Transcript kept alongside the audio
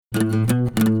Welcome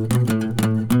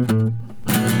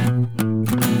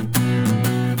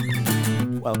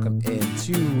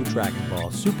into Dragon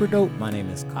Ball Super Dope. My name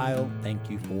is Kyle. Thank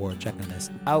you for checking this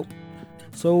out.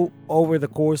 So, over the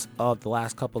course of the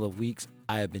last couple of weeks,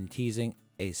 I have been teasing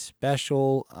a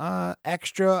special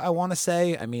extra, I want to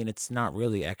say. I mean, it's not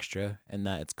really extra in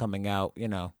that it's coming out,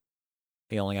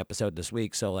 the only episode this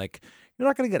week. So, you're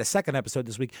not going to get a second episode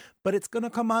this week, but it's going to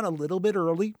come out a little bit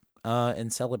early in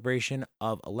celebration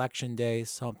of Election Day,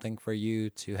 something for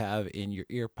you to have in your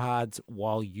ear pods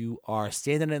while you are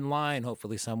standing in line,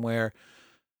 hopefully somewhere,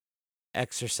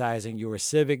 exercising your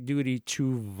civic duty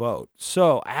to vote.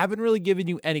 So I haven't really given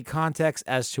you any context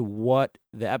as to what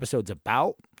the episode's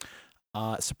about.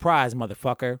 Surprise,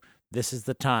 motherfucker. This is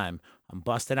the time. I'm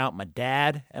busting out my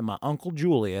dad and my uncle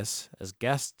Julius as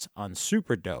guests on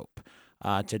Super Dope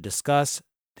to discuss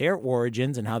their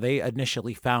origins and how they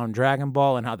initially found Dragon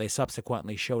Ball and how they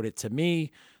subsequently showed it to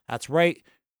me. That's right.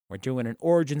 We're doing an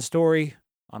origin story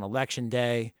on Election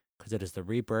Day because it is the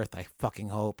rebirth, I fucking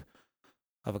hope,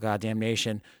 of a goddamn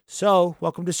nation. So,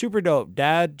 welcome to Super Dope.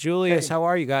 Dad, Julius, how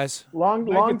are you guys? Long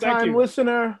time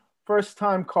listener, first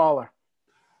time caller.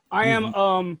 I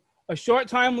am a short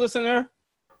time listener,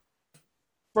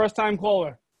 first time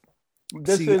caller.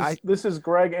 This is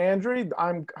Greg Andre.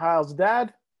 I'm Kyle's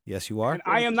dad. Yes, you are. And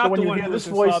I am not the one who is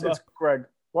his father. It's Greg.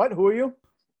 What? Who are you?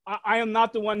 I am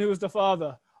not the one who is the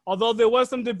father. Although there was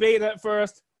some debate at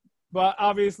first, but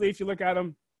obviously, if you look at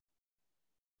him,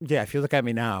 yeah, if you look at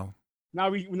me now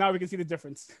we can see the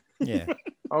difference. Yeah.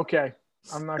 Okay,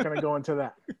 I'm not going to go into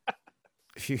that.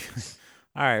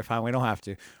 All right, fine. We don't have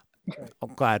to.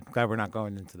 I'm glad we're not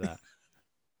going into that.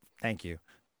 Thank you.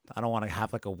 I don't want to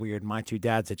have a weird my two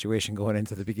dad situation going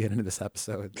into the beginning of this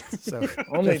episode. So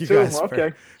only two.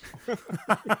 Okay.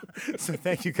 So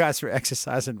thank you guys for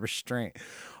exercising restraint.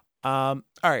 All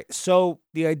right. So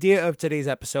the idea of today's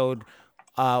episode,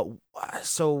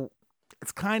 so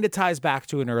it kind of ties back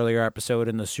to an earlier episode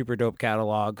in the Super Dope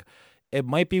catalog. It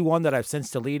might be one that I've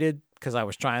since deleted because I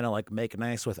was trying to make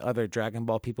nice with other Dragon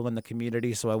Ball people in the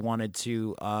community. So I wanted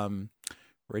to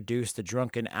reduce the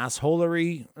drunken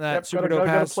assholery that Super Dope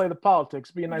has. Gotta play the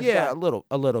politics. Be a nice guy. Yeah,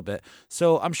 a little bit.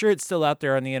 So I'm sure it's still out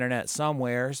there on the internet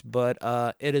somewheres, but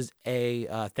it is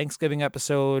a Thanksgiving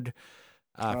episode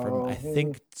from I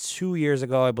think 2 years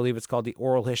ago. I believe it's called The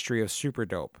Oral History of Super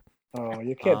Dope. Oh,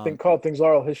 you can't call things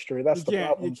oral history. That's the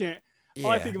problem. You can't. Yeah.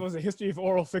 All I think it was a history of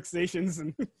oral fixations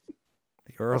and the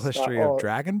oral history of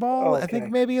Dragon Ball. Okay. I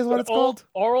think maybe is what it's called.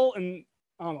 Oral and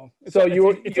I don't know. It's all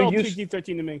PG-13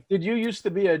 to me. Did you used to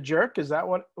be a jerk? Is that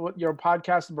what your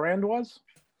podcast brand was?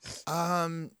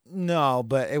 No,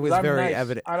 but it was very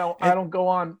evident. I don't go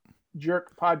on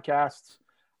jerk podcasts.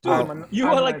 Dude, you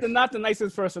are not the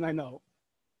nicest person I know.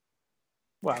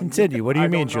 Well, continue. What do you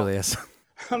mean, Julius?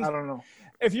 I don't know.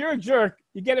 If you're a jerk,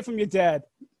 you get it from your dad.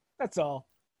 That's all.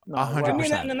 100%. I mean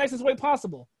that in the nicest way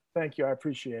possible. Thank you. I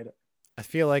appreciate it. I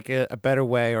feel like a better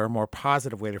way or a more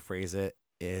positive way to phrase it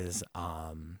is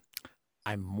I'm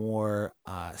more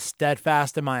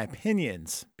steadfast in my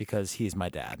opinions because he's my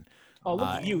dad. Oh, look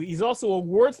at you. He's also a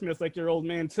wordsmith like your old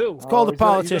man, too. It's called a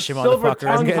politician, motherfucker.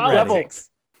 I'm getting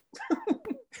politics.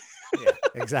 Yeah,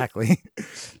 exactly.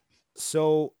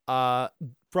 So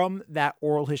from that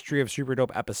oral history of Super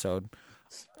Dope episode,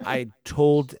 I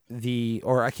told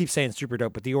I keep saying Super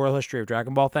Dope, but the oral history of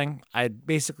Dragon Ball thing, I'd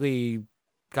basically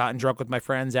gotten drunk with my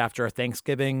friends after a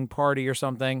Thanksgiving party or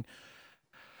something.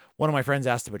 One of my friends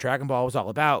asked him what Dragon Ball was all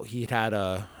about. He'd had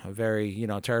a very,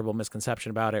 terrible misconception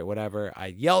about it, whatever. I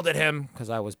yelled at him because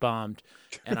I was bummed.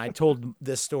 And I told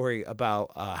this story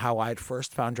about how I'd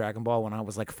first found Dragon Ball when I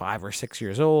was 5 or 6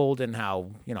 years old and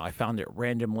how, I found it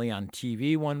randomly on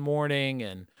TV one morning.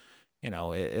 And,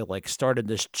 it started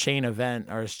this chain event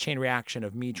or this chain reaction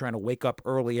of me trying to wake up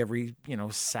early every,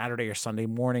 Saturday or Sunday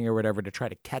morning or whatever to try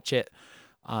to catch it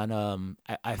on,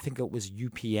 I think it was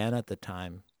UPN at the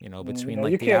time. Between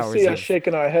you the can't hours see us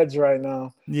shaking our heads right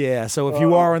now. Yeah, so if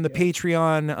you are on the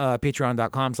Patreon,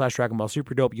 patreon.com/Dragon Ball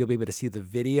Super Dope, you'll be able to see the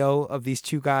video of these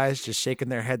two guys just shaking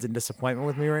their heads in disappointment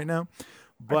with me right now.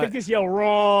 But I think this yell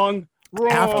wrong.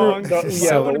 After,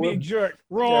 I want to be a jerk.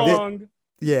 Wrong.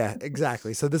 Yeah,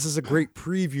 exactly. So this is a great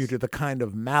preview to the kind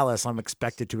of malice I'm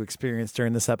expected to experience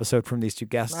during this episode from these two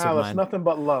guests of mine. Nothing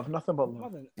but love. Nothing but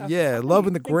love. Yeah, love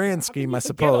in the grand scheme, I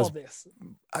suppose.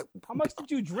 How much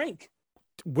did you drink?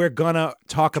 We're gonna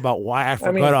talk about why I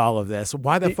forgot all of this.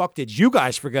 Why the fuck did you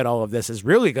guys forget all of this is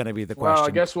really going to be the question. Well,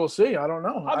 I guess we'll see. I don't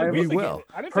know. We will.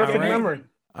 Perfect memory.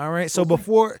 All right. So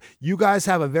before you guys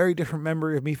have a very different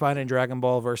memory of me finding Dragon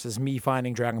Ball versus me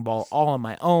finding Dragon Ball all on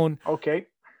my own. Okay.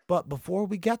 But before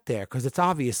we get there, because it's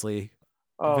obviously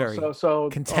Oh, very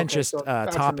contentious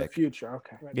that's topic. in the future.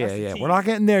 Okay. Right, Yeah, that's the yeah. tease. We're not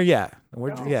getting there yet.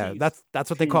 No. That's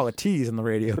what they call a Tease. tease in the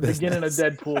radio The business. beginning of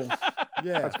Deadpool.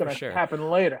 Yeah, That's for gonna sure. happen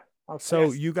later. Okay. So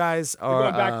Yes. you guys We're are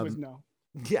going backwards now.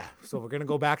 yeah. So we're gonna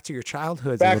go back to your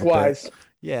childhoods. A little Backwise. bit.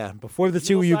 Yeah. Before the Middle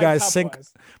two of you side, guys top sync,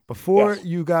 wise. before Yes.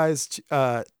 you guys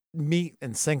meet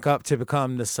and sync up to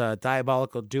become this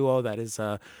diabolical duo that is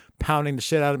pounding the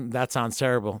shit out of them. That sounds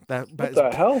terrible. What the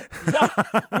hell?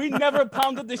 We never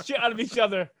pounded the shit out of each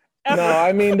other. Ever. No,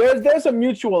 I mean there's a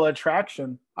mutual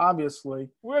attraction, obviously.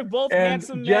 We're both And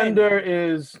handsome gender men.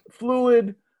 is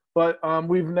fluid, but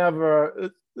we've never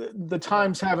the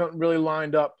times haven't really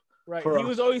lined up. Right. for He us.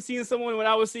 was always seeing someone when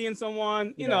I was seeing someone.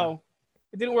 You Yeah. know,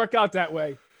 it didn't work out that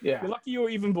way. Yeah, You're lucky you were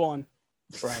even born.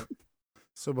 right.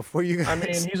 So before you guys, I mean,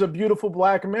 he's a beautiful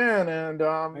black man, and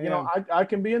you know, I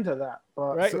can be into that.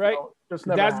 But Right, right. Just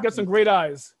never Dad's got happened. some great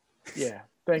eyes. Yeah,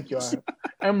 thank you.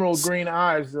 Emerald green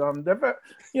eyes.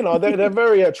 They're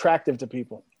very attractive to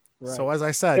people. Right. So as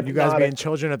I said, you guys Hypnotic. being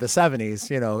children of the 70s,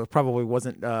 it probably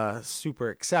wasn't super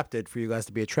accepted for you guys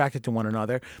to be attracted to one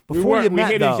another. Before we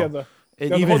hated each other. it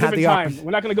That was a even whole had different the time. opportunity.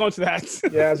 We're not going to go into that.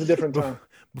 Yeah, it's a different time.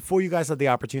 Before you guys had the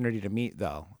opportunity to meet,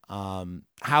 though,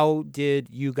 how did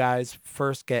you guys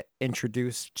first get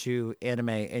introduced to anime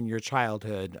in your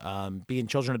childhood? Being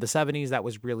children of the 70s, that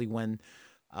was really when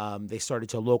they started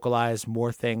to localize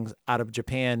more things out of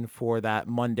Japan for that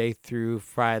Monday through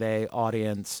Friday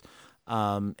audience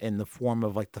in the form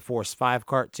of like the Force 5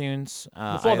 cartoons.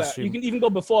 Before that, you can even go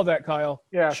before that, Kyle.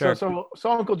 Yeah. Sure. So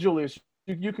Uncle Julius,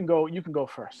 you can go. You can go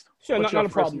first. Sure, What's not your a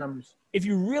first problem. memories? If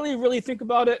you really, really think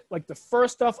about it, like the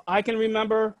first stuff I can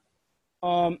remember,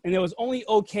 and it was only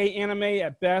okay anime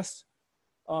at best.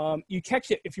 You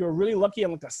catch it if you were really lucky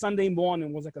on like a Sunday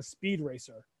morning, was like a Speed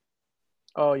Racer.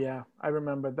 Oh yeah, I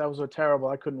remember. That was a terrible.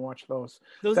 I couldn't watch those.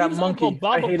 There was That even something monkey.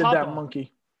 called I Baba hated Papa. that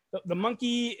monkey. The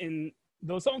monkey, and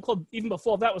there was something called, even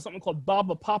before that was something called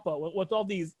Baba Papa with all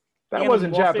these. That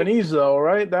wasn't anamorphic- Japanese though,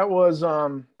 right? That was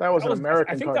an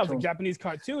American I think cartoon. that was a Japanese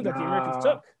cartoon that the Americans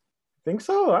took. Think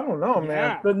so? I don't know, man.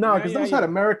 Yeah. But no, Yeah, because yeah, those yeah. had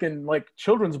American like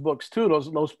children's books too.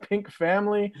 Those Pink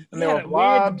Family and they Yeah, were that weird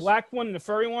blobs. black one and the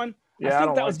furry one. Yeah, I I think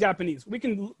don't that like was Japanese. We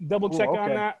can double check Ooh, on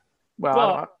okay. that. Well,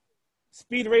 But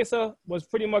Speed Racer was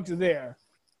pretty much there.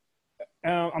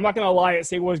 I'm not gonna lie,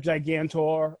 it was Gigantor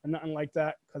or nothing like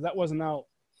that because that wasn't out.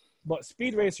 But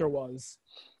Speed Racer was.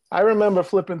 I remember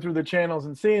flipping through the channels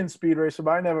and seeing Speed Racer,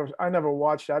 but I never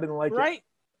watched it. I didn't like it. Right?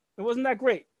 It wasn't that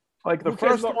great. Like the Who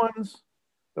cares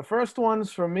first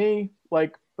ones for me,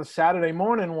 like the Saturday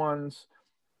morning ones,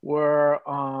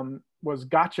 was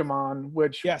Gatchaman,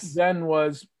 which Yes. then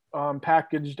was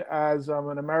packaged as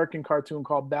an American cartoon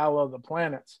called Battle of the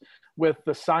Planets, with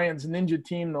the Science Ninja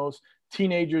Team, those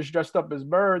teenagers dressed up as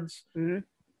birds.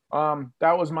 Mm-hmm.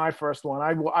 That was my first one.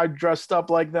 I dressed up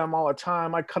like them all the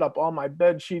time. I cut up all my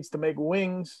bed sheets to make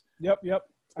wings. Yep. I It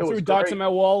threw was darts great. in my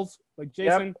walls like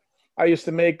Jason. I used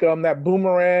to make that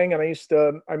boomerang, and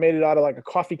I made it out of like a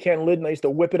coffee can lid, and I used to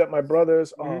whip it at my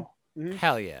brother's. Mhm. Oh,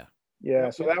 hell yeah. yeah.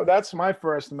 Yep, So yep. that's my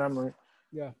first memory.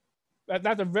 Yeah.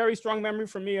 That's a very strong memory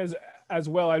for me as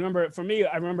well. I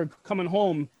remember coming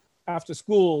home after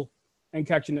school and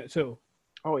catching it too.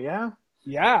 Oh yeah.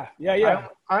 Yeah.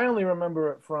 I only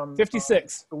remember it from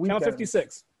 56. the Channel weekends.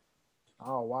 56.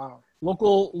 Oh wow.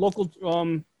 Local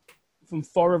from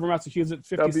Fall River, Massachusetts,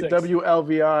 56.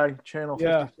 WLVI channel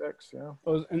Yeah. 56. Yeah. It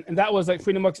was, and that was like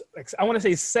pretty much like, I want to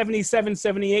say 77,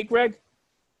 78, Greg,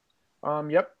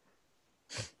 Yep.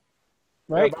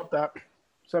 right? Yeah, about that.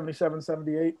 77,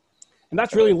 78. And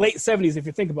that's really late 70s if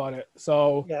you think about it.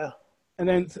 So, Yeah. and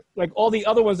then like all the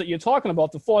other ones that you're talking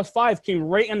about, the Force 5 came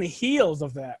right on the heels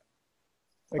of that.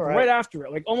 Like All right. right. after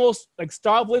it. Like almost like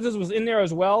Star Blazers was in there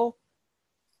as well.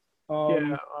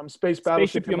 Space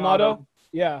Battleship Yamato.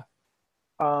 Yeah.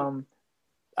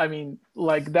 I mean,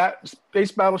 like that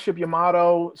Space Battleship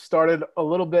Yamato started a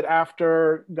little bit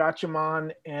after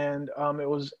Gatchaman, and it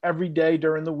was every day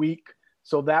during the week.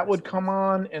 So that would come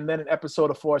on, and then an episode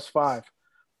of Force 5.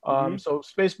 So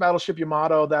Space Battleship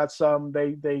Yamato, that's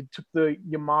they took the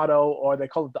Yamato, or they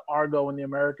call it the Argo in the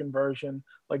American version,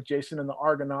 like Jason and the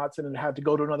Argonauts, and it had to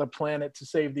go to another planet to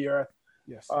save the Earth,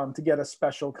 Yes. to get a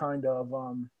special kind of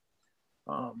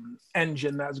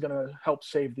engine that's going to help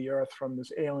save the Earth from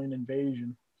this alien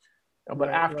invasion. But Right,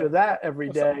 after right. that, every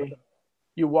Or something day, like that.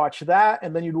 you watch that,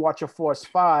 and then you'd watch a Force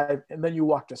 5, and then you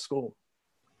walk to school.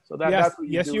 So that's what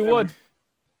Yes, do you every- would.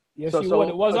 Yes, So- you so, would.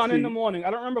 It was let's on in see. the morning.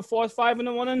 I don't remember Force 5 in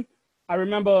the morning. I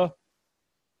remember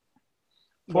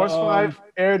Force 5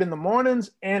 aired in the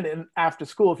mornings and after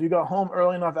school. If you got home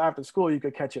early enough after school, you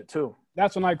could catch it too.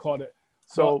 That's when I caught it.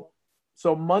 So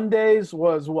Mondays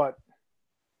was what?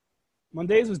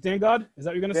 Mondays was Vanguard. Is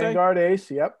that what you're gonna say? Vanguard Ace.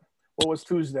 Yep. What was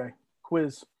Tuesday?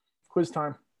 Quiz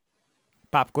time.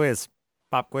 Pop quiz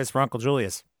for Uncle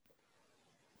Julius.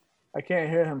 I can't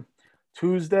hear him.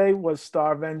 Tuesday was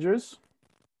Star Avengers.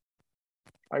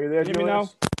 Are you there, Can you hear me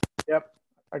Julius? Yep,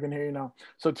 I can hear you now.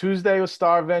 So Tuesday was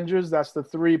Star Avengers. That's the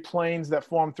 3 planes that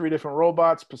form 3 different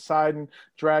robots: Poseidon,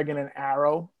 Dragon, and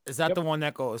Arrow. Is that the one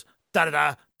that goes da da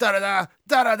da da da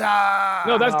da da da?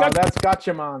 No, That's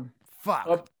Gatchaman. Fuck.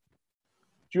 Oh,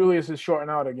 Julius is shorting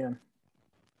out again.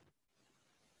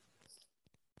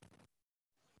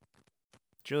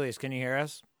 Julius, can you hear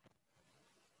us?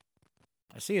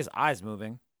 I see his eyes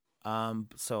moving. So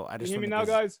I Can just you hear me now,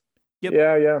 guys? Yep.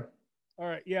 Yeah. All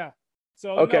right, yeah.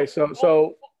 So Okay, no,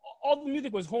 so all the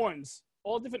music was horns,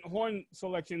 all different horn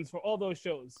selections for all those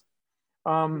shows.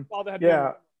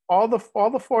 yeah, all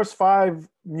the Force 5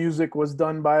 music was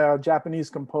done by a Japanese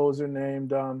composer named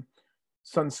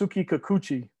Sansuke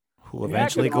Kikuchi. Who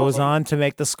eventually goes on to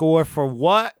make the score for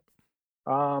what?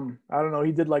 I don't know.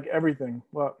 He did like everything.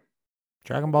 What?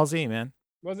 Dragon Ball Z, man.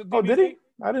 Was it? Oh, did he?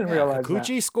 I didn't realize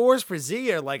Kikuchi that. scores for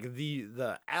Z are like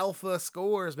the alpha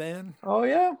scores, man. Oh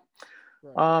yeah.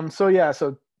 Right.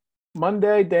 So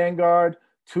Monday Vanguard,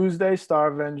 Tuesday Star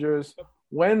Avengers,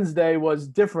 Wednesday was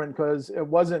different because it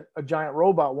wasn't a giant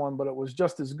robot one, but it was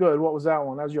just as good. What was that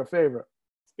one? That was your favorite?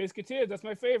 Space Cateers, that's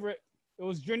my favorite. It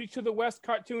was Journey to the West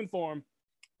cartoon form.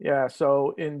 Yeah.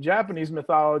 So in Japanese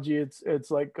mythology,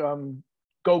 it's like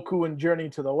Goku and Journey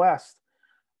to the West,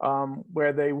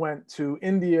 where they went to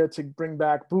India to bring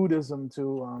back Buddhism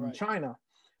to China.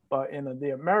 But in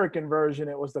the American version,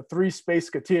 it was the 3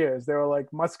 Spaceketeers. They were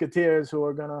like musketeers who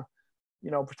are gonna,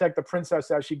 protect the princess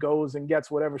as she goes and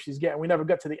gets whatever she's getting. We never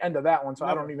got to the end of that one, so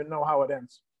I don't even know how it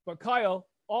ends. But Kyle,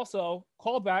 also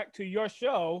call back to your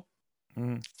show.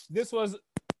 Mm-hmm. This was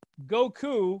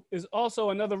Goku is also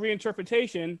another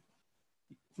reinterpretation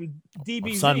from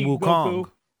DBZ. Sun Wukong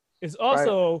Goku is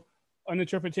also an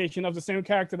interpretation of the same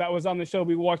character that was on the show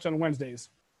we watched on Wednesdays.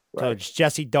 So it's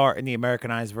Jesse Dart in the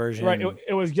Americanized version. Right.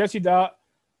 It was Jesse Dart.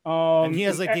 And he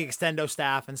has like the extendo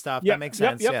staff and stuff. That makes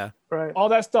sense. Yep. Yeah. Right. All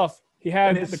that stuff. He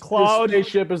had the Cloud. His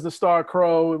spaceship is the Star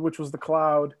Crow, which was the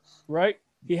Cloud. Right.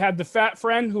 He had the fat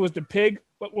friend who was the pig.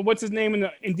 What's his name in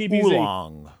DBZ?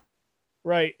 Oolong.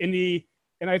 Right. And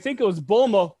I think it was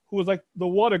Bulma who was like the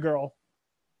water girl.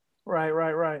 Right.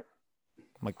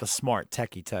 Like the smart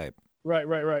techie type. Right.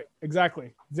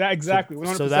 Exactly.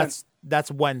 100%. So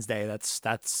that's Wednesday. That's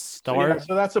Star. Yeah,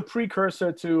 so that's a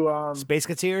precursor to Space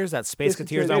Cateers. That's Space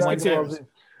Cateers on Wednesday.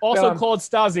 Also called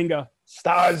Starzinga.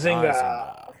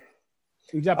 Starzinga.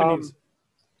 In Japanese.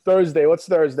 Thursday. What's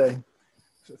Thursday?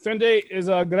 Sunday is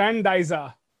a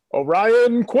Grandizer.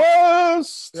 Orion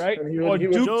Quest. Right? Or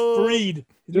Duke Freed.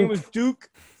 His name was Duke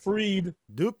Freed.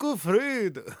 Duke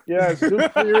Freed. Yes,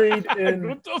 Duke Freed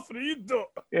in Freed.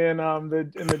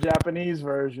 the Japanese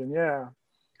version. Yeah.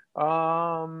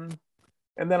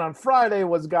 And then on Friday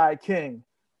was Guy King,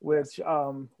 which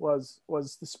was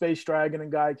the Space Dragon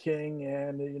and Guy King,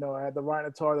 and I had the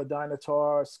Rhinotaur, the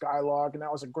Dinotaur, Skylark, and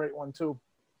that was a great one too.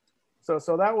 So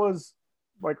that was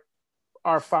like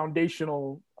our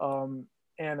foundational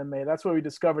anime. That's where we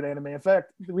discovered anime. In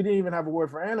fact, we didn't even have a word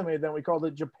for anime then. We called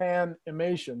it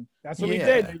Japanimation. That's what we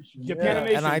did.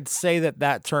 Japanimation. And I'd say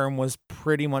that term was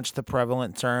pretty much the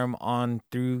prevalent term on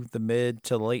through the mid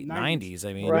to late 90s.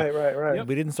 I mean, right.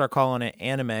 We didn't start calling it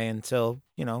anime until,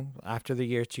 after the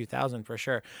year 2000 for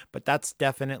sure. But that's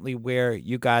definitely where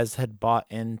you guys had bought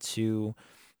into,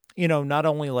 not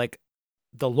only like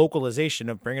the localization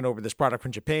of bringing over this product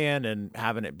from Japan and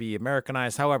having it be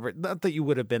Americanized. However, not that you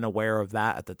would have been aware of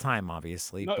that at the time,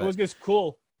 obviously. No, but it was just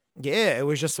cool. Yeah, it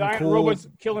was just some giant cool robots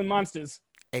killing monsters.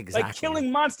 Exactly. Like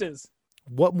killing monsters.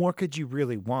 What more could you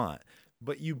really want?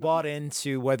 But you bought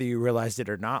into, whether you realized it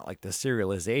or not, like the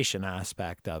serialization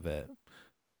aspect of it.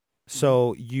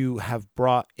 So you have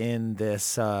brought in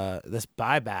this this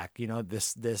buyback,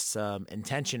 this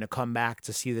intention to come back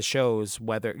to see the shows,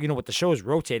 whether, with the shows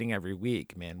rotating every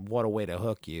week, man, what a way to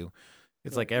hook you.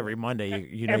 It's like every Monday,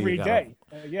 every day.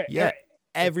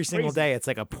 Every single day. It's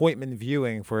like appointment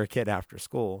viewing for a kid after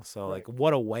school. So like,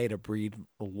 what a way to breed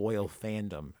a loyal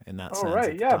fandom in that sense. Oh,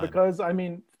 right. Yeah. Because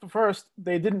first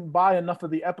they didn't buy enough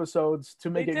of the episodes to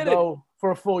make it go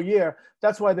for a full year.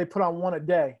 That's why they put on one a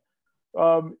day.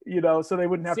 So they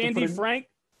wouldn't have Sandy to put Frank?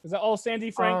 Is that all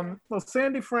Sandy Frank? Well,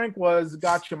 Sandy Frank was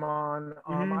Gatchaman.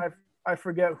 I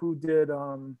forget who did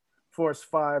Force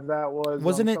 5. That was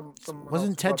Wasn't it? someone else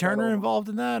Wasn't Ted brought that Turner over. involved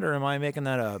in that, or am I making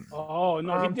that up? Oh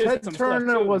no, he did Ted some Turner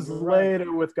stuff too. was You're right.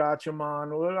 later with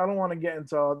Gatchaman. I don't want to get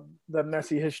into the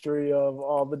messy history of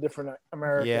all the different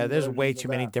American. Yeah, there's versions way of too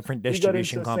many that. different We got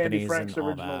distribution into Sandy companies Frank's and all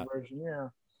original that. version. Yeah,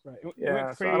 Right. It yeah.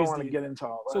 went So I don't want to crazy. get into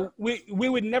all that. So we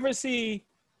would never see.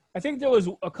 I think there was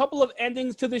a couple of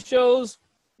endings to the shows.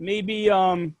 Maybe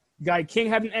Guy King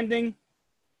had an ending.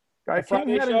 Guy The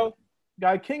Friday show.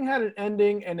 Guy King had an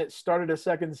ending, and it started a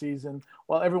second season,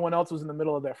 while everyone else was in the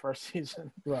middle of their first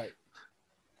season. Right.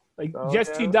 Like So,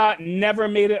 Jesse yeah. Dot never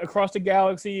made it across the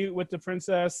galaxy with the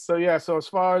princess. So yeah, so as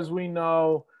far as we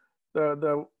know,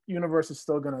 the universe is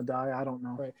still gonna die. I don't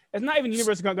know. Right. It's not even the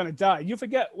universe is going to die. You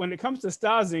forget when it comes to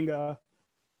Starzinger,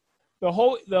 the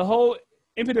whole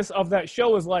impetus of that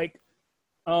show is like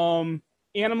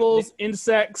animals,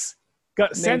 insects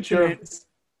got sentience.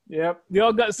 Yep. They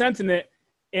all got sentient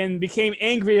and became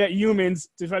angry at humans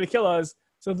to try to kill us.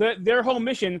 So their whole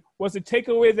mission was to take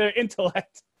away their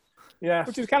intellect. Yeah.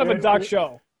 Which is kind of a dark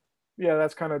show. Yeah,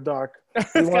 that's kind of dark.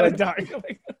 It's kind of dark.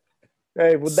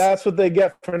 Hey, well, that's what they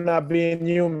get for not being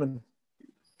human.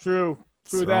 True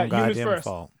It's that. their own Humans goddamn first.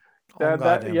 fault.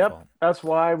 Yep. That's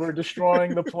why we're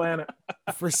destroying the planet.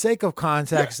 For sake of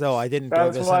context, though, I didn't throw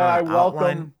That's this in why our I welcome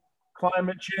outline.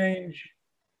 climate change.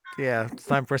 Yeah, it's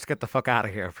time for us to get the fuck out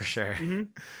of here for sure. Mm-hmm.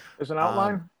 There's an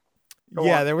outline.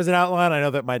 Yeah, there was an outline. I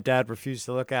know that my dad refused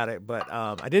to look at it, but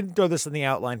I didn't throw this in the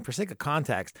outline for sake of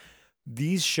context.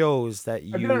 These shows that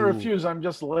you I didn't refuse. I'm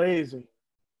just lazy.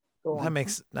 Go on. that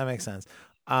makes sense.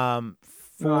 No,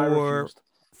 I refused.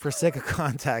 For sake of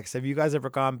context, have you guys ever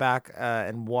gone back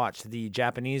and watched the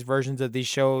Japanese versions of these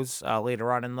shows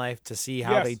later on in life to see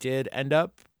how they did end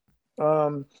up?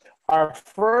 Our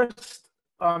first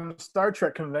Star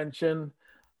Trek convention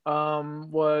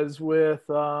was with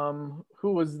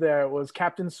who was there? It was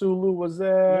Captain Sulu was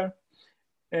there,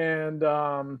 and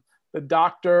the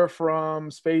Doctor from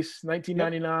Space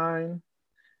 1999,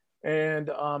 and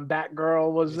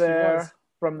Batgirl was there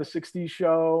from the 60s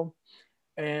show,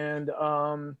 and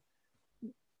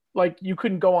like you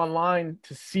couldn't go online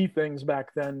to see things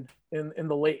back then in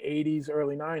the late 80s,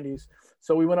 early 90s.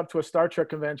 So we went up to a Star Trek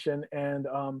convention, and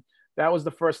that was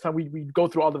the first time we'd go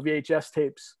through all the VHS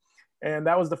tapes. And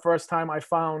that was the first time I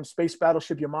found Space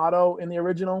Battleship Yamato in the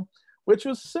original, which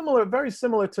was similar, very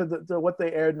similar to what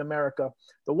they aired in America.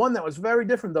 The one that was very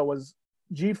different, though, was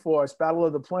G-Force, Battle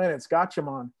of the Planets,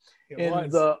 Gatchaman.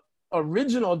 The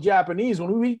original Japanese,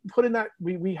 when we put in that,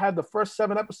 we had the first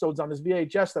 7 episodes on this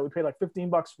VHS that we paid like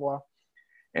 $15 for.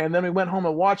 And then we went home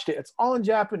and watched it. It's all in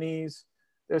Japanese.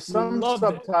 There's some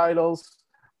subtitles,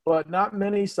 but not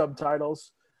many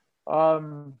subtitles.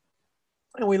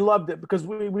 And we loved it because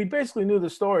we basically knew the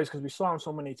stories because we saw them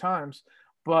so many times.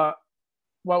 But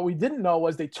what we didn't know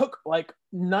was they took like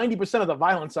 90% of the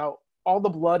violence out, all the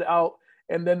blood out,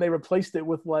 and then they replaced it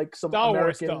with like some Star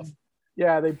American Wars stuff.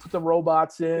 Yeah, they put the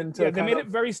robots in. Yeah, they made it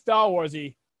very Star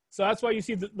Warsy. So that's why you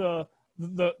see the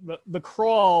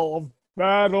crawl of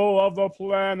Battle of the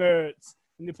Planets,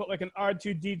 and they put like an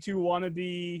R2D2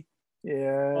 wannabe.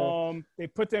 Yeah. They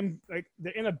put them like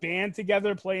they're in a band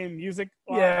together playing music.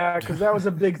 Yeah, because that was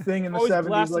a big thing in the 70s.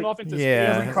 Blasting like, off into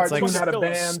yeah, space. it's like had a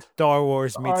band. Star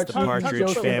Wars meets the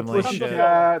Partridge Family shit.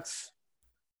 Yeah.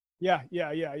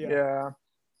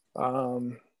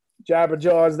 Jabba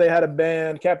Jaws, they had a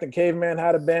band. Captain Caveman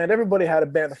had a band. Everybody had a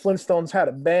band. The Flintstones had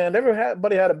a band.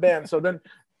 Everybody had a band. So then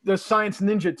the Science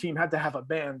Ninja team had to have a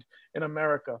band in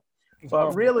America.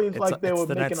 But really, they were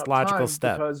making up time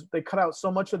because they cut out so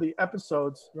much of the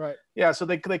episodes. Right. Yeah, so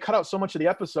they cut out so much of the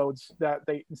episodes that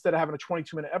they, instead of having a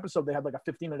 22-minute episode, they had like a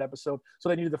 15-minute episode. So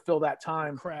they needed to fill that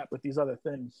time with these other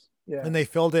things. Yeah. And they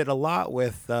filled it a lot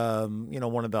with,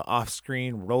 one of the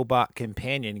off-screen robot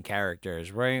companion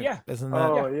characters, right? Yeah. Isn't that?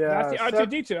 Oh, yeah. That's the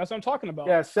R2D2. That's what I'm talking about.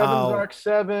 Yeah, Seven's Arc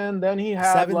 7. Then he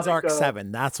had Seven's Arc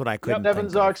 7. That's what I couldn't think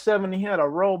Seven's Arc 7. He had a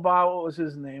robot. What was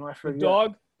his name? I forget. The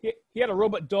dog. He had a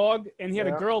robot dog, and he had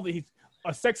a girl that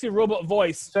a sexy robot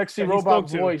voice. Sexy robot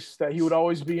voice that he would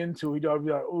always be into. He'd always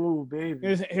be like, "Ooh, baby."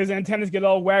 His antennas get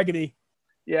all waggedy.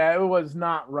 Yeah, it was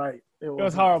not right. It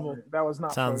was horrible. Right. That was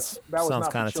not. Sounds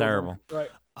kind of terrible. Right.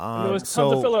 There was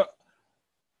tons of filler.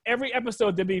 Every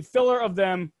episode there'd be filler of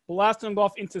them blasting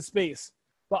off into space,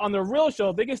 but on the real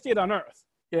show they can stay on Earth.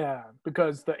 Yeah,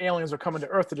 because the aliens are coming to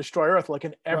Earth to destroy Earth, like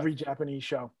in every Japanese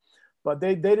show. But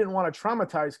they didn't want to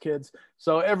traumatize kids,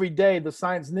 so every day the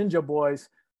Science Ninja boys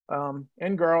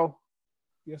and girl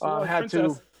had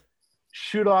to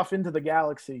shoot off into the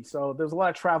galaxy. So there's a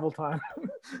lot of travel time.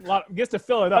 Gets to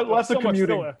fill it up. Lots of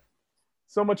commuting. Much filler.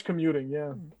 So much commuting,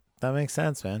 yeah. That makes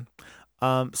sense, man.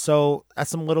 So that's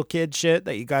some little kid shit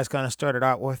that you guys kind of started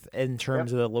out with in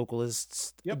terms of the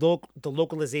the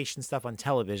localization stuff on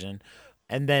television.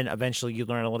 And then eventually you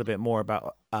learn a little bit more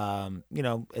about,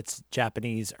 it's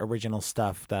Japanese original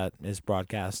stuff that is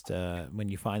broadcast when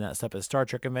you find that stuff at Star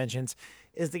Trek conventions.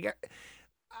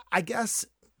 I guess,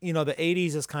 the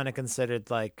 80s is kind of considered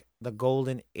like the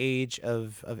golden age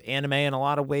of anime in a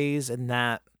lot of ways, in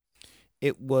that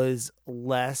it was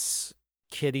less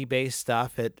kiddie-based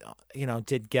stuff. It,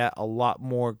 did get a lot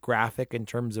more graphic in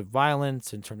terms of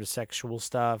violence, in terms of sexual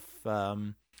stuff,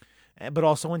 but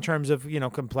also in terms of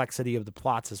complexity of the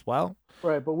plots as well.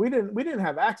 Right, but we didn't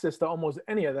have access to almost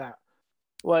any of that.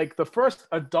 Like the first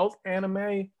adult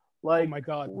anime, like, oh my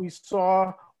God, we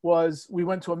saw was, we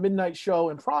went to a midnight show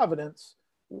in Providence,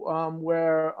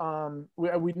 where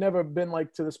we'd never been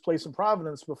like to this place in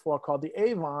Providence before called the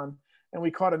Avon, and we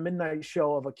caught a midnight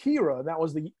show of Akira. That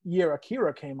was the year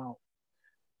Akira came out,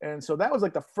 and so that was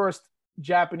like the first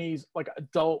Japanese like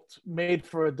adult made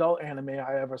for adult anime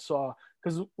I ever saw.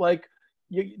 Because like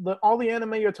all the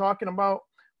anime you're talking about,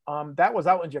 that was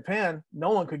out in Japan. No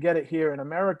one could get it here in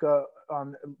America.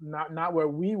 Not where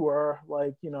we were,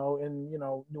 like in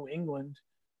New England.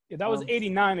 Yeah, that was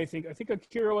 89, I think. I think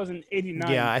Akira was in 89.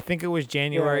 Yeah, I think it was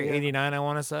January 89, I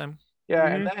want to say. Yeah,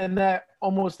 and that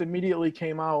almost immediately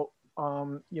came out.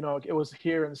 It was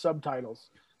here in subtitles.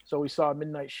 So we saw a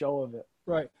midnight show of it.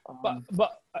 Right.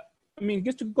 But I mean,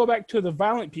 just to go back to the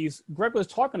violent piece, Greg was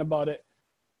talking about it.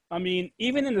 I mean,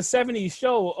 even in the 70s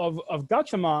show of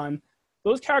Gatchaman,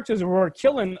 those characters were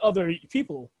killing other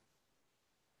people.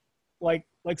 Like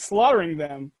slaughtering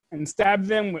them and stabbing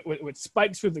them with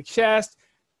spikes through the chest,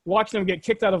 watching them get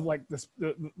kicked out of like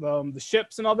the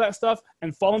ships and all that stuff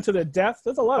and fall into their death.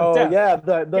 There's a lot of death. Oh yeah,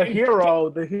 the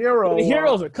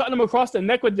heroes are cutting them across the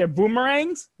neck with their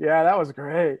boomerangs. Yeah, that was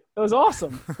great. It was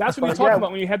awesome. That's what you're talking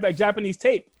about when you had that Japanese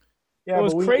tape. Yeah, it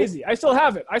was crazy. I still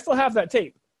have it. I still have that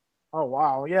tape. Oh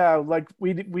wow, yeah. Like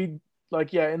we in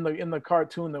the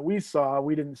cartoon that we saw,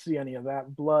 we didn't see any of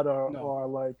that blood or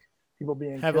like people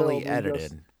being heavily killed.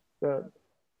 edited.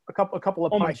 A couple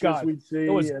of punches we'd see.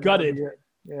 It was gutted.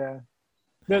 Yeah.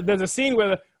 There's a scene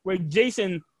where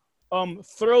Jason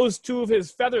throws two of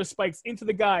his feather spikes into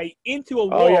the guy into a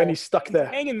wall. Oh yeah, and he's stuck there,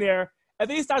 hanging there, and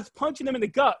then he starts punching him in the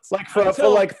guts. Like for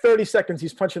like 30 seconds,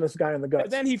 he's punching this guy in the guts.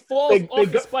 And then he falls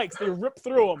off the spikes. They rip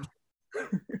through him,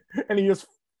 and he just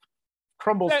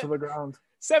crumbles to the ground.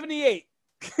 78.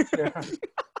 Yeah.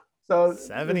 So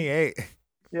 78.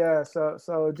 Yeah.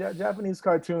 So Japanese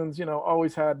cartoons,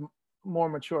 always had more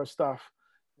mature stuff,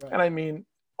 right. And I mean,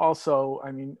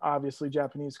 obviously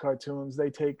Japanese cartoons, they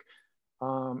take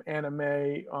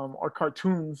anime or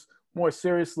cartoons more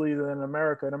seriously than in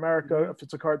America. In America, if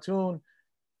it's a cartoon,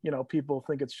 people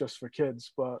think it's just for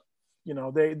kids, but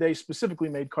they specifically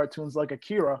made cartoons like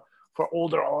Akira for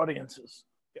older audiences.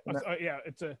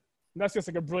 That's just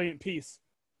like a brilliant piece.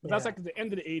 But that's like at the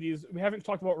end of the 80s. We haven't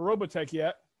talked about Robotech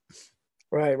yet.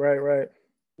 Right.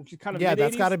 Which is kind of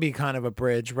that's got to be kind of a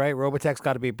bridge, right? Robotech's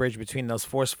got to be a bridge between those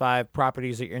Force 5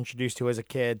 properties that you're introduced to as a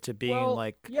kid to being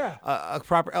a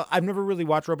proper. I've never really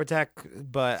watched Robotech,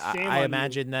 but I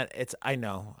imagine that it's. I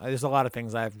know there's a lot of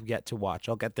things I've yet to watch.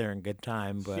 I'll get there in good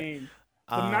time, but the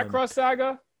Macross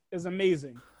Saga is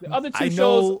amazing. The other two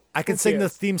shows, I can sing the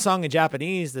theme song in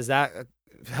Japanese. Does that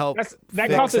help? That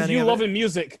counts as you loving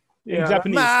music. In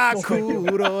Japanese. All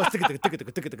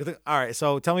right,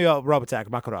 so tell me about Robotech,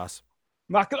 Macross.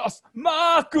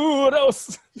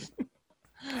 Makuros.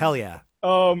 Hell yeah.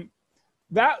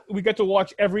 That we get to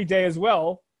watch every day as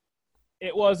well.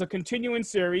 It was a continuing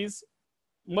series,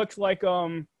 much like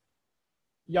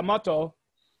Yamato.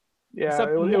 Yeah,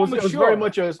 it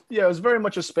was very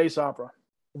much a space opera.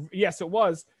 Yes, it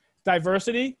was.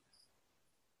 Diversity,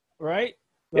 right?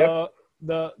 Yep.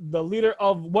 The leader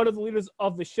of one of the leaders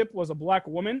of the ship was a black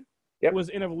woman. Yep. Who was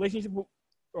in a relationship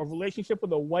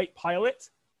with a white pilot.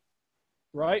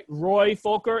 Right, Roy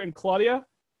Folker and Claudia.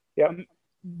 Yeah,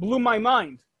 blew my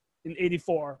mind in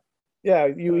 '84. Yeah,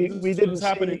 we didn't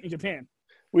happen in Japan.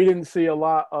 We didn't see a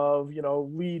lot of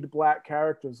lead black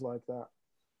characters like that,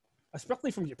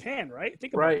 especially from Japan, right?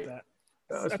 Think about that.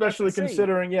 Especially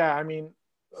considering,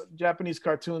 Japanese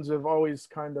cartoons have always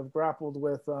kind of grappled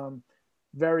with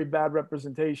very bad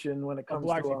representation when it comes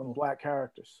to black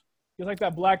characters. You're like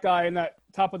that black guy in that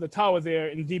top of the tower there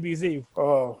in DBZ.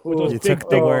 Oh, you took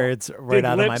big words right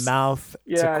out of my mouth.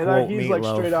 Yeah, he's like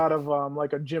straight out of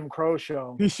like a Jim Crow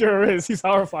show. He sure is. He's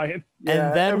horrifying. Yeah,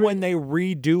 and then when they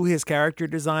redo his character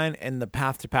design in the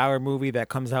Path to Power movie that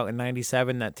comes out in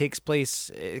 '97, that takes place,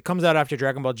 it comes out after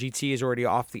Dragon Ball GT is already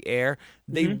off the air.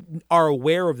 They are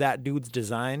aware of that dude's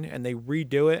design and they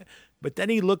redo it. But then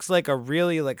he looks like a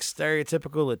really like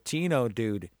stereotypical Latino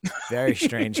dude. Very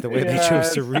strange the way they Yeah,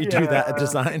 chose to redo that yeah.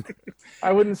 design.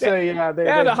 I wouldn't say They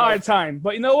had a hard time,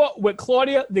 but you know what? With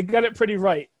Claudia, they got it pretty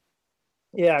right.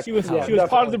 Yeah, She was definitely.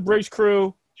 part of the bridge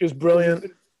crew. She was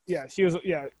brilliant. Yeah, she was.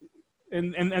 Yeah,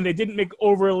 and they didn't make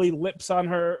overly lips on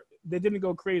her. They didn't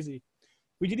go crazy.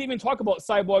 We didn't even talk about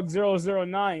Cyborg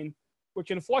 009,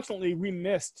 which unfortunately we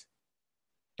missed.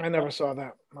 I never saw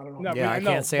that. I don't know. No, Yeah, I know,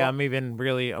 can't say I'm even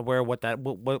really aware of what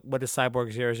is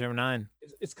Cyborg 009.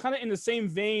 It's kind of in the same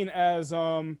vein as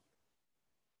Gatchaman,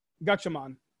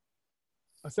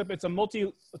 except it's a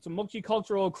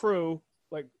multicultural crew,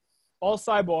 like all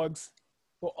cyborgs,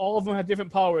 but all of them have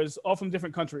different powers, all from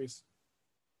different countries.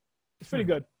 It's pretty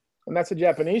good. And that's a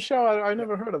Japanese show? I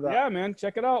never heard of that. Yeah, man,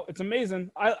 check it out. It's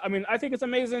amazing. I mean, I think it's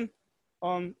amazing.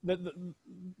 The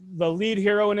lead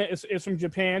hero in it is from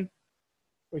Japan,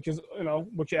 which is,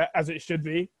 which as it should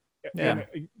be, Yeah.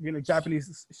 in a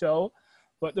Japanese show.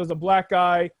 But there's a black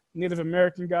guy, Native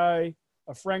American guy,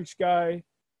 a French guy,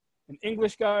 an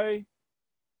English guy,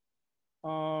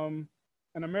 an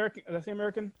American. Did I say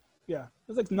American? Yeah,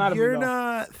 there's like not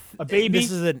a baby.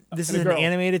 This is an girl.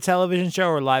 animated television show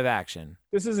or live action?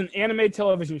 This is an animated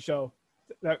television show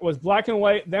that was black and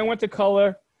white, then went to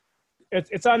color.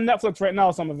 It's on Netflix right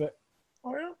now, some of it.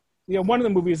 Oh, yeah? Yeah, one of the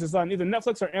movies is on either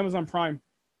Netflix or Amazon Prime.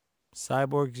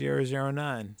 Cyborg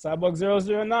 009.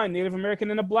 Cyborg 009, Native American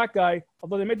and a black guy.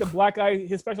 Although they made the black guy,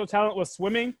 his special talent was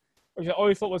swimming, which I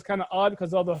always thought was kind of odd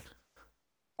because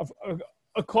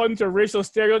according to racial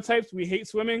stereotypes, we hate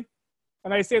swimming.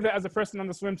 And I say that as a person on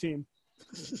the swim team.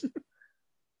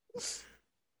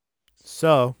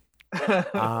 So, as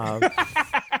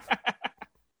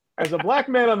a black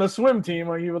man on the swim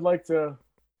team, you would like to.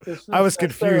 I was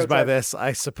confused by this.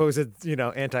 I suppose it's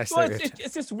anti-stereotype.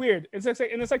 It's just weird. It's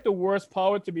like the worst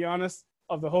power, to be honest,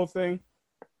 of the whole thing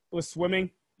was swimming.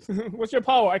 What's your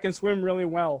power? I can swim really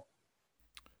well.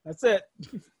 That's it.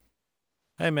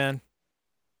 Hey, man.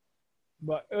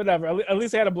 But whatever. At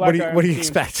least I had a black guy. What do you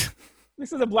expect?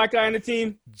 This is a black guy on the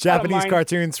team. Japanese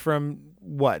cartoons from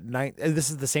what? This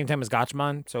is the same time as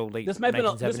Gatchaman, so late. This might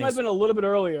have been a little bit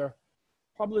earlier,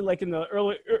 probably like in the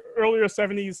earlier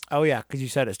 70s. Oh yeah, because you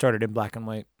said it started in black and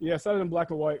white. Yeah, it started in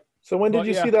black and white. So when did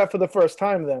you see that for the first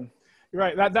time? Then you're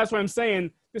right. That's what I'm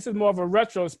saying. This is more of a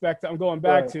retrospect that I'm going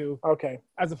back to. Okay.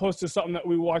 As opposed to something that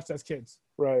we watched as kids.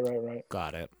 Right.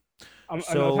 Got it. I'm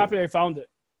happy I found it.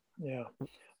 Yeah.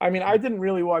 I mean, I didn't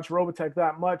really watch Robotech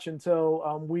that much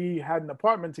until we had an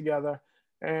apartment together,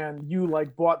 and you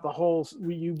bought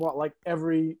you bought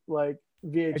every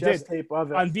VHS tape of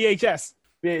it on VHS.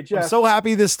 I'm so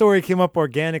happy this story came up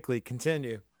organically.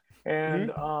 Continue.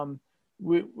 And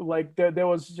we there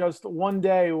was just one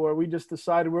day where we just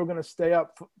decided we were going to stay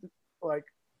up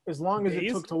as long as it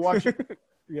took to watch it.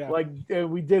 Yeah.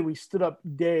 We did. We stood up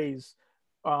days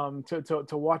to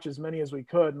watch as many as we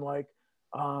could, and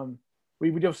we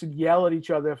would just yell at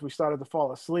each other if we started to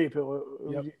fall asleep. It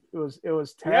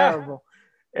was terrible.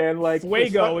 Yeah. And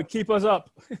Fuego would keep us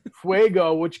up.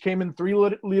 Fuego, which came in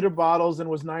 3-liter bottles and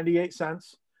was 98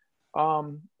 cents.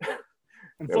 And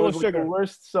full of sugar. The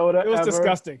worst soda. It was ever.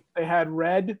 Disgusting. They had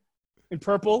red and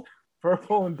purple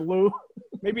and blue.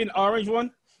 Maybe an orange one.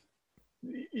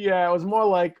 Yeah, it was more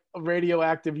like a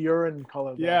radioactive urine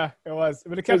color. Though. Yeah, it was.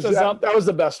 But it kept us up. That was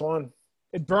the best one.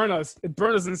 It burned us. It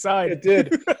burned us inside. It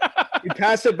did. We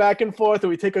pass it back and forth, and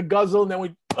we take a guzzle, and then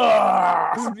we.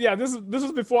 This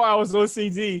was before I was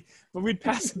OCD, but we'd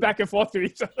pass it back and forth to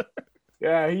each other.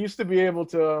 Yeah, he used to be able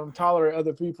to tolerate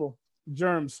other people.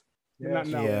 Germs.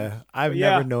 Yeah, I've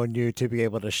never known you to be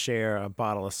able to share a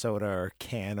bottle of soda or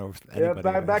can or anybody.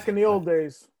 Yeah, back in the old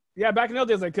days. Yeah, back in the old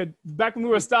days I could. Back when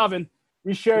we were starving,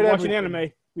 we shared watching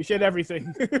anime. We shared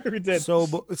everything. We did. So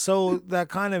that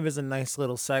kind of is a nice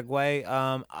little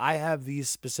segue. I have these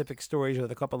specific stories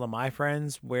with a couple of my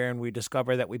friends wherein we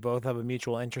discover that we both have a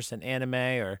mutual interest in anime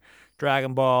or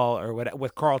Dragon Ball or what.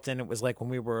 With Carlton, it was like when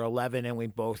we were 11 and we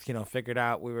both, figured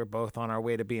out we were both on our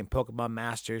way to being Pokemon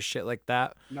masters, shit like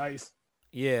that. Nice.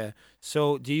 Yeah.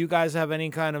 So do you guys have any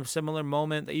kind of similar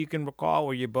moment that you can recall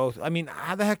where you both,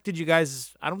 how the heck did you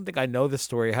guys, I don't think I know this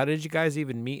story. How did you guys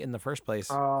even meet in the first place?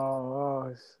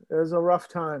 Oh, it was a rough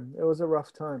time.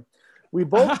 We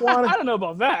both wanted. I don't know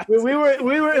about that. We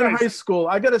were in high school.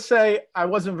 I got to say, I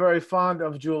wasn't very fond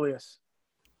of Julius.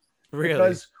 Really?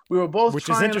 Because we were both Which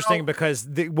is interesting because,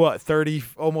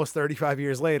 almost 35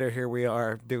 years later, here we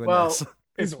are doing this.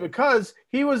 It's because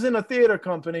he was in a theater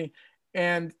company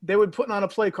and they were putting on a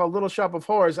play called Little Shop of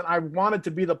Horrors, and I wanted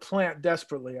to be the plant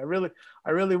desperately. I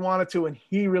really wanted to, and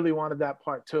he really wanted that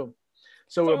part too.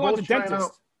 So we're both trying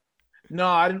out. No,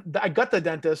 I didn't. I got the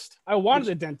dentist. I wanted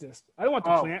the dentist. I didn't want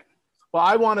the Oh. plant. Well,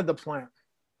 I wanted the plant.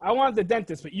 I wanted the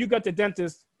dentist, but you got the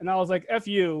dentist, and I was like, "F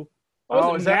you." I Oh,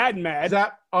 wasn't mad. Is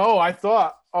that? Oh, I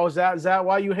thought. Oh, is that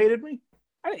why you hated me?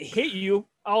 I didn't hate you.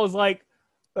 I was like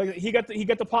he got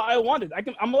the part I wanted.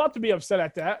 I'm allowed to be upset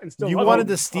at that and still. You love wanted him.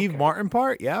 the Steve Martin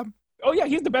part, yeah? Oh yeah,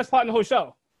 he's the best part in the whole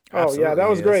show. Oh yeah, that Absolutely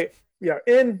was he is. great. Yeah,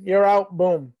 in, you're out,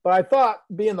 boom. But I thought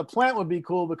being the plant would be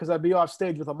cool because I'd be off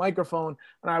stage with a microphone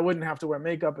and I wouldn't have to wear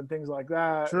makeup and things like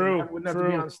that. True, And I wouldn't have to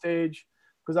be on stage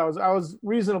because I was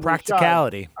reasonably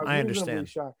Practicality. shy. I reasonably understand.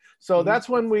 Shy. So that's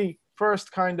when we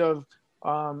first kind of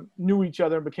knew each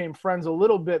other and became friends a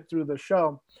little bit through the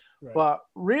show. Right. But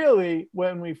really,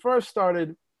 when we first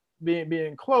started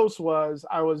being close was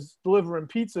I was delivering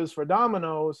pizzas for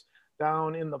Domino's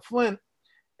down in the Flint,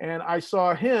 and I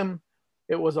saw him.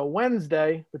 It was a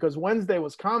Wednesday because Wednesday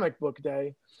was comic book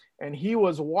day, and he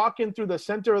was walking through the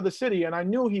center of the city, and I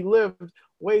knew he lived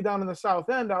way down in the South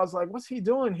End. I was like, what's he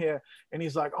doing here? And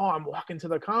he's like, oh, I'm walking to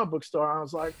the comic book store. I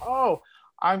was like, oh,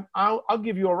 I'll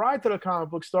give you a ride to the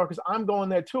comic book store because I'm going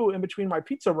there too in between my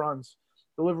pizza runs,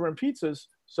 delivering pizzas.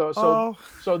 So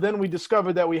then we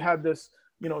discovered that we had this,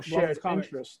 shared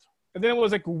interest. And then it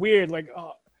was like weird, like,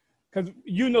 because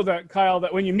you know that, Kyle,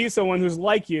 that when you meet someone who's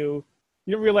like you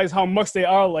don't realize how much they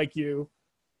are like you.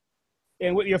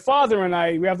 And with your father and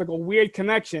I, we have like a weird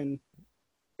connection.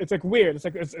 It's like weird. It's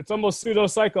like it's almost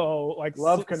pseudo-psycho, like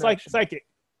love connection. Psychic.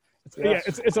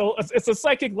 Yes. Yeah, it's a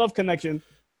psychic love connection.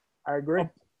 I agree.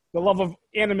 The love of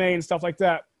anime and stuff like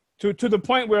that. To the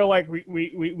point where like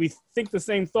we think the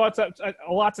same thoughts at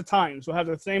lots of times. We'll have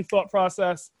the same thought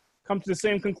process, come to the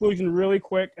same conclusion really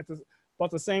quick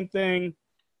about the same thing.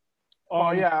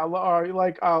 Oh yeah, or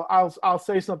like I'll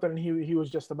say something and he was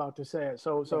just about to say it.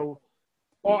 So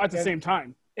all at the same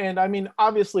time. And I mean,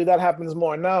 obviously that happens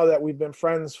more now that we've been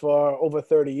friends for over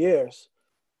 30 years.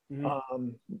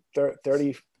 Mm-hmm.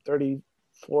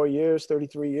 34 years,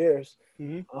 33 years.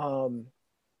 Mm-hmm.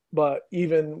 But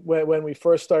even when we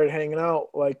first started hanging out,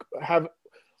 like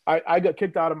I got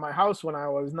kicked out of my house when I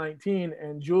was 19,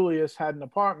 and Julius had an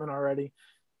apartment already,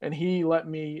 and he let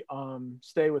me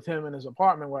stay with him in his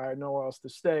apartment where I had nowhere else to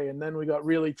stay. And then we got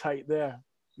really tight there.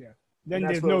 Yeah. Then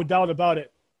there's no doubt about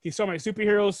it. He saw my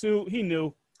superhero suit. He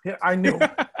knew. Yeah, I knew.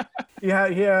 he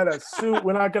had a suit.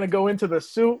 We're not going to go into the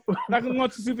suit. Not going to go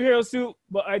into the superhero suit,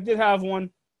 but I did have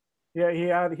one. Yeah, he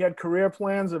had career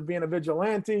plans of being a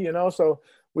vigilante, so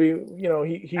we,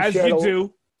 he as shared you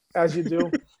do. As you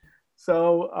do.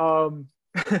 So,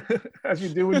 as you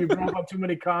do when you grow up too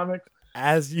many comics.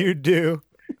 As you do.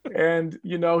 And,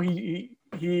 he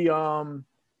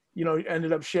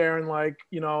ended up sharing, like,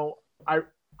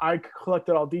 I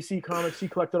collected all DC comics. He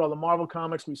collected all the Marvel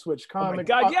comics. We switched comics. Oh my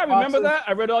God, yeah, remember that?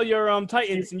 I read all your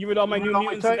Titans, and you read all my New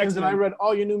Mutants and X-Men. And I read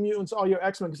all your New Mutants, all your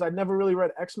X-Men, because I'd never really read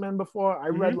X-Men before. I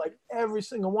read, like, every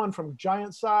single one from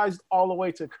giant-sized all the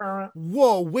way to current.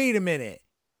 Whoa, wait a minute.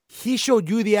 He showed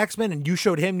you the X-Men and you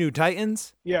showed him New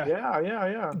Titans?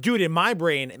 Yeah. Dude, in my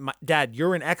brain, Dad,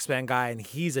 you're an X-Men guy and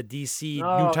he's a DC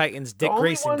New Titans Dick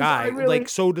Grayson guy.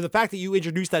 So the fact that you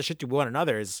introduced that shit to one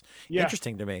another is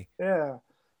interesting to me. Yeah.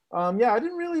 I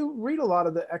didn't really read a lot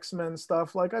of the X-Men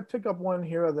stuff. Like, I'd pick up one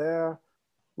here or there,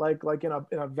 like in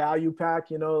a value pack,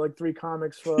 like 3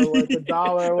 comics for like $1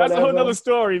 or whatever. That's a whole other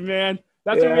story, man.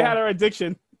 That's when we had our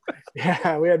addiction.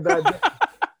 Yeah, we had bad.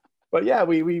 But yeah,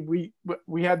 we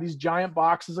had these giant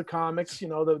boxes of comics,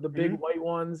 the big white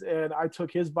ones, and I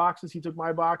took his boxes, he took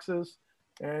my boxes,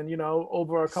 and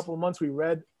over a couple of months we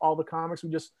read all the comics. We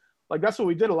just that's what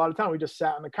we did a lot of time. We just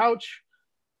sat on the couch,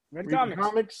 read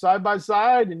comics side by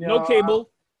side, and no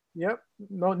cable. Yep,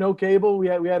 no cable. We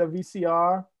had a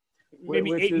VCR,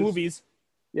 maybe 8 movies.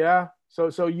 Yeah.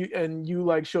 So you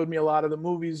like showed me a lot of the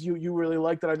movies you really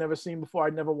liked that I'd never seen before.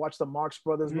 I'd never watched the Marx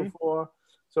Brothers before.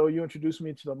 So you introduced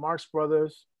me to the Marx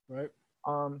Brothers. Right.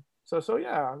 So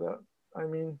yeah,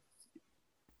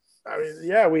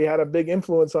 yeah, we had a big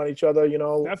influence on each other,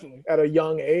 definitely at a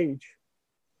young age.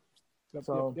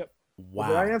 Yep. Wow.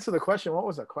 Did I answer the question? What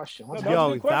was the question?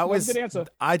 That was a good answer.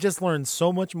 I just learned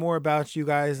so much more about you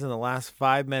guys in the last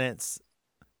 5 minutes.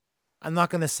 I'm not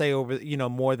going to say over,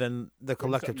 more than the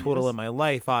collective total in my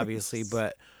life, obviously,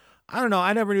 but I don't know.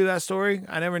 I never knew that story.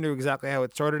 I never knew exactly how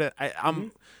it started.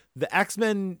 The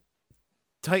X-Men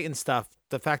Titan stuff,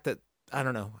 the fact that, I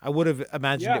don't know, I would have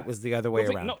imagined it was the other way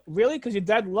around. No, really? Because your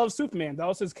dad loved Superman. That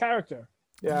was his character.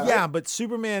 Yeah, but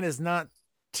Superman is not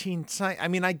Teen Titan. I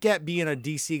mean, I get being a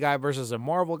DC guy versus a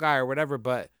Marvel guy or whatever,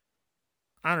 but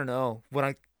I don't know.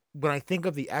 When I think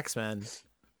of the X-Men,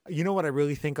 you know what I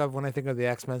really think of when I think of the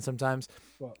X-Men sometimes?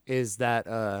 What? Is that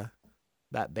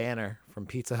banner from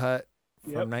Pizza Hut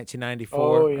from 1994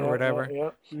 or whatever. Yeah.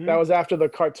 That was after the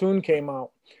cartoon came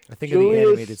out. I think of the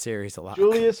animated series a lot.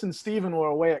 Julius and Steven were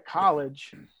away at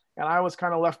college, and I was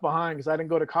kind of left behind because I didn't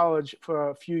go to college for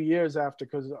a few years after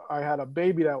because I had a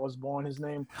baby that was born. His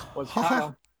name was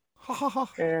Kyle.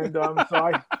 And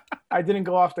so I didn't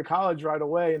go off to college right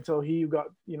away until he got,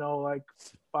 like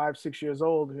 5-6 years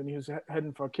old, and he was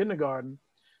heading for kindergarten.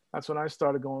 That's when I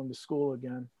started going to school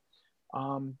again.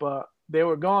 But they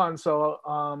were gone. So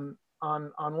on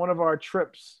one of our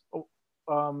trips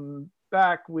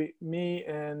back, me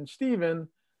and Steven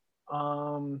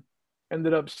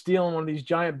ended up stealing one of these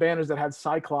giant banners that had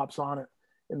Cyclops on it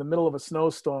in the middle of a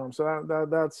snowstorm. So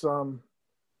that's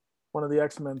one of the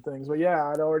X-Men things. But yeah,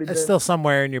 I'd already It's still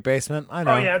somewhere in your basement. I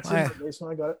know. Oh yeah, it's in my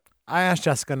basement. I got it. I asked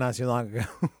Jessica not too long ago.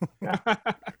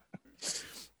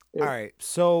 All right.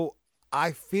 So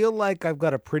I feel like I've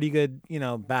got a pretty good,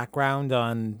 background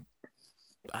on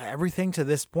everything to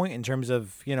this point in terms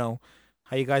of,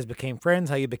 how you guys became friends,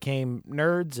 how you became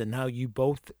nerds, and how you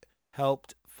both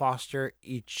helped foster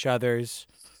each other's,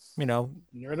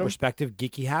 respective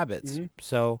geeky habits. Mm-hmm.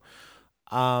 So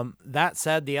that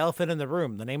said, the elephant in the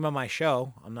room, the name of my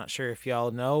show, I'm not sure if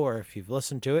y'all know or if you've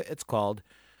listened to it, it's called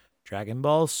Dragon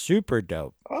Ball Super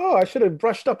Dope. Oh, I should have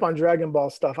brushed up on Dragon Ball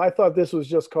stuff. I thought this was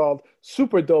just called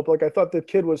Super Dope. Like I thought the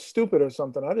kid was stupid or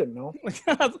something. I didn't know.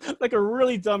 Like a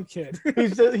really dumb kid.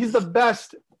 He's the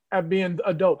best at being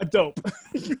a dope. A dope.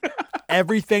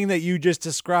 Everything that you just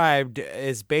described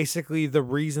is basically the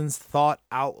reasons thought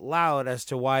out loud as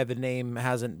to why the name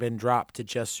hasn't been dropped to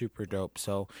just Super Dope.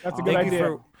 So that's a good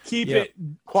idea. Keep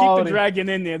the dragon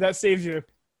in there. That saves you.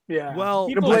 Yeah. Well,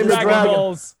 keep those Dragon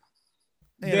Balls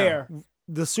there.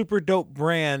 The Super Dope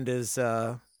brand is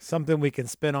something we can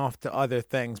spin off to other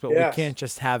things, but we can't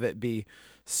just have it be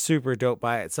Super Dope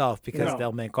by itself because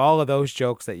they'll make all of those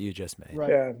jokes that you just made. Right.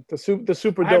 Yeah, the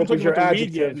Super Dope is your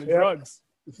adjective. Drugs.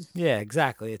 Yeah,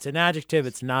 exactly. It's an adjective.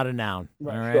 It's not a noun.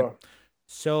 Right. All right. Sure.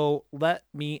 So let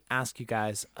me ask you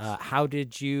guys, how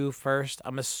did you first?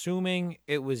 I'm assuming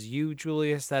it was you,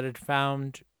 Julius, that had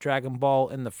found Dragon Ball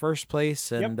in the first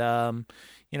place, and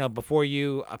before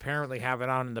you apparently have it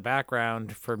on in the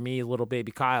background for me, little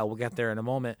baby Kyle. We'll get there in a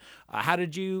moment. How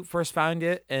did you first find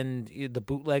it and the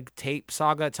bootleg tape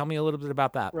saga? Tell me a little bit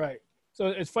about that. Right. So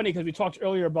it's funny because we talked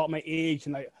earlier about my age,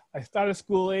 and I started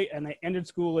school late and I ended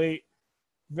school late.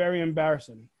 Very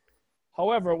embarrassing.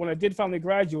 However, when I did finally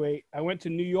graduate, I went to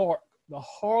New York, the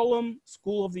Harlem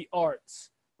School of the Arts,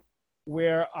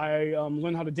 where I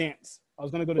learned how to dance. I was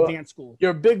going to go to dance school.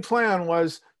 Your big plan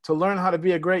was to learn how to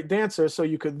be a great dancer so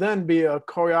you could then be a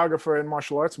choreographer in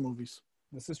martial arts movies.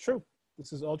 This is true.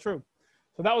 This is all true.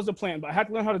 So that was the plan, but I had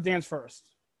to learn how to dance first.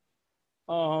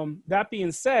 That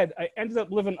being said, I ended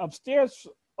up living upstairs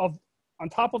on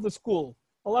top of the school.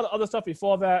 A lot of other stuff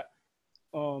before that,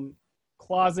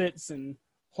 closets and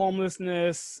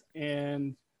homelessness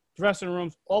and dressing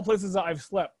rooms, all places that I've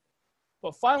slept.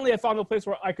 But finally I found a place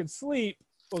where I could sleep.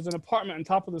 It was an apartment on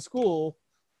top of the school,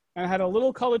 and I had a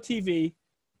little color TV.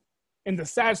 In the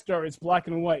sad story, it's black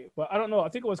and white, but I don't know. I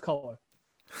think it was color.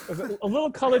 It was a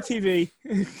little color TV,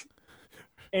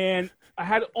 and I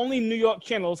had only New York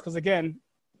channels because, again,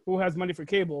 who has money for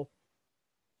cable?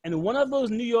 And one of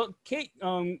those New York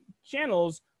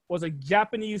channels was a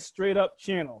Japanese straight-up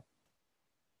channel.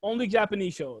 Only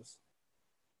Japanese shows.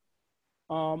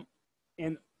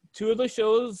 And two of the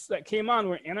shows that came on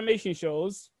were animation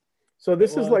shows. So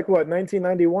this is like what,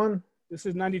 1991? This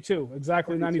is 92,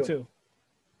 exactly 92.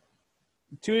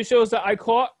 Two of the shows that I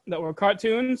caught that were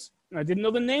cartoons, and I didn't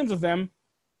know the names of them.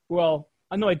 Well,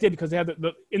 I know I did because they had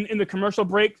in the commercial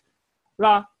break,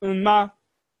 ra and ma,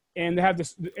 and they have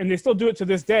this, and they still do it to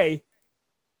this day.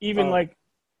 Even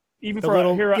for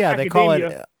little, Hero Academia, they call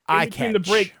it eye catch. The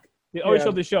break, they always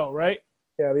show the show, right?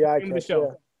 Yeah, the eye catch. The show.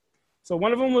 Yeah. So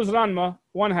one of them was Ranma,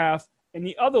 one half, and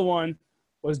the other one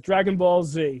was Dragon Ball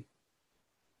Z.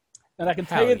 And I can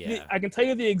tell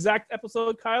you the exact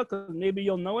episode, Kyle, because maybe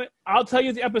you'll know it. I'll tell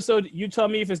you the episode. You tell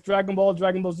me if it's Dragon Ball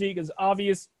Z, because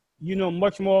obvious you know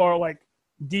much more like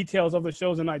details of the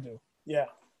shows than I do. Yeah.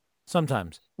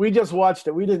 Sometimes. We just watched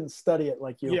it. We didn't study it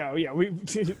like you. Yeah. We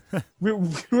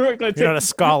weren't going to take. You're not a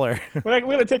scholar. We're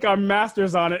going to take our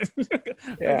masters on it.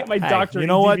 Get my doctorate. You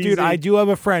know what, dude? I do have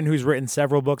a friend who's written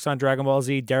several books on Dragon Ball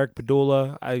Z. Derek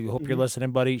Padula. I hope you're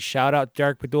listening, buddy. Shout out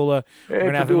Derek Padula. We're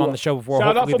going to have him on the show before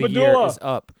hopefully the year is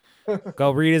up.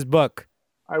 Go read his book.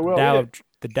 I will.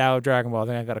 The Tao of Dragon Ball. I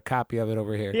think I got a copy of it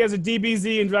over here. He has a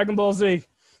DBZ in Dragon Ball Z.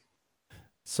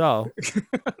 So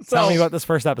tell me about this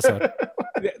first episode.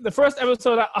 The first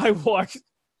episode that I watched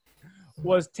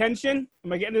was Tenshin.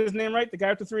 Am I getting his name right? The guy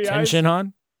with the three eyes? Tenshin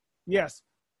Han? Yes.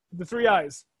 The three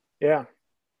eyes. Yeah.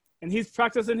 And he's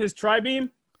practicing his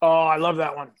tri-beam. Oh, I love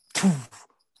that one.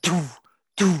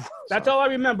 That's all I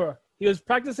remember. He was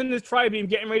practicing his tri-beam,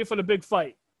 getting ready for the big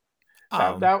fight.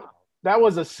 That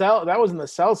was a Cell. That was in the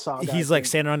Cell Saga. He's like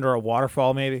standing under a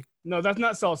waterfall, maybe. No, that's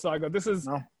not Cell Saga. This is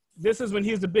when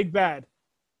he's the big bad.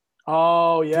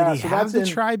 Oh yeah. Did he have the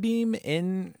tri-beam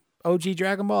in OG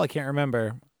Dragon Ball? I can't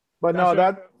remember. But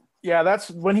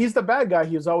that's when he's the bad guy.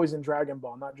 He was always in Dragon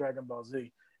Ball, not Dragon Ball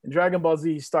Z. In Dragon Ball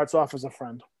Z, he starts off as a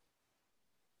friend.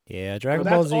 Yeah, Dragon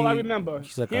Ball Z. That's all I remember.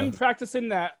 Like him practicing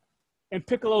that, and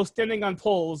Piccolo standing on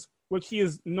poles, which he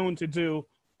is known to do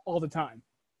all the time.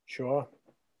 Sure.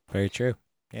 Very true.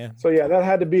 Yeah. So yeah, that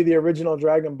had to be the original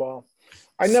Dragon Ball.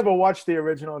 I never watched the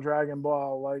original Dragon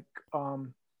Ball. Like,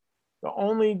 the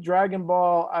only Dragon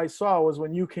Ball I saw was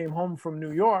when you came home from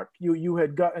New York.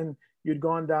 You'd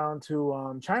gone down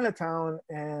to Chinatown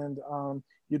and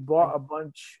you'd bought a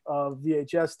bunch of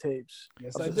VHS tapes.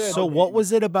 Yes, I did. So what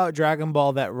was it about Dragon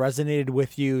Ball that resonated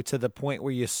with you to the point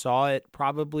where you saw it?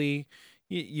 Probably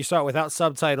you saw it without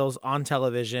subtitles on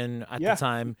television at the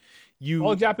time.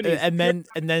 All Japanese. And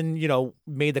then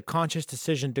made the conscious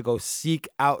decision to go seek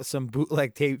out some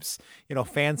bootleg tapes,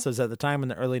 fan subs at the time in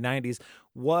the early 90s.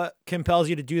 What compels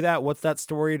you to do that? What's that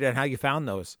story and how you found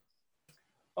those?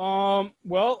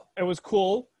 Well, it was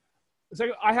cool. It's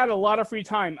like I had a lot of free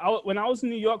time. When I was in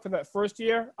New York for that first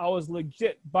year, I was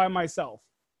legit by myself.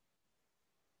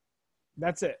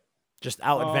 That's it. Just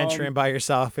out adventuring by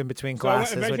yourself in between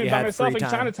classes. I went adventuring by myself in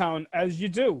Chinatown, as you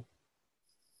do.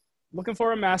 Looking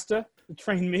for a master to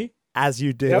train me. As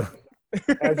you do.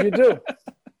 Yep. As you do.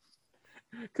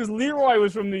 Because Leroy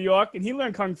was from New York, and he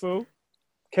learned Kung Fu.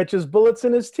 Catches bullets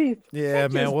in his teeth. Yeah,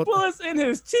 man. Bullets in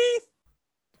his teeth?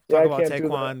 Talk about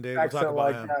Taekwondo, dude. We'll talk about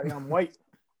like that. I'm white.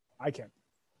 I can.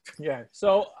 Yeah.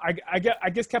 So I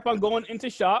just kept on going into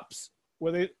shops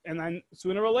and then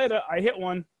sooner or later I hit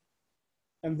one,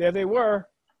 and there they were.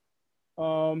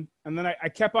 And then I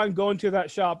kept on going to that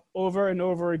shop over and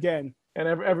over again. And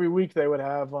every week they would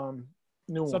have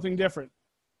new something different.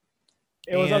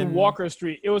 It was on Walker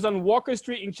Street. It was on Walker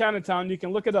Street in Chinatown. You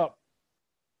can look it up.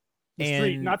 The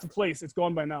street, not the place. It's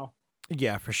gone by now.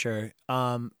 Yeah, for sure.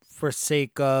 For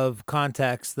sake of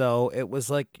context, though, it was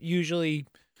like usually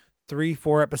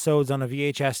 3-4 episodes on a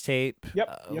VHS tape.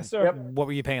 Yep. Yes, sir. Yep. What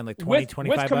were you paying? Like 25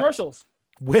 with commercials.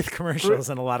 With commercials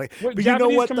and a lot of. But Japanese you know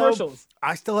what? Commercials. Though?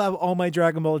 I still have all my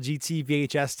Dragon Ball GT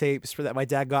VHS tapes that my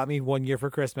dad got me one year for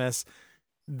Christmas.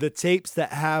 The tapes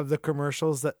that have the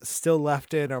commercials that still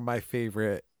left in are my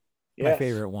favorite. Yes. My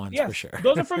favorite ones for sure.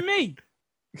 Those are from me.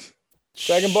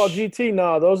 Dragon Ball GT,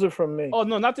 no, those are from me. Oh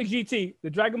no, not the GT. The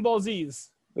Dragon Ball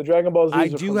Zs. The Dragon Ball Zs. I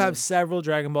do have several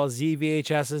Dragon Ball Z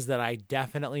VHSs that I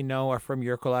definitely know are from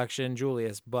your collection,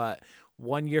 Julius. But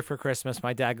one year for Christmas,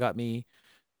 my dad got me.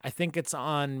 I think it's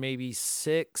on maybe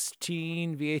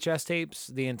 16 VHS tapes.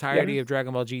 The entirety of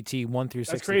Dragon Ball GT 1 through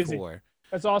 64. That's crazy.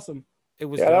 That's awesome. It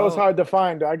was that was hard to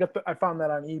find. I found that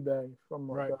on eBay from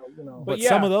But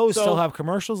some of those still have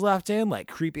commercials left in, like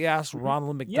creepy ass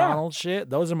Ronald McDonald shit.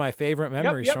 Those are my favorite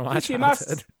memories from my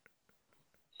childhood.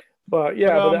 But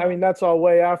but I mean that's all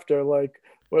way after. Like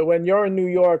when you're in New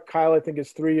York, Kyle, I think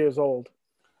is 3 years old.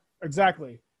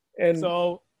 Exactly. And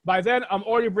so by then I'm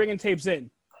already bringing tapes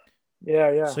in.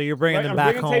 Yeah. So you're bringing them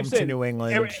back home to New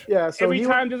England. Every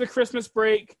time there's a Christmas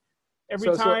break,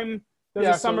 every time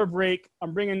there's a summer break,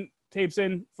 I'm bringing tapes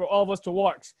in for all of us to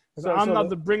watch. I'm not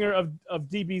the bringer of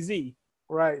DBZ.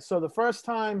 Right. So the first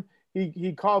time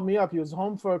he called me up, he was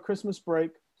home for a Christmas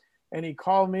break, and he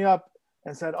called me up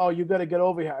and said, "Oh, you got to get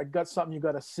over here. I got something you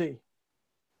got to see."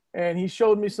 And he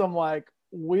showed me some like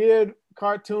weird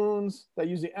cartoons that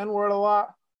use the N-word a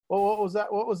lot. What was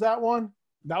that? What was that one?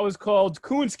 That was called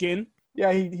Coonskin.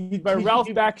 Yeah, he by Ralph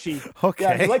Bakshi. Okay.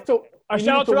 Yeah, he liked to. A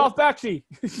shout out to Ralph Bakshi.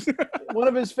 One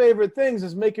of his favorite things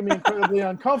is making me incredibly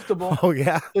uncomfortable. Oh,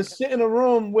 yeah. To sit in a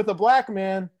room with a black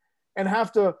man and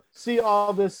have to see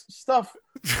all this stuff.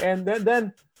 And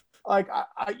then like,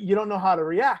 you don't know how to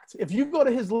react. If you go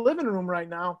to his living room right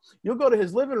now, you'll go to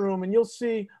his living room and you'll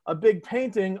see a big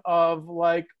painting of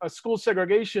like a school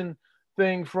segregation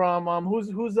thing from, who's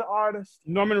the artist?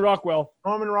 Norman Rockwell.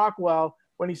 Norman Rockwell,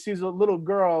 when he sees a little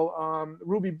girl,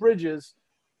 Ruby Bridges,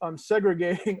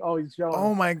 segregating. Oh, he's showing.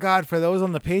 Oh my God! For those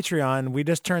on the Patreon, we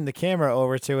just turned the camera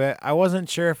over to it. I wasn't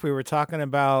sure if we were talking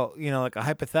about, like a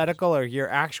hypothetical or your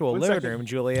actual living room,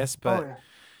 Julius. But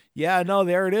no,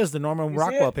 there it is, the Norman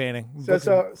Rockwell painting.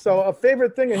 So a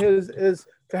favorite thing of his is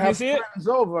to have friends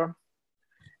over,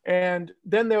 and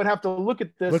then they would have to look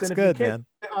at this. Looks and good, man.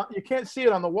 You can't see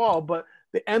it on the wall, but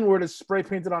the N word is spray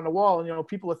painted on the wall, and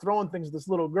people are throwing things at this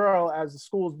little girl as the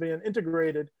school's being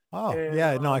integrated. Oh, and,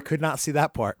 yeah, no, I could not see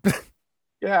that part.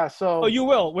 Yeah, so. Oh, you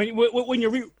will when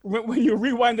you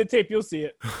rewind the tape, you'll see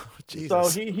it.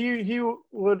 Jesus. So he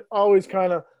would always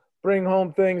kind of bring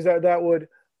home things that would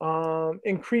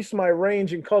increase my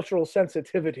range and cultural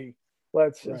sensitivity.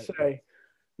 Let's say,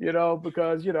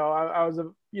 because I was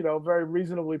a very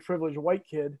reasonably privileged white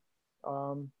kid,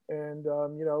 and he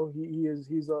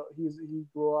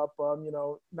grew up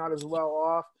not as well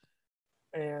off,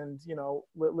 and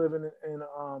living in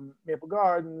Maple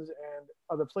Gardens and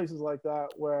other places like that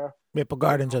where Maple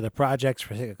Gardens are the projects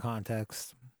for sake of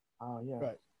context. Oh yeah.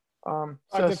 Right.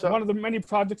 So one of the many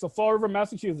projects of Fall River,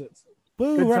 Massachusetts.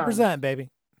 Woo, represent, baby.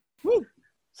 Woo.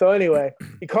 So anyway,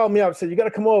 he called me up, said, "You got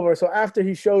to come over." So after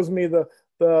he shows me he gives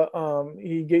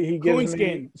Coonskin.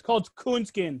 me. It's called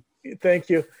Coonskin. Thank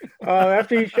you.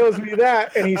 After he shows me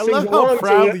that, and he I sings love how along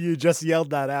proudly to it. you just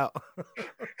yelled that out.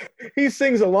 He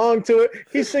sings along to it.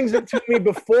 He sings it to me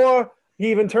before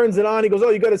he even turns it on. He goes, "Oh,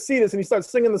 you got to see this," and he starts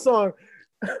singing the song.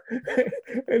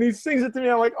 And he sings it to me.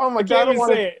 I'm like, "Oh my God, I don't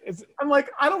want to." I'm like,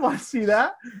 "I don't want to see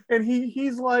that." And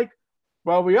he's like,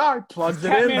 "Well, we are." Plugs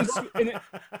it in.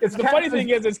 It's the funny thing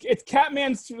is, it's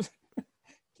Catman Struthers.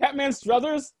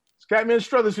 It's Catman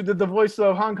Struthers who did the voice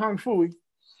of Hong Kong Phooey.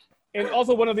 And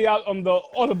also one of the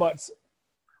Autobots.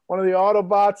 One of the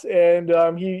Autobots,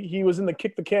 and he was in the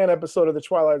Kick the Can episode of The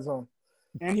Twilight Zone.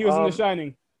 And he was in The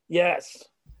Shining. Yes,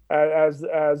 as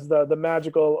the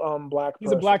magical black person.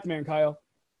 He's a black man, Kyle.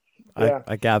 Yeah.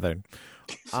 I gathered.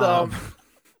 So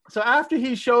after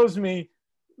he shows me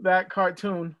that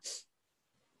cartoon,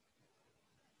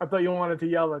 I thought you wanted to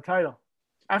yell the title.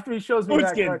 After he shows me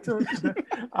that cartoon,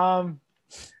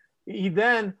 he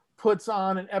then puts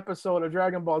on an episode of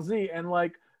Dragon Ball Z, and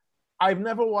like, I've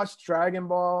never watched Dragon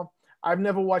Ball. I've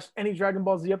never watched any Dragon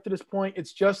Ball Z up to this point.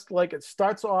 It's just like it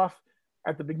starts off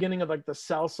at the beginning of like the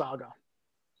Cell Saga.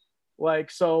 Like,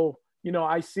 so,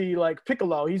 I see like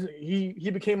Piccolo.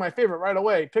 He became my favorite right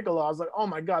away. Piccolo. I was like, oh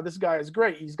my God, this guy is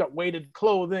great. He's got weighted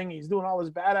clothing. He's doing all this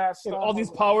badass stuff. All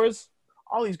these powers.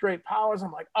 All these great powers.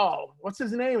 I'm like, oh, what's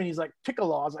his name? And he's like,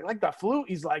 Piccolo. I was like the flute?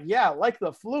 He's like, yeah, like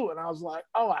the flute. And I was like,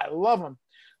 oh, I love him.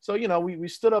 So, we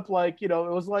stood up like, it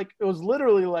was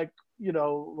literally like,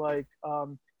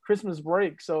 Christmas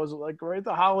break. So it was like right at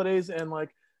the holidays, and like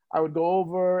I would go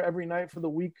over every night for the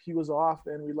week he was off,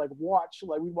 and we watched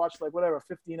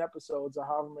 15 episodes or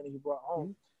however many he brought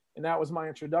home. And that was my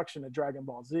introduction to Dragon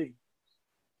Ball Z.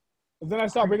 And then I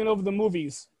started bringing over the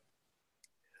movies.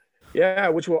 Yeah,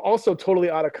 which were also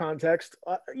totally out of context.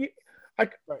 It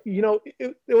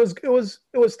was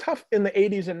tough in the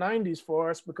 80s and 90s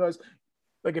for us, because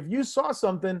like if you saw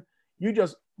something, you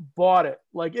just bought it.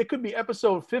 Like it could be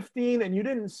episode 15 and you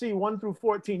didn't see 1 through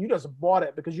 14. You just bought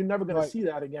it because you're never going to see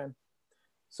that again.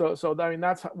 So I mean,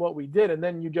 that's what we did. And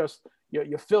then you just,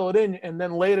 you fill it in. And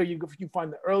then later you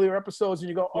find the earlier episodes and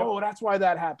you go, oh, that's why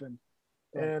that happened.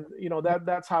 And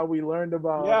that's how we learned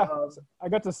about. Yeah. I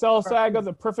got the Cell Saga,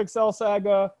 the Perfect Cell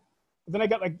Saga. Then I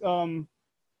got like, I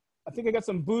think I got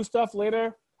some Boo stuff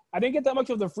later. I didn't get that much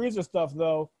of the Freezer stuff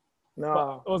though.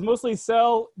 No, it was mostly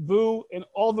Cell, Boo, and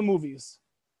all the movies.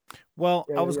 Well,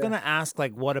 I was gonna ask,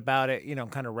 like, what about it?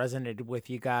 Kind of resonated with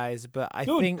you guys, but I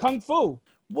think Kung Fu.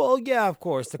 Well, yeah, of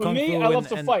course, the Kung Fu. For me, I love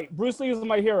to fight. Bruce Lee is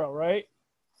my hero, right?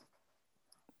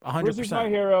 100%. Bruce Lee's my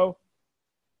hero.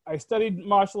 I studied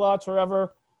martial arts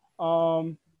forever,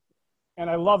 and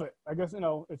I love it. I guess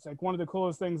it's like one of the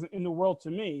coolest things in the world to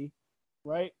me,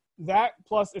 right? That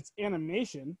plus it's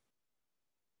animation.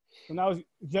 So now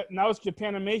it's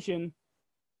Japanimation,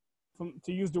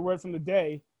 to use the word from the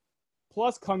day,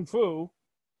 plus Kung Fu,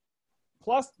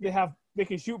 plus they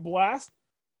can shoot blast.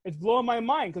 It's blowing my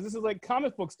mind because this is like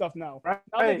comic book stuff now. Right.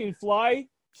 Now they can fly,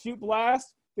 shoot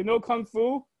blast. They know Kung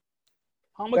Fu.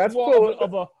 How much more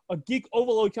of a geek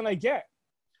overload can I get?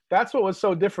 That's what was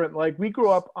so different. Like we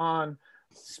grew up on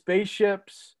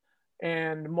spaceships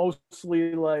and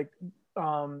mostly like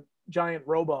giant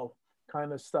robo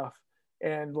kind of stuff.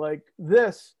 And like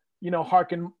this,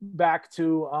 harken back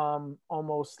to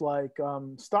almost like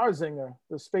Starzinger,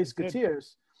 the Space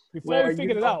Gateers. Before we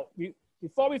figured it out, it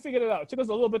took us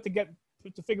a little bit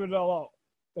to figure it all out.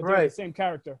 That they're the same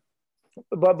character.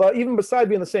 But even beside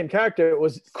being the same character, it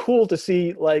was cool to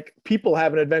see like people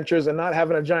having adventures and not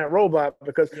having a giant robot,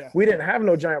 because we didn't have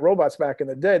no giant robots back in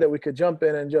the day that we could jump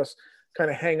in and just kind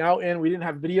of hang out in. We didn't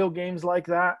have video games like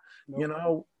that.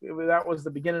 Nope. That was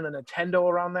the beginning of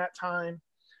Nintendo around that time.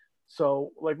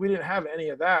 So like we didn't have any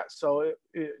of that. So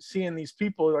seeing these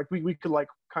people, like we could like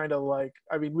kind of like,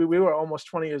 I mean, we were almost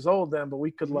 20 years old then, but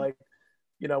we could like,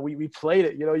 we played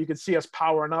it. You could see us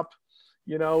powering up,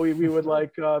 You know, we would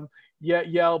like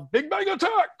yell Big Bang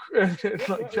Attack and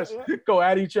like just go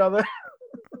at each other.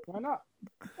 Why not?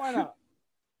 Why not?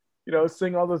 You know,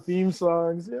 sing all the theme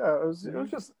songs. Yeah, it was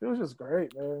just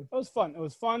great, man. It was fun. It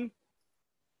was fun,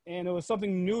 and it was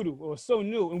something new. It was so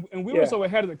new, and we Yeah. were so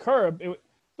ahead of the curve.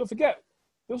 Don't forget,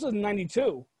 this was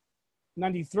 92,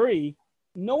 93.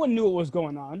 No one knew what was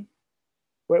going on.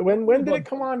 When did it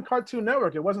come on Cartoon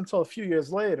Network? It wasn't until a few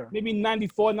years later. Maybe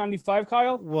 94, 95,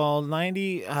 Kyle? Well,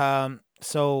 90.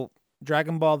 So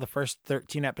Dragon Ball, the first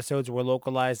 13 episodes were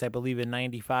localized, I believe, in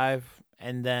 95.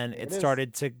 And then it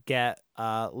started to get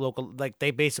local. Like,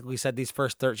 they basically said these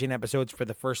first 13 episodes for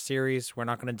the first series, we're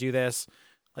not going to do this.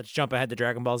 Let's jump ahead to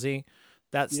Dragon Ball Z.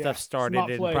 That stuff started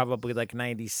in probably like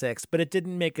 96, but it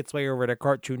didn't make its way over to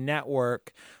Cartoon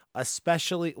Network,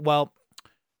 especially, well,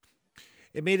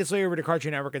 it made its way over to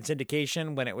Cartoon Network and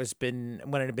syndication when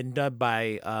it had been dubbed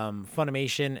by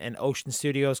Funimation and Ocean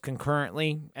Studios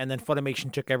concurrently, and then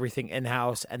Funimation took everything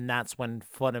in-house, and that's when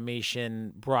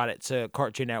Funimation brought it to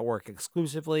Cartoon Network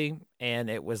exclusively, and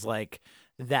it was like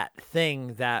that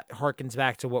thing that harkens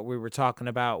back to what we were talking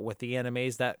about with the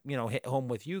animes that, you know, hit home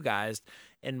with you guys.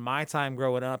 In my time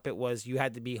growing up, it was you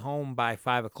had to be home by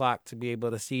 5 o'clock to be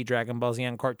able to see Dragon Ball Z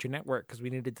on Cartoon Network because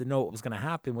we needed to know what was going to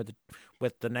happen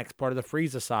with the next part of the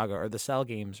Frieza saga or the Cell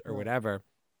games or whatever.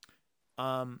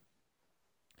 My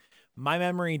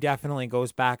memory definitely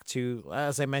goes back to,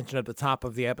 as I mentioned at the top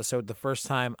of the episode, the first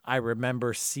time I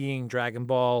remember seeing Dragon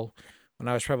Ball when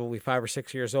I was probably 5 or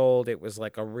 6 years old. It was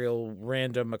like a real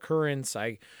random occurrence.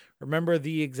 I remember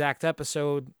the exact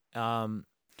episode.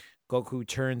 Goku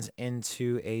turns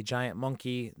into a giant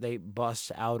monkey. They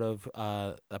bust out of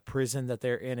a prison that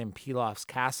they're in Pilaf's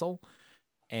castle.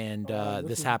 And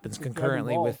this happens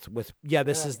concurrently with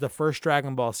this is the first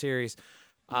Dragon Ball series.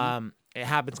 It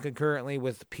happens concurrently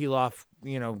with Pilaf,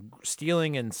 you know,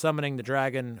 stealing and summoning the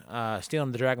dragon,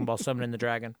 stealing the Dragon Ball, summoning the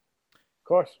dragon. Of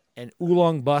course. And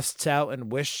Oolong busts out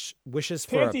and wishes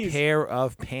for a pair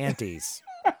of panties.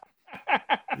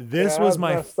 This was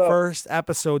my first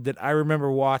episode that I remember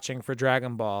watching for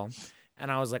Dragon Ball.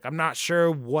 And I was like, I'm not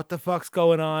sure what the fuck's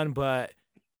going on, but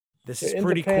this is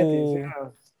pretty cool.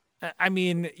 Yeah. I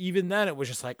mean, even then it was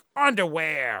just like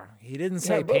underwear. He didn't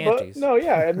say panties. But, no,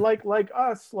 yeah. And like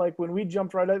us, like when we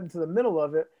jumped right into the middle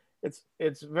of it,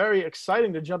 it's very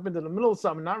exciting to jump into the middle of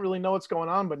something, not really know what's going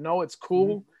on, but know it's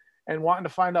cool. Mm-hmm. And wanting to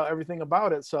find out everything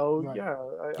about it, so right.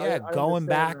 I going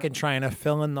back and trying to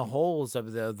fill in the holes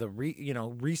of the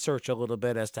research a little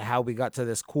bit as to how we got to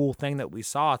this cool thing that we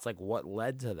saw. It's like what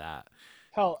led to that.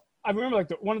 Hell, I remember like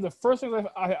one of the first things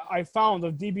I found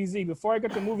of DBZ before I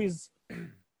got the movies,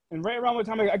 and right around the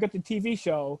time I got the TV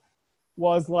show,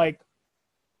 was like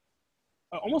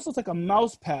almost looks like a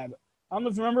mouse pad. I don't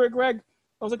know if you remember it, Greg. It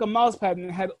was like a mouse pad, and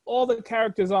it had all the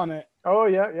characters on it. Oh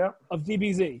yeah. Of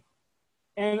DBZ.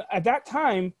 And at that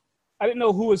time, I didn't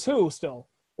know who was who still.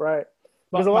 Right.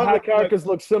 Because a lot of the characters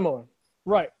look similar.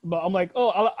 Right. But I'm like, oh,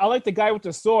 I like the guy with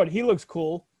the sword. He looks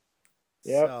cool.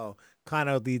 Yeah. So kind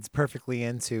of leads perfectly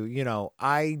into, you know,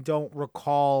 I don't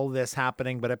recall this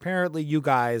happening, but apparently you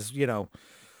guys, you know,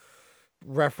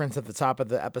 reference at the top of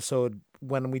the episode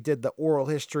when we did the oral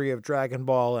history of Dragon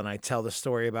Ball, and I tell the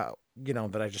story about, you know,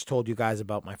 that I just told you guys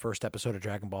about my first episode of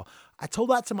Dragon Ball. I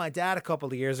told that to my dad a couple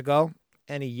of years ago.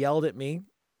 And he yelled at me,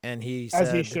 and he said,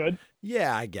 as he should.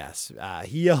 Yeah, I guess.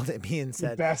 He yelled at me and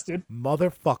said, "Bastard,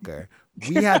 motherfucker,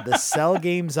 we had the Cell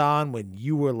games on when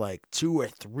you were like 2 or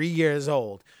 3 years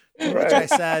old." To which I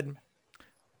said,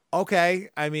 okay,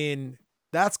 I mean,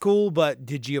 that's cool, but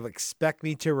did you expect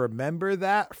me to remember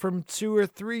that from 2 or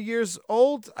 3 years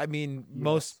old? I mean,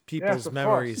 most people's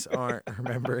memories aren't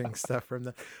remembering stuff from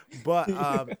that.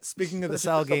 But speaking of the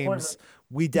Cell games,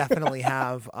 we definitely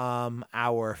have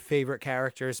our favorite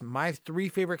characters. My 3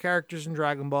 favorite characters in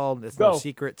Dragon Ball, it's no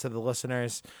secret to the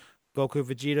listeners: Goku,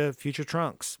 Vegeta, Future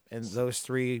Trunks. And those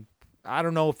 3, I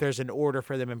don't know if there's an order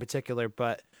for them in particular,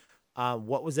 but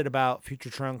what was it about Future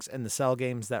Trunks and the Cell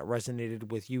games that resonated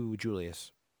with you,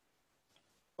 Julius?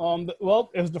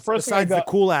 Well, it was the first Besides thing I got.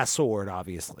 The cool-ass sword,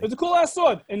 obviously. It's a cool-ass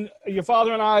sword. And your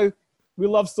father and I, we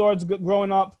loved swords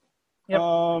growing up. Yep.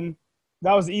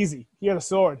 That was easy. He had a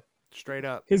sword. Straight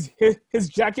up. His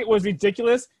jacket was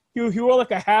ridiculous. He wore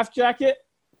like a half jacket.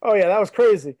 Oh, yeah, that was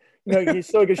crazy. You know,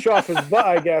 so he could show off his butt,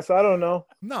 I guess. I don't know.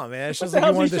 No, man. It's just like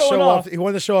he wanted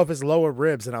to show off his lower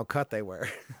ribs and how cut they were.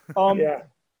 Yeah.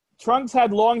 Trunks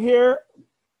had long hair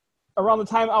around the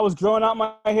time I was growing out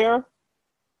my hair.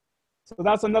 So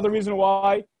that's another reason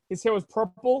why. His hair was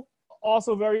purple.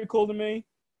 Also very cool to me.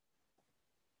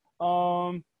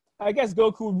 I guess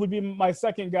Goku would be my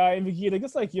second guy. And Vegeta,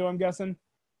 just like you, I'm guessing.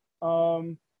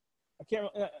 And I can't.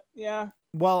 Yeah.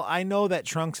 Well, I know that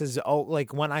Trunks is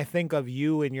like when I think of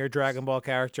you and your Dragon Ball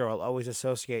character, I'll always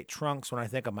associate Trunks. When I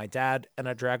think of my dad and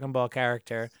a Dragon Ball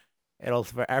character, it'll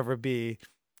forever be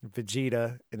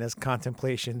Vegeta in his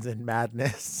contemplations and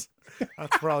madness.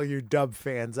 That's for all you dub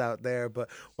fans out there. But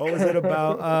what was it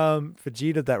about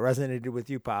Vegeta that resonated with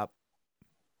you, Pop?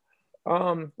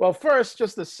 Well, first,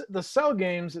 just the Cell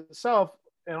games itself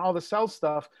and all the Cell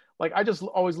stuff. Like, I just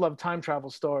always loved time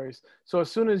travel stories. So as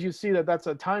soon as you see that that's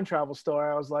a time travel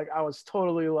story, I was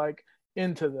totally like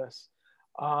into this.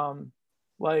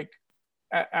 Like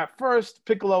at first,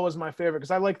 Piccolo was my favorite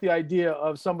because I like the idea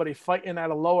of somebody fighting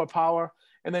at a lower power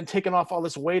and then taking off all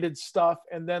this weighted stuff,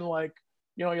 and then like,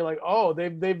 you know, you're like, oh,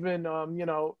 they've been you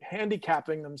know,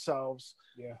 handicapping themselves.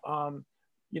 Yeah.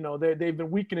 You know, they've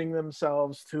been weakening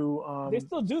themselves to. They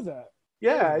still do that.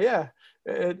 Yeah.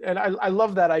 And I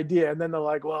love that idea. And then they're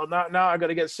like, well, now I got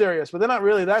to get serious, but they're not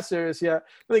really that serious yet.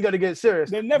 Then they got to get serious.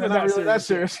 They're never not really that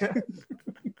serious yet.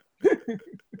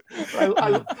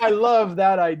 I love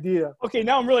that idea. Okay,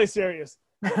 now I'm really serious.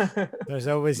 There's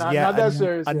always not that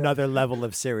serious another level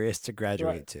of serious to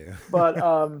graduate to. But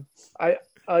I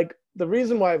like the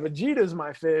reason why Vegeta is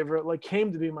my favorite, like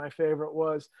came to be my favorite,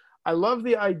 was I love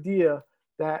the idea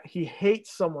that he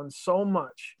hates someone so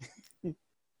much.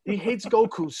 He hates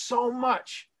Goku so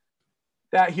much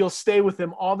that he'll stay with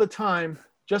him all the time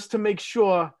just to make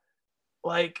sure,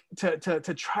 like, to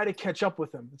try to catch up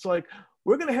with him. It's like,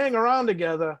 we're going to hang around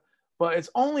together, but it's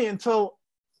only until,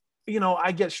 you know,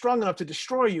 I get strong enough to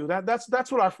destroy you.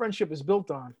 That's what our friendship is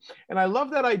built on. And I love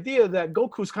that idea that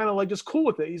Goku's kind of like just cool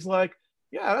with it. He's like,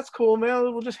 yeah, that's cool, man.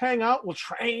 We'll just hang out. We'll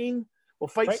train. We'll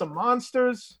fight some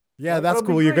monsters. Yeah, that's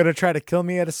cool. You're going to try to kill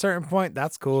me at a certain point?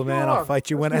 That's cool, man. I'll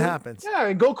fight you when it happens. Yeah,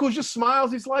 and Goku just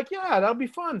smiles. He's like, yeah, that'll be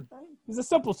fun. He's a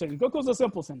simpleton. Goku's a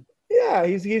simpleton. Yeah,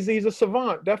 he's a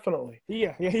savant, definitely.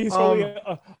 Yeah, he's totally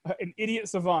an idiot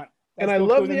savant. And I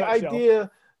love the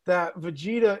idea that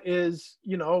Vegeta is,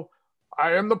 you know,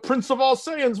 I am the Prince of all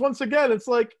Saiyans once again. It's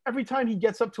like every time he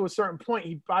gets up to a certain point,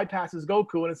 he bypasses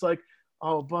Goku, and it's like,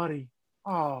 oh, buddy,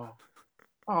 oh,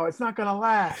 it's not going to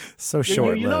last. So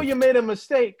short. You know you made a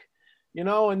mistake. You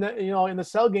know, and then, you know, in the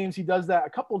Cell games, he does that a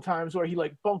couple of times where he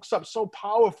like bulks up so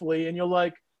powerfully, and you're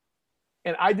like,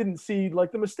 and I didn't see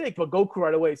like the mistake, but Goku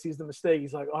right away sees the mistake.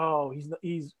 He's like, oh,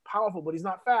 he's powerful, but he's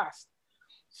not fast.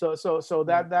 So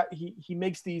that he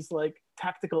makes these like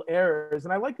tactical errors,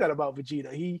 and I like that about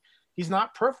Vegeta. He's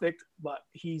not perfect, but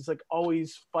he's like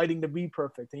always fighting to be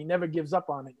perfect, and he never gives up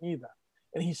on it either.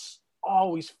 And he's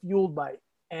always fueled by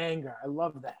anger. I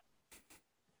love that.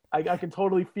 I can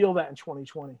totally feel that in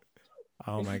 2020.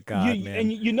 Oh my God, man.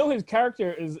 And you know his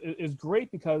character is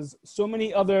great because so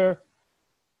many other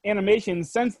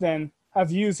animations since then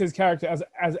have used his character as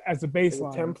a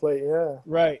baseline. A template, yeah.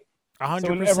 Right.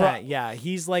 100%. Yeah,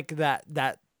 he's like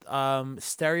that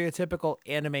stereotypical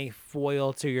anime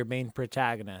foil to your main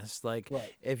protagonist. Like,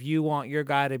 right. If you want your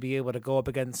guy to be able to go up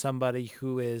against somebody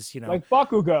who is, you know, like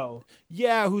Bakugo.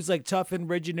 Yeah, who's like tough and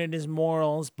rigid in his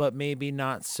morals, but maybe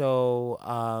not so,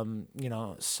 you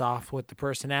know, soft with the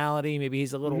personality. Maybe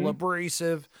he's a little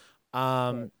abrasive.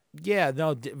 Right. Yeah,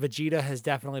 no, Vegeta has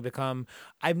definitely become.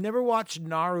 I've never watched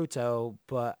Naruto,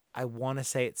 but I want to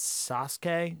say it's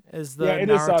Sasuke is the it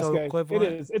Naruto is Sasuke. equivalent.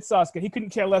 It is. It's Sasuke. He couldn't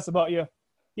care less about you.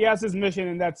 He has his mission,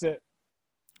 and that's it.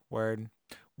 Word.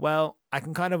 Well, I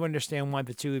can kind of understand why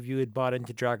the two of you had bought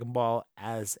into Dragon Ball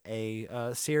as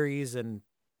a series and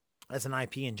as an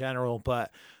IP in general,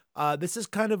 but this is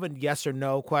kind of a yes or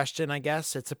no question, I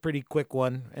guess. It's a pretty quick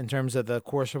one in terms of the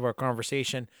course of our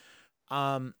conversation.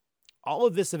 All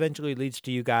of this eventually leads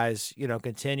to you guys, you know,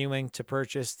 continuing to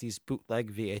purchase these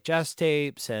bootleg VHS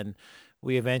tapes, and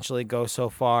we eventually go so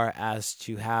far as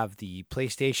to have the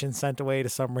PlayStation sent away to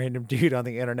some random dude on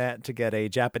the internet to get a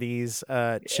Japanese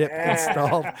chip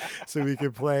installed so we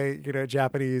can play, you know,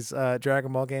 Japanese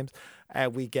Dragon Ball games.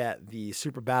 And we get the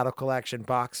Super Battle Collection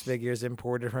box figures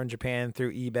imported from Japan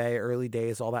through eBay, early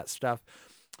days, all that stuff.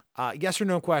 Yes or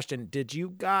no question. Did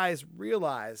you guys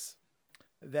realize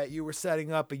that you were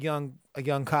setting up a young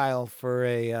Kyle for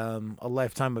a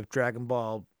lifetime of Dragon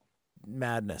Ball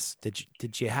madness?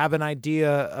 Did you have an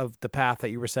idea of the path that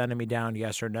you were sending me down?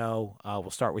 Yes or no? We'll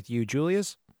start with you,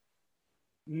 Julius.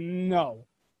 No,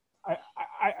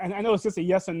 I know it's just a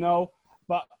yes or no,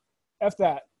 but F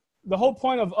that. The whole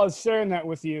point of us sharing that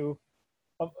with you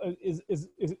is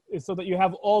so that you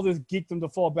have all this geekdom to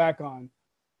fall back on.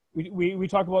 We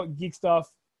talk about geek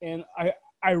stuff, and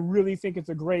I really think it's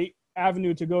a great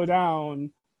avenue to go down.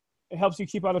 It helps you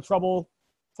keep out of trouble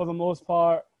for the most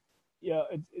part. Yeah,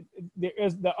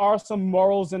 there are some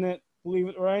morals in it, believe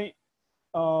it, right?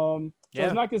 So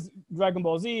it's not just Dragon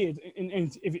Ball Z.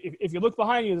 And if you look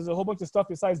behind you, there's a whole bunch of stuff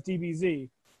besides DBZ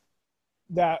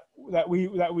that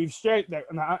we've shared.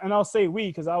 And I'll say we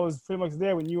because I was pretty much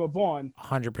there when you were born.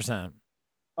 100%.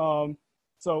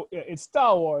 So it's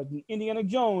Star Wars and Indiana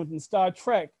Jones and Star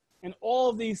Trek and all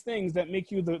of these things that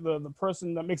make you the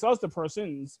person that makes us the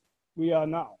persons we are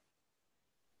now.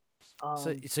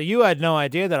 So you had no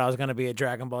idea that I was going to be a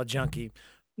Dragon Ball junkie.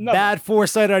 Never. Bad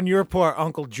foresight on your part,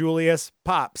 Uncle Julius.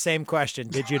 Pop, same question.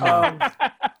 Did you know?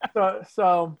 That's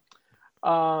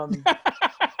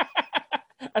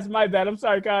my bad. I'm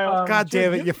sorry, Kyle. God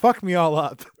damn it. You fucked me all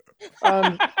up.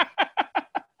 I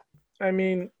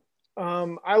mean,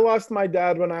 I lost my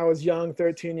dad when I was young,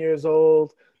 13 years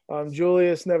old.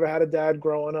 Julius never had a dad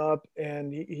growing up,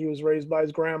 and he was raised by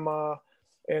his grandma.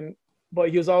 But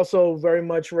he was also very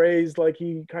much raised, like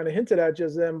he kind of hinted at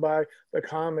just then, by the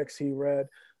comics he read,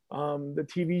 the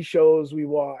TV shows we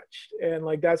watched. And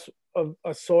like that's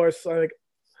a source like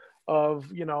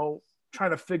of, you know,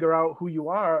 trying to figure out who you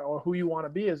are or who you want to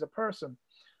be as a person.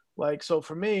 Like, so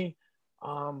for me,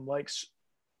 like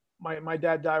my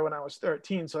dad died when I was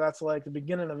 13. So that's like the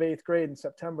beginning of 8th grade, in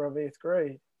September of 8th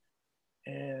grade.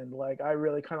 And like, I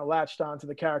really kind of latched on to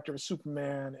the character of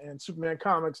Superman and Superman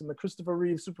comics and the Christopher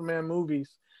Reeve Superman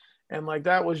movies. And like,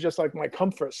 that was just like my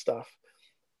comfort stuff.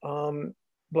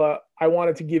 But I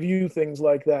wanted to give you things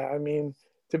like that. I mean,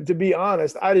 to be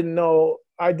honest, I didn't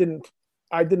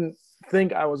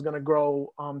think I was going to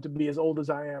grow to be as old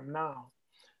as I am now.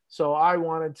 So I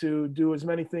wanted to do as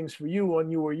many things for you when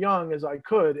you were young as I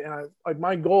could. And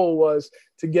my goal was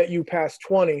to get you past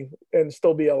 20 and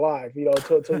still be alive, you know,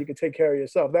 until you could take care of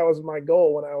yourself. That was my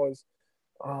goal when I was,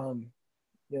 you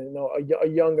know, a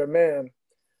younger man.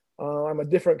 I'm a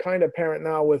different kind of parent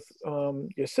now with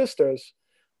your sisters,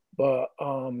 but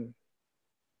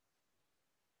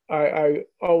I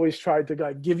always tried to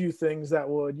like give you things that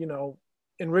would, you know,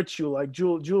 enrich you, like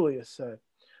Julius said.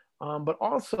 But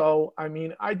also, I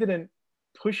mean, I didn't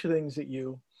push things at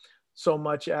you so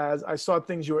much as I saw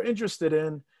things you were interested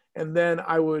in, and then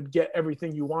I would get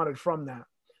everything you wanted from that.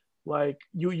 Like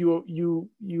you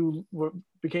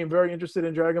became very interested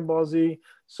in Dragon Ball Z.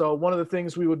 So one of the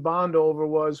things we would bond over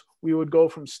was we would go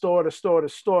from store to store to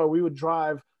store. We would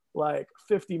drive like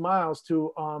 50 miles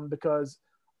to because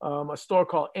a store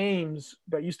called Ames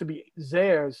that used to be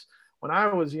Zares when I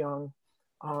was young.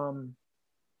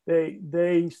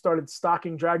 They started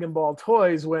stocking Dragon Ball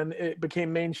toys when it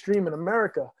became mainstream in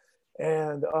America.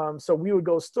 And so we would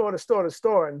go store to store to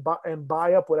store and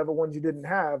buy up whatever ones you didn't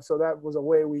have. So that was a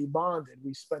way we bonded.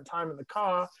 We spent time in the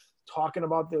car talking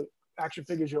about the action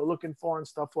figures you're looking for and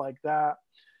stuff like that.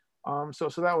 So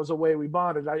that was a way we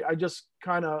bonded. I just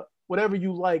kind of, whatever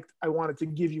you liked, I wanted to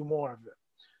give you more of it.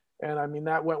 And I mean,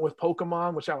 that went with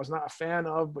Pokemon, which I was not a fan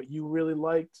of, but you really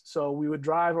liked. So we would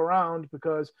drive around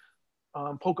because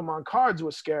Pokemon cards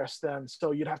were scarce then,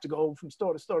 so you'd have to go from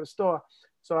store to store to store.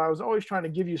 So I was always trying to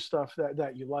give you stuff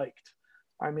that you liked.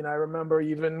 I mean, I remember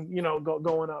even, you know,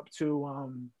 going up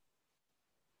to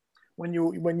when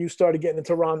you started getting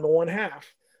into Ranma 1/2,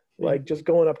 like just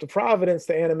going up to Providence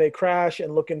to Anime Crash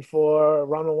and looking for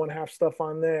Ranma 1/2 stuff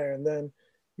on there, and then,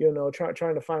 you know,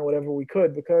 trying to find whatever we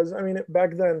could, because I mean,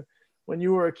 back then when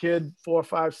you were a kid, 4,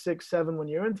 5, 6, 7, when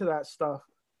you're into that stuff,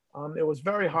 it was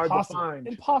very hard to find.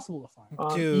 Impossible to find.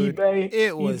 Dude, eBay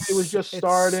eBay was just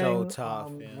starting. So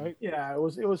tough. Right? Yeah, it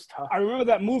was tough. I remember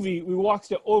that movie. We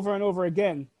watched it over and over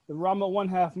again. The Ranma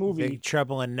 1/2 movie. Big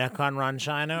Trouble in Nekon Ron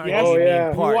China. Yes. Or you yeah.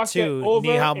 mean part We watched 2, it over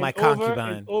Nihao and My over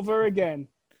Concubine. and over again.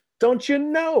 Don't you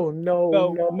know?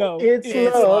 No. It's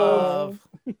It's love.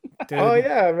 Dude, Oh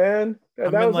yeah, man.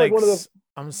 That was like one of the.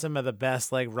 I'm some of the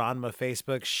best like Ranma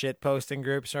Facebook shit posting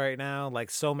groups right now.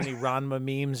 Like so many Ranma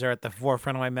memes are at the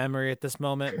forefront of my memory at this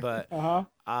moment. But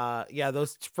yeah,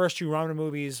 those first 2 Ranma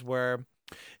movies were,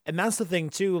 and that's the thing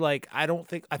too. Like I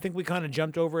think we kind of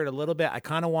jumped over it a little bit. I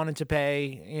kind of wanted to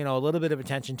pay, you know, a little bit of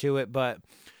attention to it, but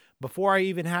before I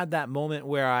even had that moment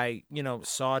where I, you know,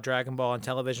 saw Dragon Ball on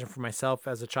television for myself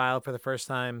as a child for the first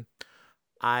time,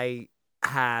 I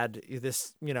had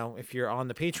this, you know, if you're on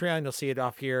the Patreon, you'll see it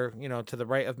off here, you know, to the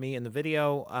right of me in the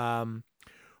video. Ranma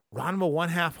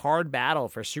 1/2 Hard Battle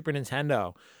for Super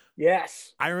Nintendo.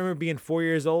 Yes. I remember being 4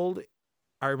 years old.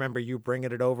 I remember you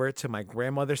bringing it over to my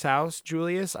grandmother's house,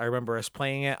 Julius. I remember us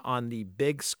playing it on the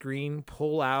big screen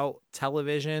pull-out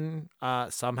television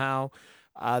somehow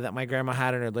that my grandma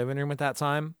had in her living room at that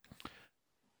time.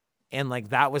 And like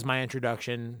that was my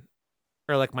introduction,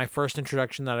 or like my first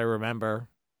introduction that I remember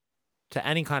to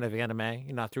any kind of anime,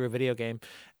 you know, through a video game.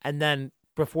 And then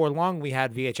before long, we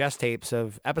had VHS tapes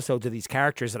of episodes of these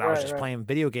characters that I was just playing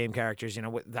video game characters. You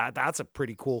know, that's a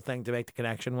pretty cool thing to make the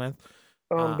connection with.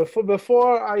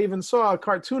 Before I even saw a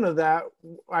cartoon of that,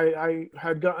 I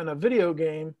had gotten a video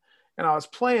game and I was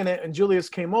playing it, and Julius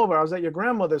came over. I was at your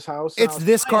grandmother's house. It's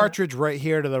this cartridge right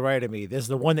here to the right of me. This is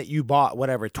the one that you bought,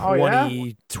 whatever,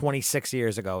 26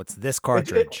 years ago. It's this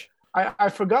cartridge. I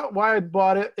forgot why I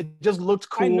bought it. It just looked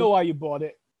cool. I know why you bought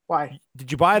it. Why?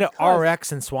 Did you buy it at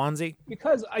RX in Swansea?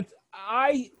 Because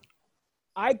I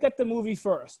got the movie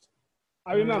first.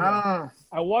 I remember.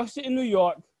 I watched it in New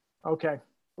York. Okay.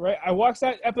 Right. I watched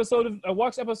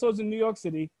episodes in New York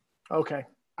City. Okay.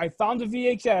 I found a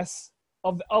VHS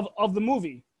of the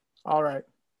movie. All right.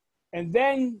 And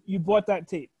then you bought that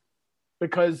tape.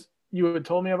 Because you had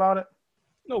told me about it?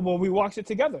 No, well, we watched it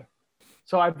together.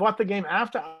 So I bought the game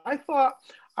after. I thought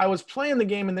I was playing the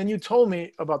game, and then you told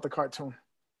me about the cartoon.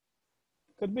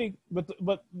 Could be, but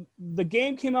the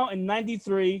game came out in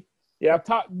 '93. Yeah.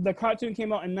 The cartoon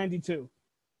came out in '92.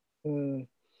 The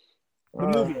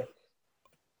movie.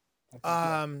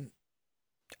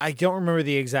 I don't remember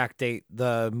the exact date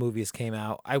the movies came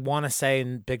out. I want to say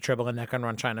in Big Trouble in Neck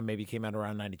China maybe came out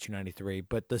around 92, 93.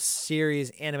 But the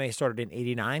series anime started in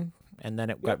 89, and then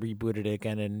it got rebooted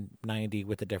again in 90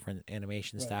 with a different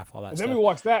animation staff, all that stuff. Then we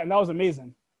watched that, and that was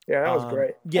amazing. Yeah, that was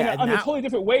great. Yeah, on a totally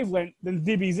different wavelength than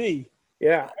DBZ.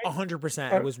 Yeah,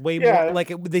 100%. It was way more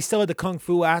like they still had the kung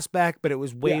fu aspect, but it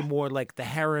was way more like the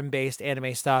harem-based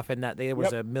anime stuff, and that there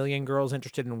was a million girls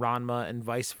interested in Ranma and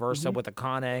vice versa with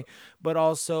Akane, but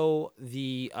also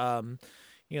the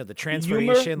the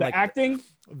transformation, humor, like the acting.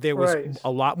 There was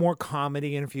a lot more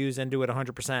comedy infused into it,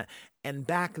 100%. And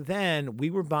back then, we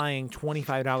were buying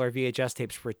 $25 VHS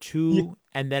tapes for 2,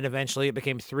 and then eventually it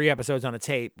became 3 episodes on a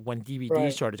tape when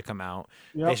DVDs started to come out.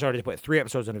 They started to put 3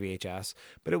 episodes on a VHS,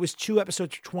 but it was 2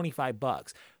 episodes for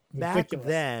 $25. Back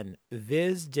then,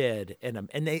 Viz did, and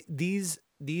these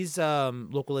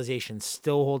localizations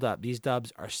still hold up. These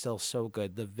dubs are still so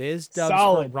good. The Viz dubs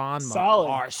for Ranma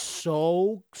are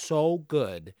so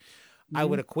good. I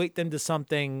would equate them to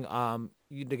something, to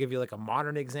give you like a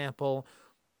modern example,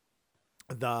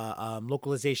 the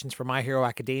localizations for My Hero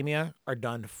Academia are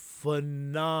done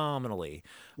phenomenally.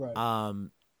 Right.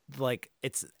 Like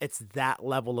it's that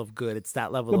level of good. It's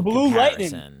that level of Blue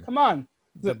comparison. Lightning. Come on.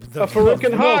 The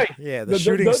Farukin High. Yeah, the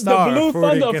shooting star. The Blue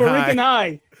Thunder of Farukin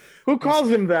High. Who calls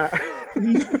him that?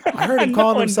 I heard him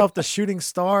calling himself the shooting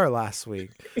star last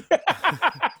week.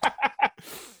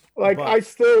 I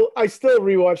still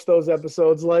rewatch those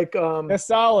episodes. Like they're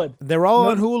solid. They're all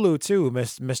on Hulu too,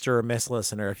 Mr. or Miss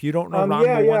Listener. If you don't know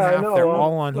Ranma One Half, they're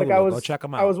all on Hulu. Go check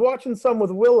them out. I was watching some with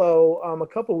Willow a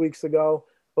couple weeks ago,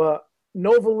 but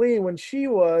Nova Lee, when she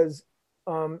was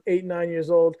 8, 9 years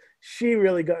old, she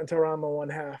really got into Ranma One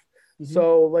Half.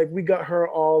 So like we got her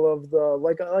all of the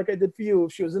like I did for you.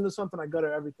 If she was into something, I got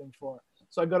her everything for it.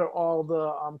 So I got her all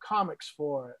the comics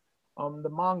for it, the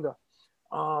manga.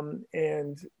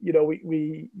 And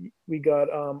we got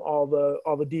all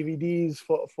the DVDs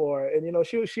for it, and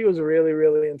she was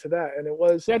really into that, and it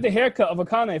was she had the haircut of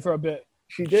Akane for a bit.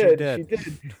 She did.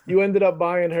 You ended up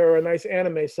buying her a nice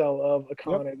anime cell of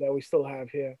Akane that we still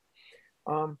have here,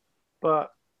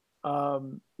 but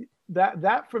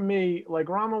that for me, like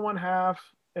Ranma One Half,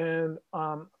 and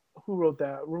who wrote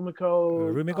that?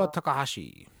 Rumiko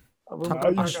Takahashi.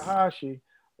 Takahashi.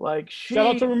 Like shout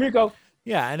out to Rumiko.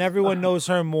 Yeah, and everyone knows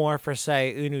her more for,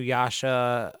 say,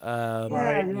 Inuyasha,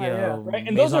 right.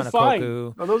 And those are fine.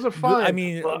 No, those are fine. I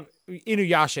mean,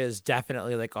 Inuyasha is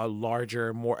definitely like a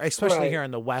larger, more, especially here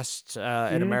in the West,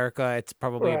 in America, it's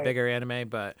probably a bigger anime,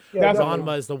 but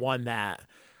Ranma is the one that...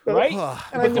 Right?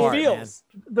 And the feels.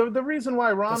 The reason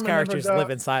why Ranma those characters live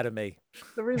inside of me.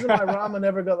 The reason why Ranma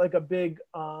never got like a big,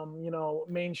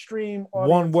 mainstream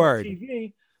audience one word. on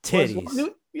TV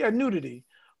titties. Nudity.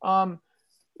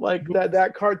 Like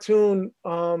that cartoon,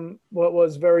 what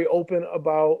was very open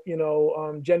about,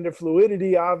 gender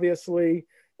fluidity, obviously,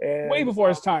 and way before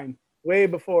its time. Way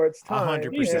before its time.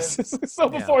 100%. So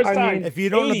before its time. If you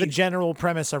don't know the general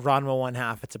premise of Ranma One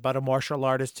Half, it's about a martial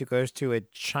artist who goes to a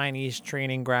Chinese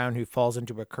training ground who falls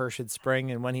into a cursed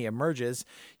spring, and when he emerges,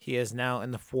 he is now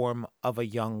in the form of a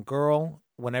young girl.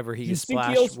 Whenever he is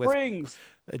splashed with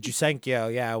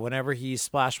Jusenkyo, whenever he's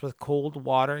splashed with cold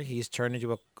water, he's turned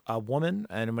into a woman,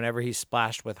 and whenever he's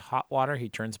splashed with hot water, he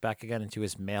turns back again into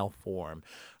his male form.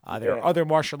 There are other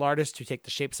martial artists who take the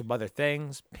shapes of other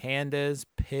things: pandas,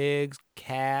 pigs,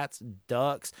 cats,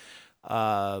 ducks.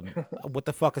 What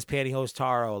the fuck is Pantyhose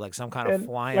Taro? Like some kind of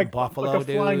flying buffalo, like a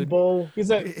dude. Flying bull. He's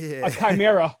a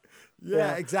chimera.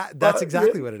 Exactly. That's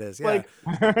exactly what it is. Yeah.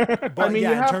 But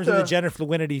in terms of the gender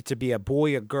fluidity, to be a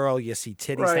boy or girl, you see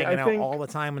titties hanging out all the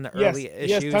time in the early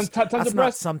issues. Tons that's of not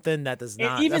breasts. something that does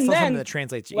not. Even that's not then, something that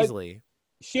translates easily.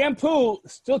 Shampoo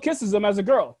still kisses him as a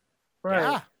girl. Right.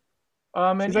 Yeah.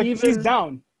 And She's like, even she's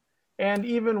down. And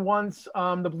even once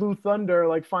the Blue Thunder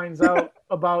like finds out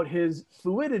about his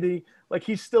fluidity, like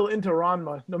he's still into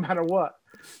Ranma no matter what.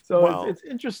 So Well, it's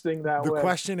interesting that The way.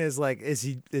 question is like, is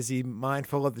he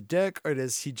mindful of the dick, or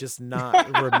does he just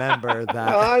not remember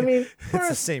that I mean, it's the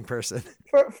first, same person?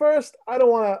 first, I don't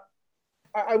want to.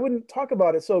 I wouldn't talk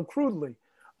about it so crudely.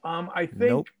 I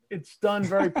think Nope. it's done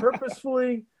very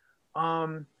purposefully.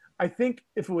 I think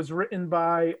if it was written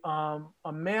by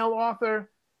a male author,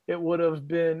 it would have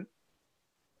been.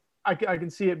 I can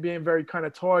see it being very kind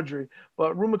of tawdry,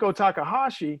 but Rumiko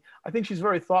Takahashi, I think she's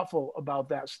very thoughtful about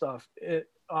that stuff.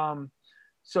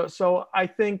 So I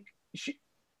think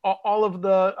all of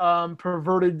the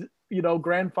perverted,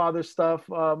 grandfather stuff.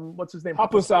 What's his name?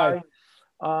 Hapusai.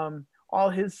 All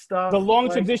his stuff. The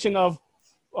long tradition of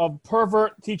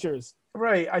pervert teachers.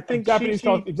 Right. I think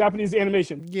Japanese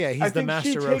animation. Yeah, he's the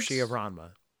Master Roshi of Ranma.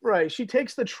 Right. She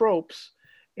takes the tropes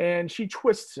and she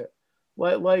twists it.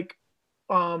 Like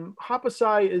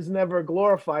Hapusai is never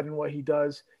glorified in what he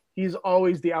does. He's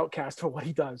always the outcast for what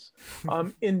he does.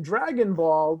 In Dragon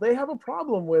Ball, they have a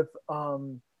problem with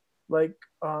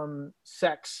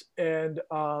sex and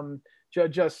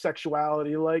just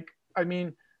sexuality.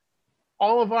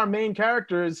 All of our main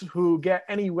characters who get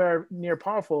anywhere near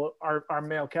powerful are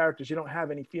male characters. You don't have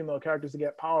any female characters to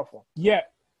get powerful.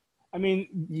 Yet. I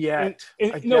mean,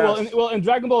 in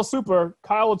Dragon Ball Super,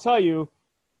 Kyle will tell you,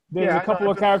 there's a couple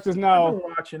of characters now. I've been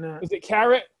watching it. Is it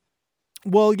Carrot?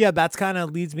 Well, yeah, that's kind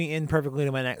of leads me in perfectly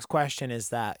to my next question is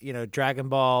that, Dragon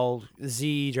Ball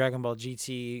Z, Dragon Ball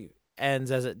GT ends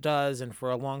as it does. And for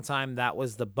a long time, that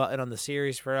was the button on the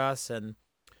series for us. And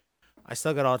I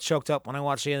still got all choked up when I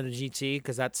watched the end of GT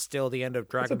because that's still the end of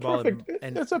Dragon Ball.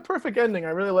 It's a perfect ending.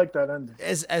 I really like that ending.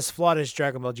 As flawed as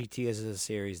Dragon Ball GT is as a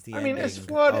series, as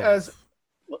flawed as...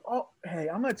 Oh, hey,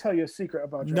 I'm going to tell you a secret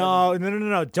about Dragon Ball.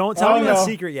 No. Don't tell me that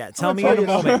secret yet. Tell me in a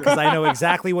moment because I know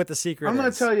exactly what the secret is. I'm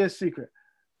going to tell you a secret.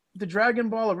 The Dragon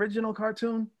Ball original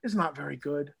cartoon is not very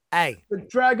good. Hey. The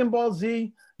Dragon Ball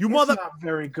Z is not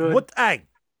very good. What? Hey.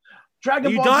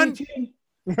 Dragon Ball done? GT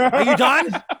Are you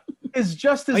done? Is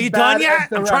just as bad. Are you done yet?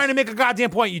 I'm rest. trying to make a goddamn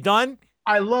point. You done?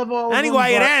 I love all of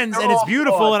Anyway, them, it ends and it's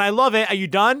beautiful flawed. and I love it. Are you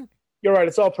done? You're right.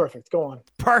 It's all perfect. Go on.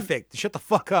 Perfect. Shut the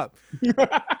fuck up.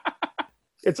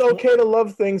 It's okay to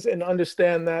love things and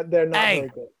understand that they're not very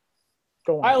good.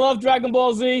 Go on. I love Dragon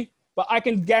Ball Z, but I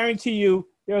can guarantee you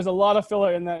there's a lot of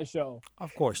filler in that show.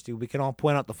 Of course, dude. We can all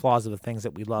point out the flaws of the things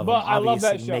that we love. But I love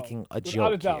that show. Making a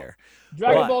joke here.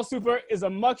 Dragon Ball Super is a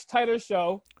much tighter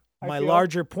show. My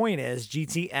larger point is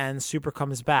GT ends, Super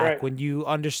comes back. Right. When you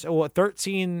understand,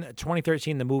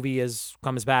 2013, the movie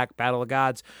comes back, Battle of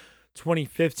Gods.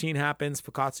 2015 happens,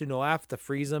 Fakatsu no F, the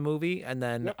Frieza movie, and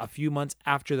then a few months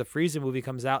after the Frieza movie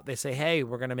comes out, they say, hey,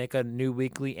 we're going to make a new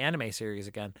weekly anime series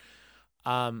again.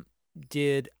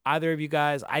 Did either of you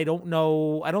guys, I don't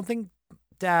know, I don't think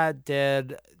Dad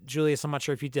did. Julius, I'm not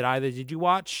sure if you did either. Did you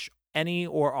watch any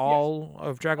or all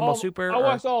of Dragon Ball Super? I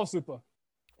watched all of Super.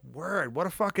 Word, what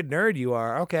a fucking nerd you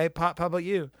are. Okay, Pop, how about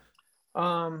you?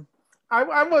 I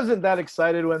wasn't that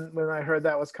excited when I heard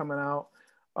that was coming out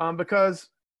because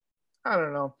I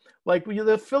don't know, like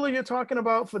the filler you're talking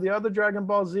about for the other Dragon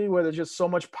Ball Z, where there's just so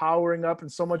much powering up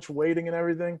and so much waiting and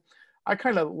everything. I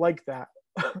kind of like that.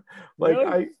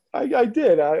 Really? I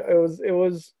did.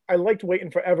 I liked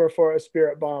waiting forever for a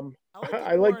spirit bomb.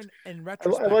 I liked in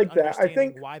retrospect, I like that. I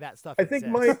think why that stuff. I think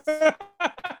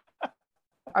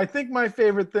I think my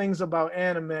favorite things about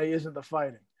anime isn't the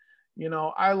fighting.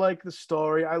 I like the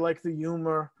story. I like the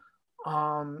humor.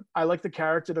 I like the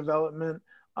character development.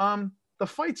 The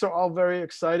fights are all very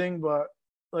exciting, but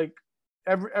like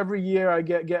every year I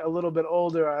get a little bit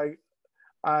older,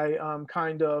 I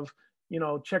kind of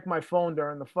check my phone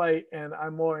during the fight, and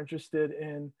I'm more interested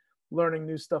in learning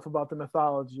new stuff about the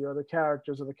mythology or the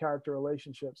characters or the character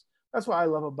relationships. That's what I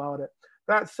love about it.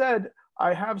 That said,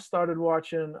 I have started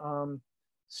watching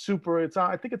Super.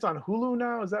 I think it's on Hulu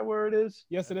now. Is that where it is?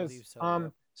 Yes, it is.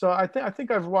 So I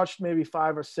think I've watched maybe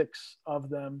 5 or 6 of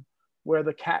them, where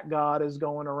the cat god is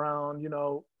going around,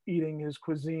 eating his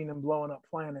cuisine and blowing up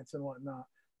planets and whatnot.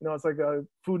 It's like a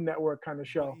Food Network kind of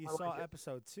show. But you saw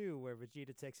episode 2 where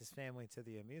Vegeta takes his family to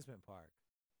the amusement park.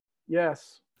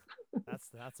 Yes.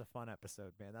 That's a fun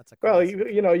episode, man. That's a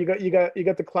you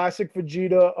got the classic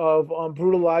Vegeta of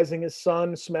brutalizing his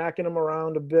son, smacking him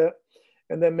around a bit,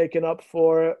 and then making up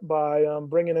for it by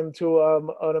bringing him to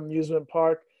an amusement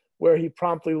park where he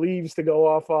promptly leaves to go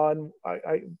off on.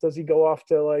 Does he go off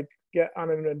to like get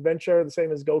on an adventure the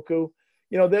same as Goku?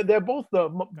 They're both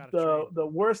the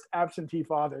worst absentee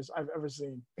fathers I've ever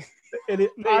seen. They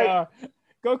are.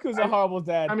 Goku's a horrible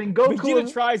dad. I mean, Goku.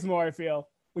 Vegeta tries more. I feel.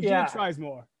 Vegeta tries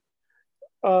more.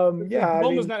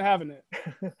 Bulma's not having it.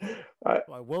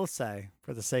 I will say,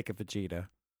 for the sake of Vegeta,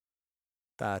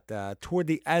 that toward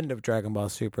the end of Dragon Ball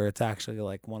Super, it's actually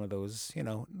like one of those,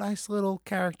 nice little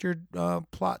character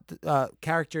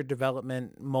character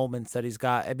development moments that he's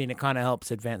got. I mean, it kind of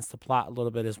helps advance the plot a little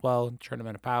bit as well,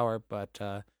 Tournament of Power. But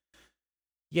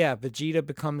Vegeta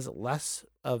becomes less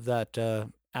of that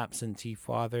absentee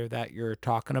father that you're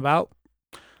talking about.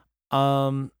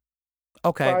 Okay.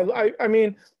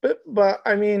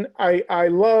 I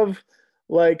love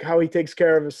like how he takes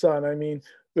care of his son. I mean,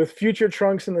 with future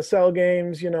Trunks in the Cell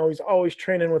games, he's always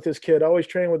training with his kid,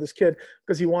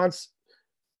 because he wants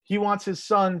his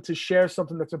son to share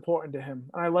something that's important to him.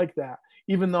 And I like that.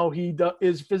 Even though he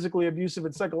is physically abusive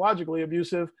and psychologically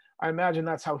abusive, I imagine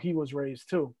that's how he was raised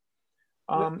too.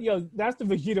 That's the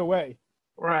Vegeta way.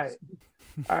 Right.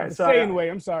 All right. The Saiyan way.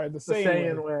 I'm sorry. The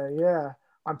Saiyan way. Yeah.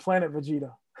 On Planet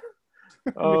Vegeta.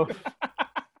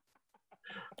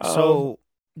 So,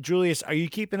 Julius, are you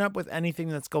keeping up with anything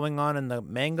that's going on in the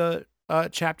manga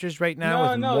chapters right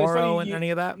now with Moro and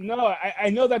any of that? No, I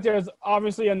know that there's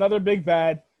obviously another big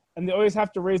bad, and they always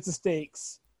have to raise the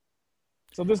stakes.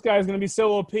 So this guy is going to be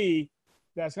so OP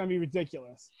that's going to be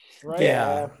ridiculous, right?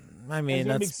 Yeah, I mean,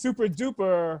 that's super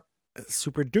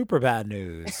duper bad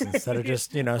news instead of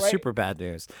just right? super bad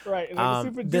news. Right.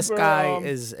 Like this guy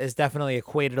is definitely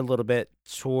equated a little bit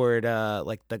toward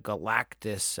like the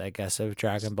Galactus, I guess, of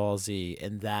Dragon Ball Z,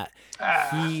 in that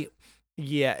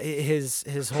his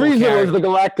whole Frieza was the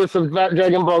Galactus of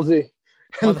Dragon Ball Z.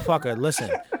 Motherfucker, listen.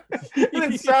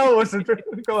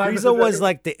 Frieza was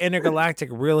like the intergalactic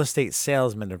real estate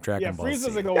salesman of Dragon Ball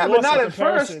Z. Like but not at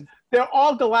first. They're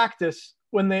all Galactus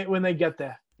when they get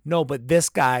there. No, but this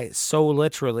guy so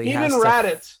literally even has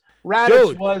Raditz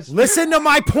was. Listen to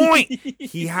my point.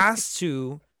 He has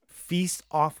to feast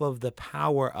off of the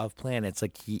power of planets.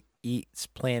 Like he eats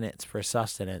planets for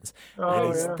sustenance.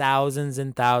 And he's thousands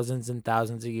and thousands and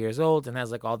thousands of years old and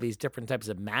has like all these different types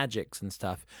of magics and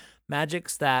stuff.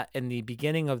 Magics that in the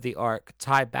beginning of the arc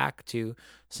tie back to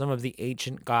some of the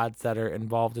ancient gods that are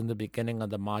involved in the beginning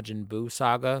of the Majin Buu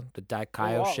saga, the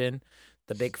Daikaioshin.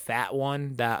 The big fat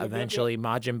one that eventually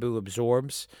Majin Buu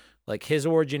absorbs. Like his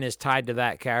origin is tied to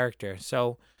that character.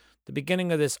 So the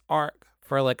beginning of this arc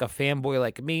for like a fanboy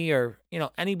like me or,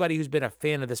 anybody who's been a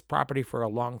fan of this property for a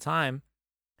long time,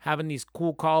 having these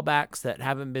cool callbacks that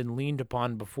haven't been leaned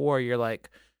upon before, you're like,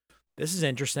 this is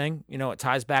interesting. It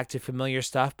ties back to familiar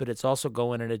stuff, but it's also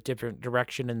going in a different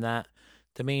direction in that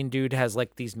the main dude has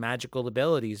like these magical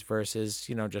abilities versus,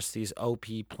 just these OP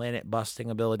planet busting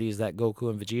abilities that Goku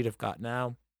and Vegeta have got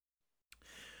now.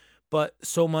 But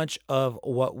so much of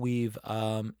what we've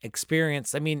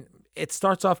experienced, I mean, it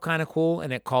starts off kind of cool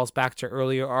and it calls back to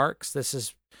earlier arcs.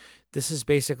 This has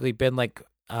basically been like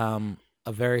a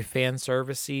very fan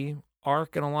servicey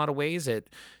arc in a lot of ways. It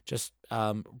just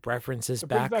references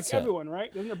back to everyone,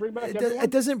 right? Doesn't it bring back everyone? It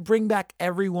doesn't bring back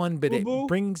everyone, but it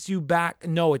brings you back.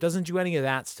 No, it doesn't do any of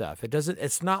that stuff.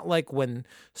 It's not like when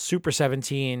Super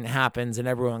 17 happens and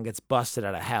everyone gets busted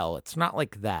out of hell. It's not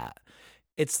like that.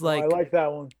 It's like I like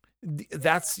that one.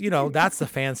 That's that's the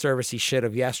fan servicey shit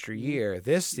of yesteryear.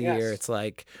 This year it's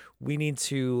like we need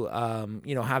to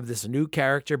have this new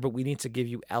character, but we need to give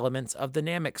you elements of the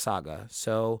Namek saga.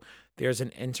 So there's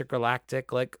an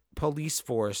intergalactic like police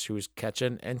force who's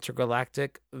catching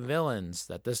intergalactic villains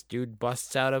that this dude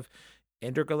busts out of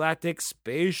intergalactic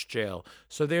space jail.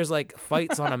 So there's like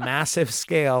fights on a massive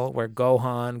scale where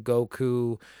Gohan,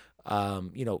 Goku,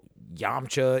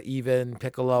 Yamcha, even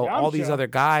Piccolo, all these other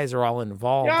guys are all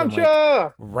involved in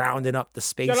like rounding up the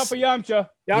space. Shut up for Yamcha.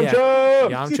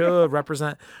 Yamcha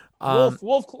represent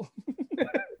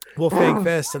Wolfgang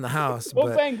Fist in the house.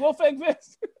 Wolfgang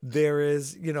Fist. There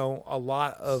is, a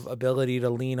lot of ability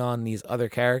to lean on these other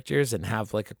characters and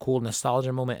have like a cool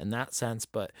nostalgia moment in that sense.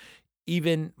 But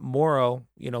even Moro,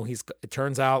 it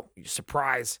turns out,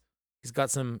 surprise, he's got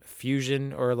some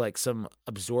fusion or like some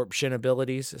absorption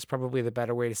abilities is probably the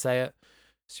better way to say it.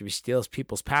 So he steals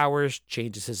people's powers,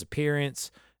 changes his appearance.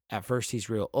 At first he's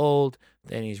real old,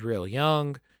 then he's real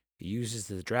young. He uses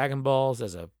the Dragon Balls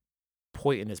as a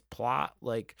point in his plot.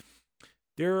 Like,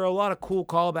 there are a lot of cool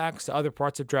callbacks to other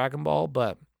parts of Dragon Ball,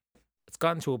 but it's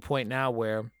gotten to a point now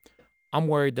where I'm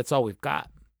worried that's all we've got.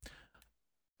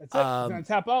 That's it. He's gonna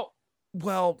tap out.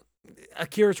 Well,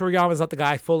 Akira Toriyama's not the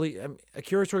guy fully.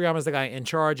 Akira Toriyama's the guy in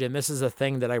charge, and this is a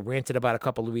thing that I ranted about a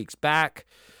couple of weeks back.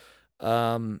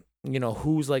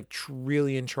 Who's like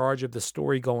really in charge of the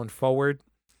story going forward?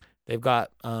 They've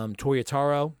got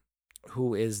Toyotaro,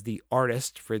 who is the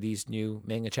artist for these new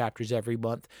manga chapters every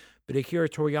month. but Akira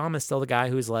Toriyama is still the guy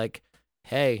who's like,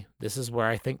 hey, this is where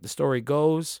I think the story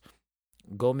goes.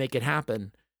 Go make it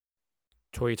happen.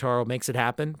 Toyotaro makes it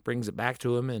happen, brings it back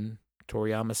to him, and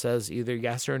Toriyama says either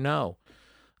yes or no.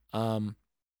 In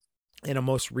a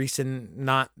most recent,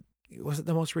 was it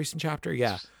the most recent chapter?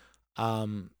 Yeah.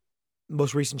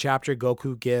 Most recent chapter,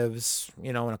 Goku gives,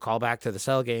 in a callback to the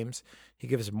Cell games, he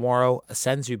gives Moro a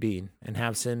Senzu Bean and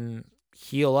has him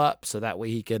heal up so that way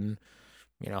he can,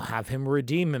 have him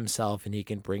redeem himself and he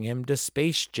can bring him to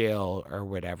space jail or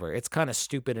whatever. It's kind of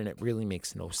stupid and it really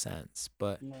makes no sense.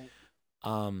 But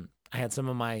I had some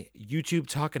of my YouTube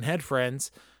talking head friends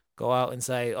go out and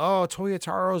say, oh,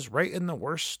 Toyotaro's writing the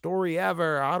worst story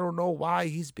ever. I don't know why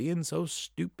he's being so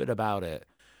stupid about it.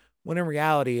 When in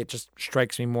reality, it just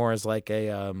strikes me more as like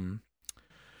a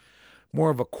more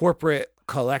of a corporate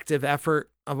collective effort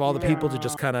of all the people to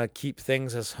just kind of keep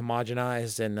things as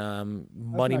homogenized and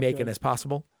money making as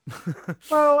possible.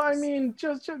 Well, I mean,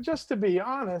 just to be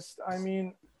honest, I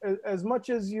mean, as much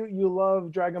as you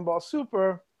love Dragon Ball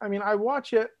Super, I mean, I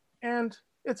watch it and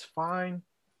it's fine,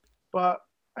 but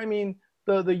I mean,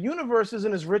 the universe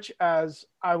isn't as rich as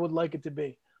I would like it to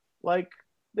be. Like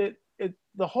the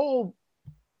whole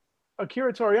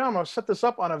Akira Toriyama set this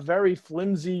up on a very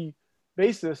flimsy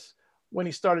basis when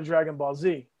he started Dragon Ball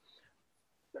Z.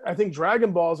 I think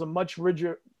Dragon Ball is a much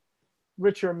richer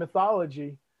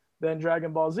mythology than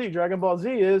Dragon Ball Z. Dragon Ball Z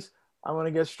is, I'm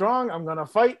going to get strong, I'm going to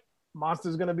fight,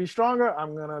 Monster's going to be stronger,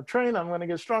 I'm going to train, I'm going to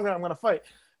get stronger, I'm going to fight.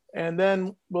 And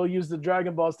then we'll use the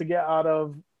Dragon Balls to get out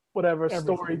of whatever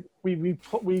story we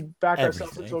back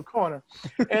ourselves into a corner.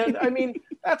 And I mean,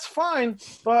 that's fine,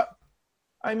 but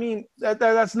I mean,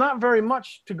 that's not very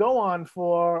much to go on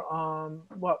for,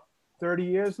 30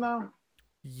 years now?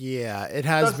 Yeah, it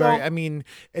has I mean,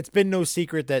 it's been no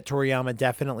secret that Toriyama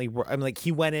definitely,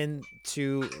 he went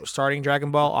into starting Dragon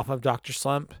Ball off of Dr.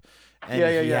 Slump, and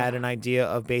he had an idea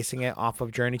of basing it off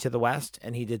of Journey to the West,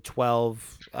 and he did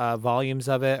 12 volumes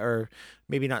of it, or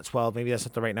maybe not 12, maybe that's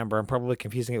not the right number. I'm probably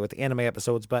confusing it with the anime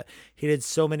episodes, but he did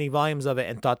so many volumes of it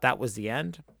and thought that was the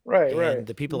end. Right.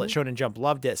 The people at Shonen Jump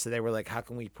loved it, so they were like, how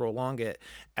can we prolong it?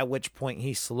 At which point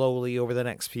he slowly, over the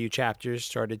next few chapters,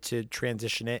 started to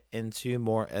transition it into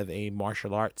more of a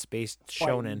martial arts-based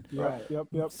shonen. Right,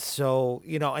 yep. So,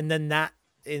 and then that...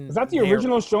 Is that the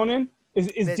original shonen? Is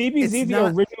DBZ the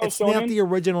original shonen? It's not the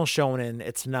original shonen.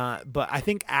 It's not. But I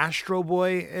think Astro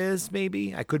Boy is,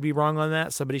 maybe. I could be wrong on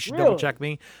that. Somebody should double check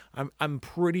me. I'm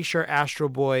pretty sure Astro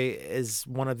Boy is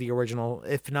one of the original,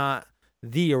 if not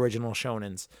the original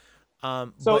shonens.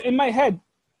 So in my head,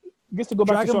 just to go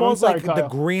back Dragon to Ball's Shonen, like the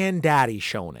granddaddy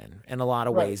shonen in a lot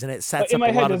of ways, and it sets up in my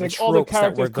a head, lot of the like all the tropes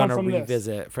that we're characters going to come from this.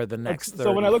 revisit for the next 30,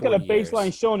 So when I look at a 40 years. baseline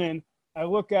shonen, I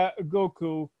look at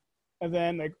Goku, and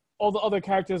then like all the other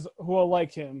characters who are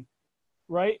like him,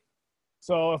 right?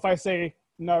 So if I say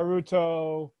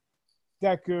Naruto,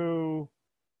 Deku,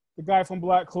 the guy from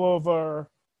Black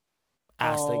Clover,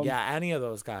 any of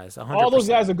those guys, 100%. all those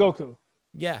guys are Goku.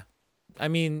 Yeah. I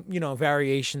mean,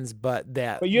 variations, but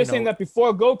that. But you're saying that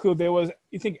before Goku, there was,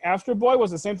 you think Astro Boy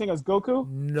was the same thing as Goku?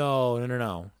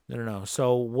 No.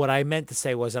 So what I meant to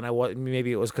say was, and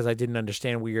maybe it was because I didn't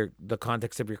understand the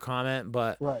context of your comment,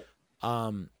 but right.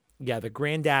 Yeah, the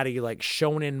granddaddy, like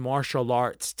shonen martial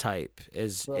arts type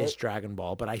is Dragon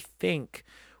Ball. But I think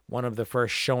one of the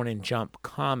first Shonen Jump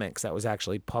comics that was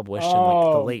actually published in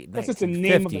like the late 1950s. That's just the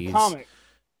name of the comic.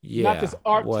 Yeah, not this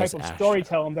art type of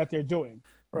storytelling that they're doing.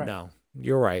 Right. No,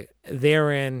 you're right.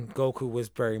 Therein, Goku was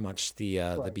very much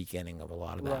the beginning of a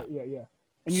lot of that. Right, yeah.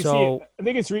 And you see it, I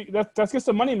think that's just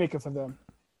a moneymaker for them.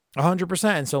 100%.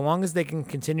 And so long as they can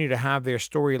continue to have their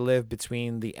story live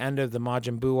between the end of the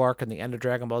Majin Buu arc and the end of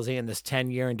Dragon Ball Z in this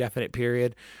 10-year indefinite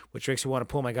period, which makes me want to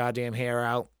pull my goddamn hair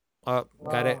out. Oh,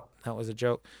 got it. That was a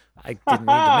joke. I didn't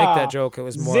mean to make that joke. It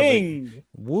was more Zing! of a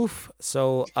woof.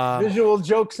 So visual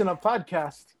jokes in a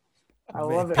podcast. I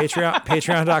love it.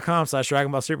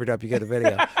 Patreon.com/Dragon Ball Super Dope. You get a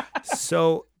video.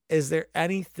 So is there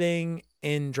anything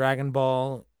in Dragon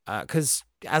Ball? Because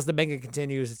as the manga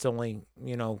continues, it's only,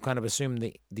 kind of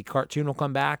assumed the cartoon will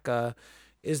come back.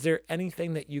 Is there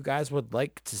anything that you guys would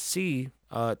like to see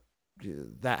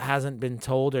that hasn't been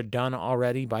told or done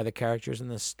already by the characters in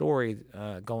the story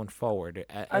going forward?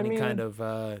 Kind of,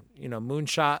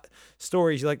 moonshot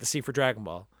stories you like to see for Dragon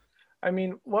Ball? I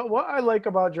mean, what I like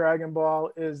about Dragon Ball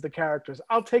is the characters.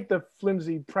 I'll take the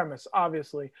flimsy premise,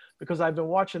 obviously, because I've been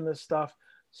watching this stuff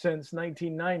since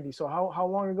 1990. So how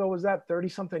long ago was that?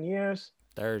 30-something years?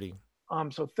 30.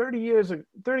 So 30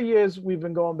 years we've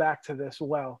been going back to this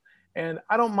well. And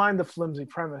I don't mind the flimsy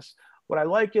premise. What I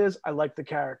like is I like the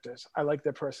characters. I like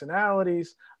their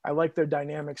personalities. I like their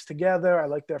dynamics together. I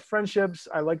like their friendships.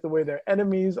 I like the way they're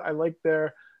enemies. I like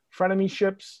their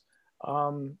frenemyships.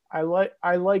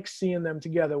 I like seeing them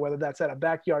together, whether that's at a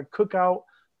backyard cookout,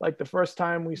 like the first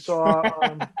time we saw,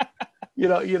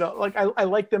 like I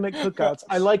like them at cookouts.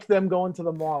 I like them going to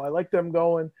the mall. I like them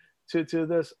going to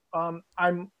this.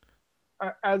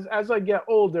 As I get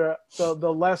older,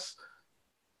 the less,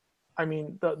 I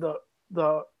mean,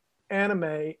 the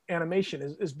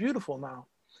animation is beautiful now.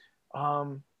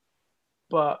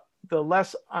 But the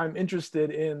less I'm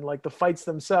interested in like the fights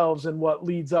themselves and what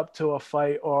leads up to a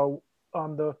fight, or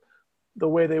the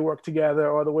way they work together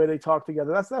or the way they talk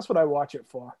together. That's what I watch it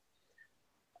for.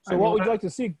 So what would you like to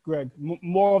see, Greg?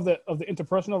 More of the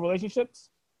interpersonal relationships?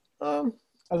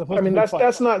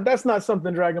 That's not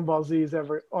something Dragon Ball Z is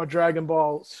ever, or Dragon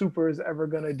Ball Super is ever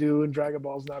going to do, and Dragon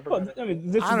Ball's never going to.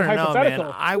 This is hypothetical.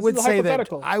 Man. I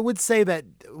would say that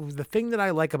the thing that I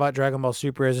like about Dragon Ball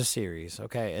Super is a series,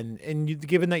 okay? And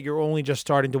given that you're only just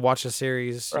starting to watch the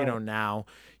series, right, now,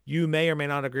 you may or may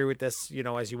not agree with this,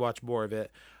 as you watch more of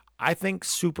it. I think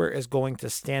Super is going to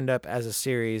stand up as a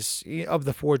series. Of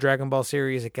the 4 Dragon Ball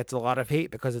series, it gets a lot of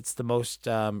hate because it's the most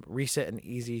recent and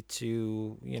easy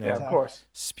to, of course,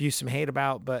 spew some hate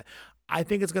about. But I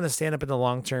think it's going to stand up in the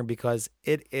long term because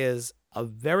it is a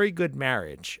very good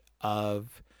marriage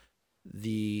of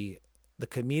the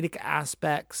comedic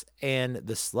aspects and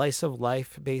the slice of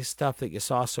life based stuff that you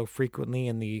saw so frequently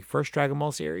in the first Dragon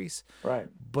Ball series. Right.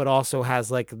 But also has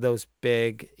like those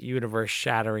big universe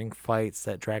shattering fights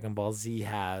that Dragon Ball Z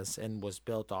has and was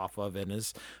built off of and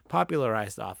is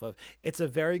popularized off of. It's a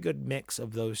very good mix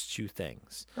of those two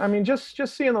things. I mean, just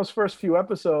seeing those first few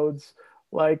episodes,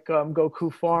 like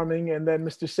Goku farming, and then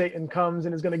Mr. Satan comes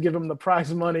and is going to give him the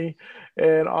prize money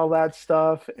and all that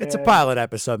stuff. It's a pilot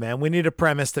episode, man. We need a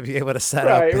premise to be able to set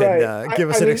up and give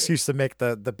us an excuse to make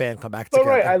the band come back together.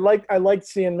 Right, I liked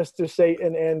seeing Mr.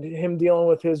 Satan and him dealing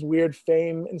with his weird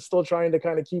fame and still trying to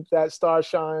kind of keep that star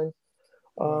shine.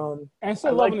 And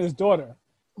still loving his daughter.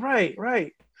 Right.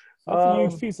 That's a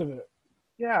huge piece of it.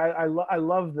 Yeah, I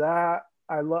love that.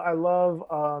 I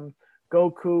love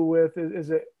Goku with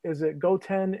is it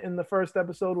Goten in the first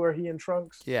episode where he and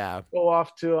Trunks go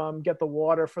off to get the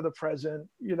water for the present,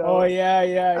 Oh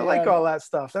yeah. I like all that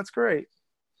stuff. That's great.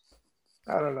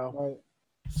 I don't know. Right.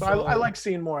 So I like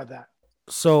seeing more of that.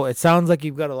 So it sounds like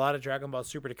you've got a lot of Dragon Ball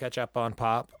Super to catch up on,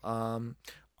 Pop.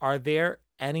 Are there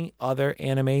any other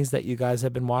animes that you guys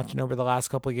have been watching over the last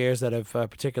couple of years that have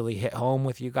particularly hit home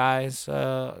with you guys,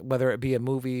 whether it be a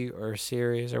movie or a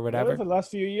series or whatever? For the last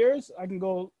few years, I can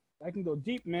go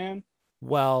deep, man.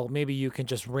 Well, maybe you can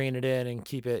just rein it in and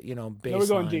keep it, baseline. No, we're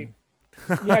going deep.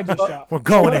 Yeah, just shot. We're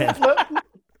going in.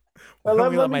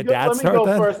 Let me go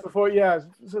first before,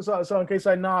 so in case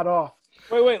I nod off.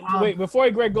 Wait. Before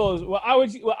Greg goes, I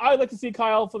would like to see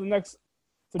Kyle for the next.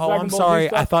 I'm sorry.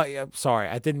 Sorry.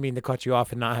 I didn't mean to cut you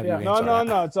off and not have you answer.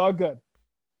 No. It's all good.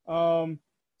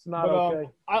 It's not okay.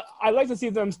 I like to see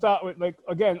them start with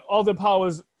all their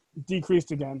powers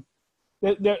decreased again.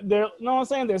 They're know what I'm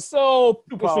saying? They're so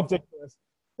ridiculous.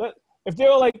 But if they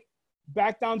were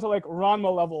back down to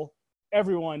Ranma level,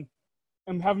 everyone,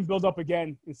 and have them build up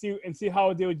again and see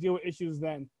how they would deal with issues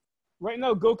then. Right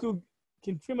now, Goku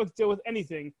can pretty much deal with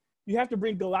anything. You have to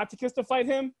bring Galacticus to fight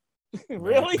him?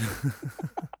 Really?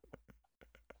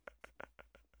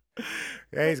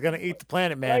 Yeah, he's gonna eat the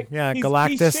planet, man.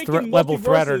 Galactus level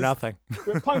threat or nothing.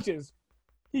 With punches.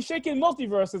 He's shaking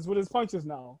multiverses with his punches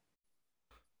now.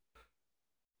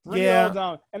 Bring it all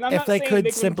down. And I'm if not they saying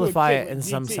could simplify it in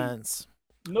some sense.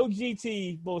 No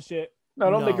GT bullshit. No,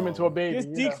 don't make him into a baby.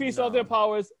 Just decrease all their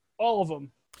powers, all of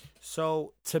them.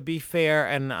 So to be fair,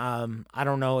 and I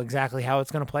don't know exactly how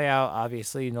it's going to play out.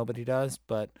 Obviously, nobody does.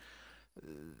 But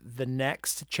the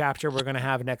next chapter we're going to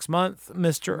have next month,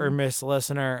 Mr. or Miss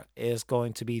Listener, is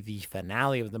going to be the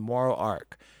finale of the moral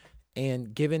arc.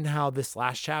 And given how this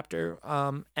last chapter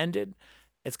ended,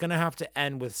 it's going to have to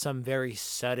end with some very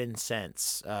sudden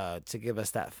sense to give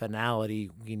us that finality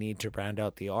we need to round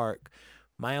out the arc.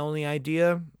 My only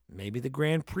idea, maybe the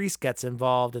Grand Priest gets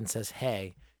involved and says,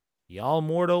 hey, y'all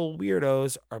mortal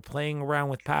weirdos are playing around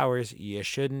with powers you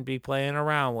shouldn't be playing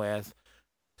around with.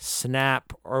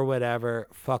 Snap or whatever.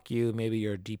 Fuck you. Maybe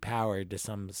you're depowered to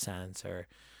some sense, or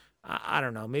I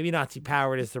don't know. Maybe not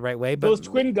depowered is the right way. But those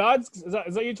twin gods, is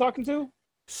that you talking to?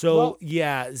 So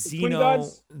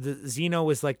Xeno. The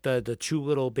Xeno is like the two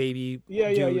little baby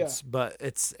dudes, but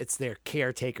it's their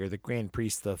caretaker, the Grand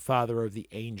Priest, the father of the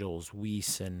angels,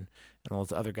 Whis, and all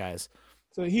those other guys.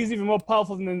 So he's even more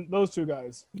powerful than those two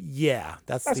guys. Yeah,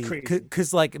 that's crazy.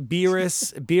 Because like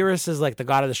Beerus is like the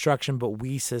god of destruction, but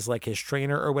Whis is like his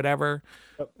trainer or whatever.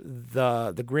 Yep.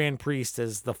 The Grand Priest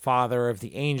is the father of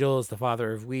the angels, the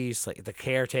father of Whis, like the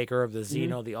caretaker of the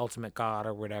Xeno, the ultimate god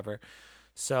or whatever.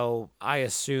 So I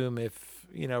assume if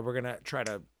we're gonna try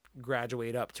to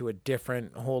graduate up to a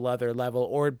different whole other level,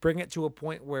 or bring it to a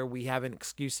point where we have an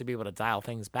excuse to be able to dial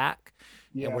things back,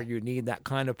 and where you need that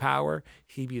kind of power,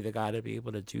 he'd be the guy to be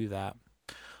able to do that.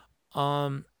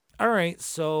 All right,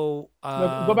 so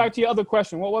Go back to your other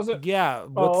question. What was it? Yeah.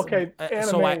 okay.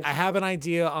 So I have an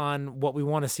idea on what we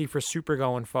want to see for Super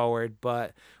going forward,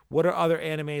 but what are other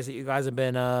animes that you guys have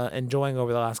been enjoying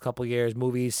over the last couple of years?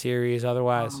 Movies, series,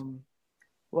 otherwise?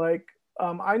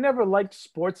 I never liked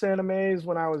sports animes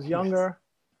when I was younger.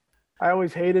 I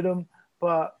always hated them.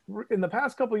 But in the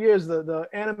past couple of years, the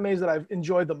animes that I've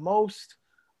enjoyed the most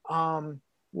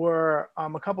were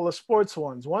a couple of sports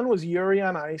ones. One was Yuri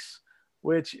on Ice,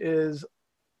 which is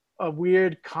a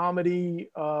weird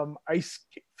comedy ice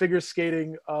figure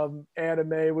skating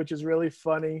anime, which is really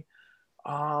funny.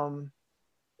 And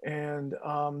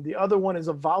the other one is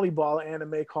a volleyball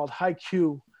anime called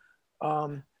Haikyuu,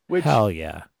 which Hell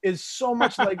yeah, is so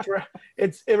much like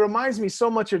it reminds me so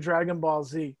much of Dragon Ball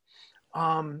Z.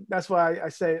 That's why I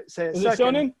say it. Is it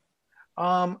shonen?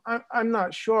 I'm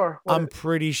not sure. I'm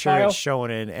pretty sure Kyle? it's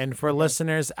shonen. And for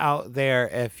listeners out there,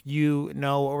 if you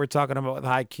know what we're talking about with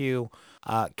Haikyuu,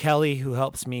 Kelly, who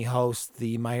helps me host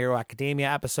the My Hero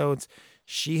Academia episodes,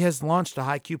 she has launched a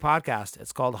Haikyuu podcast.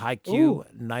 It's called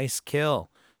Haikyuu Nice Kill.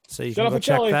 So you can go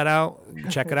check that out.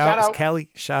 Check it out. It's Kelly.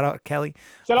 Shout out Kelly.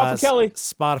 Shout out to Kelly.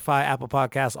 Spotify, Apple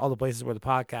Podcasts, all the places where the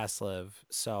podcasts live.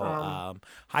 So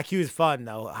Haikyuu is fun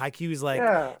though. Haikyuu is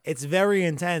like it's very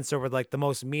intense over like the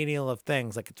most menial of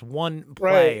things. Like it's one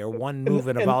play or one move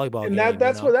in a volleyball game. And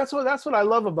that's what I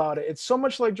love about it. It's so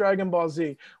much like Dragon Ball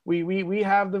Z. We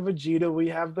have the Vegeta, we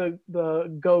have the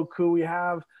Goku, we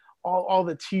have all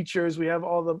the teachers, we have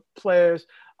all the players.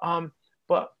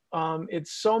 But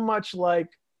it's so much like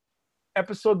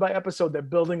episode by episode they're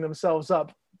building themselves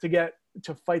up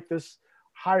to fight this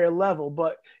higher level,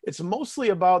 but it's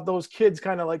mostly about those kids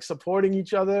kind of like supporting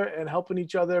each other and helping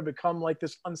each other become like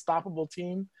this unstoppable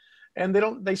team. And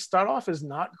they start off as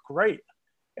not great,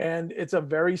 and it's a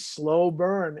very slow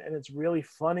burn, and it's really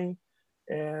funny,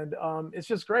 and it's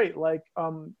just great. Like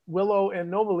Willow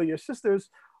and Nobly, your sisters,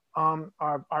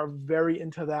 are very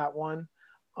into that one.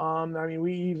 I mean,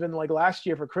 we even like last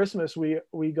year for Christmas,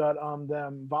 we got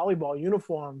them volleyball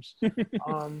uniforms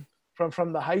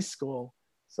from the high school.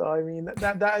 So I mean,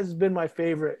 that has been my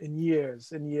favorite in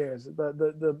years and years.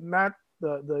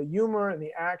 The humor and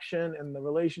the action and the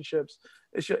relationships,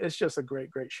 it's just a great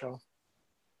show.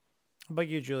 How about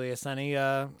you, Julius? Any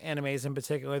animes in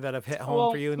particular that have hit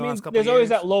home for you in the last couple of years? There's always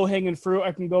that low-hanging fruit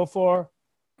I can go for.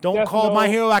 Don't call My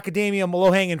Hero Academia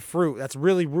low-hanging fruit. That's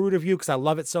really rude of you because I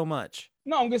love it so much.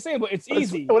 No, I'm just saying, but it's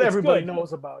easy. What everybody good.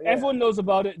 knows about. Yeah. Everyone knows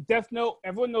about it. Death Note,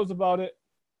 everyone knows about it.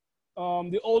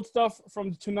 The old stuff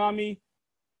from Toonami,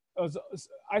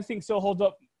 I think still holds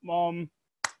up.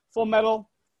 Full Metal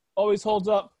always holds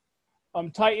up.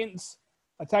 Titans,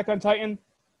 Attack on Titan.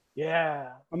 Yeah.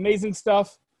 Amazing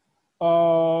stuff. You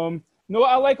know what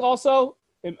I like also?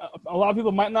 And a lot of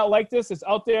people might not like this. It's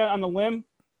out there on the limb.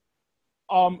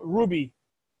 Ruby.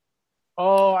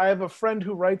 Oh, I have a friend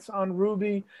who writes on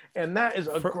Ruby, and that is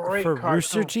a great for cartoon.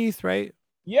 Rooster Teeth, right?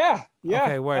 Yeah.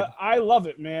 Okay, word. I love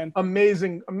it, man.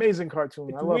 Amazing cartoon.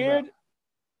 It's I love weird.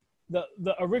 That.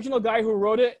 The original guy who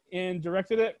wrote it and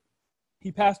directed it,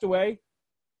 he passed away,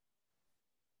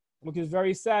 which is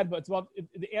very sad. But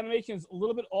the animation is a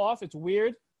little bit off. It's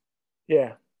weird.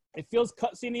 Yeah. It feels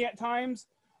cutscene at times,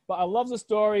 but I love the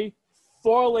story.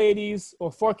 4 ladies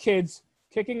or 4 kids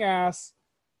kicking ass.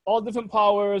 All different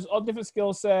powers, all different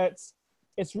skill sets.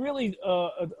 It's really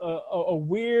a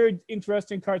weird,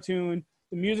 interesting cartoon.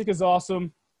 The music is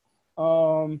awesome.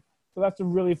 So that's a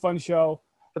really fun show.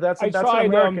 But that's an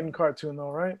American cartoon,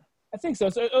 though, right? I think so.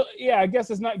 So yeah, I guess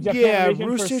it's not Japan. Yeah, per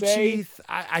Rooster se. Teeth.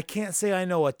 I can't say I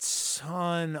know a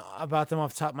ton about them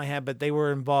off the top of my head, but they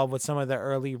were involved with some of the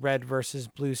early Red versus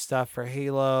Blue stuff for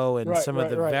Halo and some of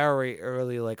the very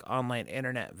early like online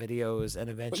internet videos, and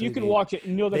eventually But you can watch it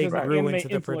and know that they there's grew anime into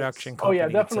the influence. production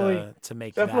company to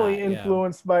make definitely that,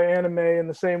 influenced by anime in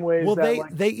the same ways. Well,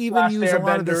 that, they even use a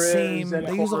lot of the same.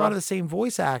 They use a lot of the same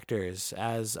voice actors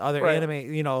as other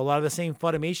anime. You know, a lot of the same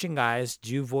Funimation guys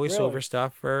do voiceover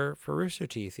stuff for Rooster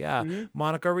Teeth. Yeah,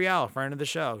 Monica Rial, friend of the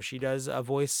show, she does a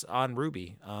voice on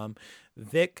Ruby.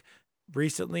 Vic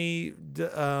recently,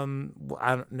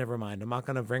 never mind. I'm not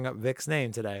gonna bring up Vic's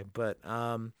name today, but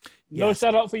No yes,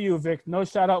 shout out for you, Vic. No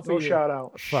shout out for No you. shout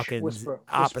out. fucking Whisper.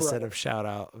 opposite of shout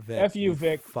out, Vic. F you,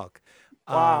 Vic. Fuck.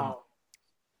 Wow.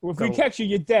 If we catch you,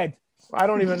 you're dead. I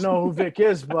don't even know who Vic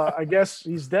is, but I guess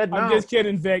he's dead now. I'm just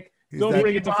kidding, Vic. Don't dead.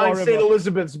 bring it to Fall Behind St. River.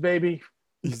 Elizabeth's, baby.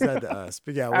 He's dead to us,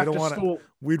 but yeah, we After don't want to. school.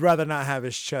 We'd rather not have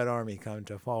his Chud army come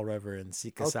to Fall River and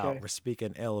seek us out. Okay. We're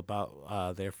speaking ill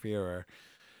about their Führer.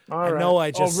 All I right. know I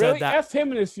just really? said that. F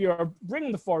him and his Führer. Bring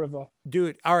him to Fall River.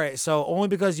 Dude, all right. So only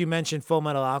because you mentioned Full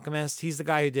Metal Alchemist, he's the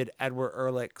guy who did Edward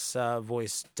Ehrlich's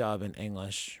voice dub in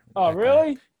English. Oh, That guy.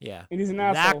 really? Yeah. And he's an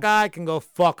That asshole. guy can go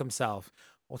fuck himself.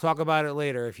 We'll talk about it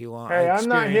later if you want. Hey, I I'm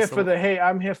not here experienced for the hate.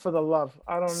 I'm here for the love.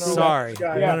 I don't know. Sorry. that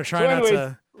guy. I'm gonna try not anyways,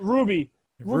 to. Ruby's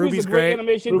Ruby's a great great.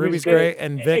 animation. Ruby's great,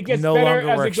 and It Vic gets no better longer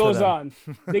as works it goes for them.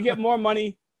 on. They get more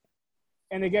money,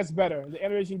 and it gets better. The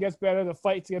animation gets better. The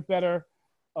fights get better.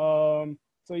 So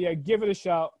yeah, give it a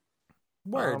shot.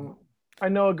 Word. I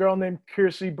know a girl named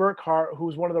Kiersey Burkhart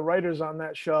who's one of the writers on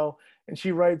that show, and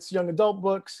she writes young adult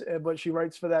books, but she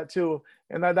writes for that too.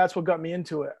 And that's what got me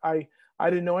into it. I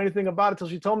didn't know anything about it till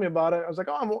she told me about it. I was like,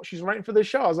 oh, she's writing for this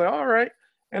show. I was like, all right.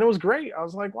 And it was great. I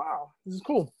was like, wow, this is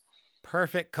cool.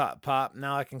 Perfect cut, Pop.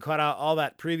 Now I can cut out all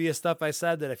that previous stuff I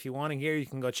said that if you want to hear, you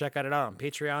can go check it out on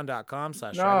patreon.com/.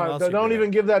 No, don't even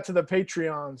give that to the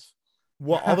Patreons.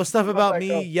 Well, all the stuff about me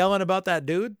go. yelling about that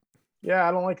dude. Yeah,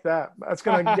 I don't like that. That's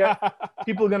going to get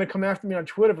people are going to come after me on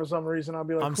Twitter for some reason. I'll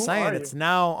be like, I'm who saying are it's you?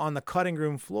 now on the cutting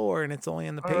room floor, and it's only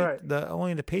in the All right.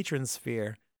 only in the patron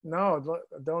sphere. No,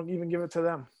 don't even give it to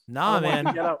them. Nah, I don't want man.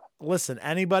 to get out. Listen,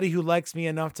 anybody who likes me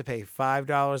enough to pay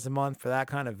 $5 a month for that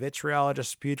kind of vitriol I just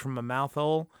spewed from a mouth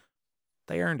hole,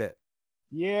 they earned it.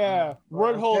 Yeah,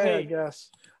 word hole Okay, I hate.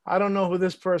 guess. I don't know who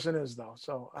this person is though,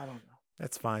 so I don't know.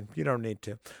 That's fine. You don't need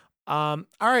to. All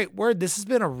right, Word. This has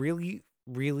been a really,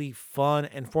 really fun,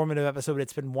 informative episode.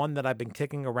 It's been one that I've been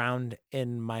kicking around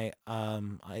in my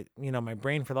my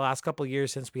brain for the last couple of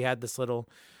years since we had this little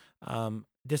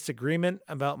disagreement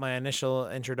about my initial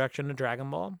introduction to Dragon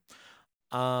Ball.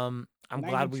 I'm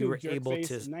glad we were able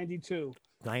to 92.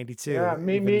 92. Yeah,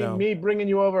 me bringing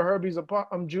you over Herbie's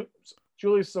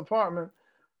Julius' apartment,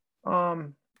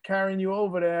 carrying you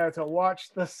over there to watch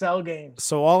the Cell games.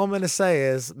 So all I'm going to say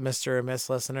is, Mr. and Miss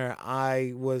Listener,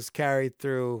 I was carried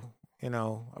through,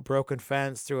 a broken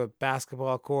fence, through a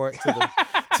basketball court, to the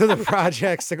to the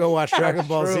projects to go watch Dragon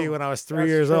Ball Z when I was 3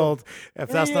 years old. If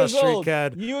that's not street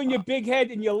cred. You and your big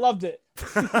head, and you loved it.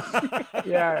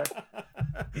 Yeah.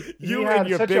 You had and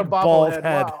your such a big bald bobblehead.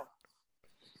 head.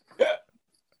 Wow.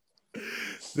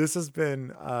 This has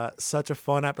been such a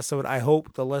fun episode. I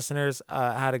hope the listeners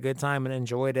had a good time and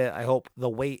enjoyed it. I hope the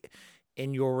wait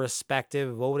in your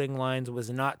respective voting lines was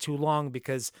not too long,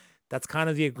 because that's kind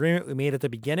of the agreement we made at the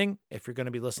beginning. If you're going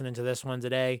to be listening to this one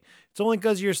today, it's only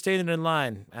because you're standing in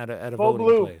line at a voting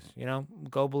blue. place.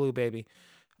 Go blue, baby.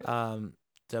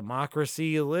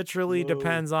 Democracy literally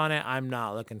depends on it. I'm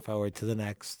not looking forward to the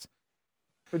next.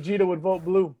 Vegeta would vote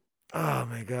blue. Oh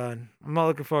my God. I'm not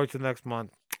looking forward to the next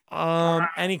month.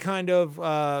 Any kind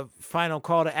of final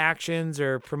call to actions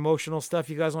or promotional stuff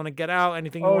you guys want to get out?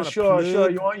 Anything you want to sure.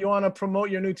 plug? You want to promote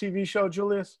your new TV show,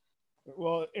 Julius?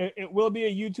 Well, it will be a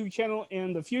YouTube channel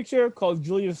in the future called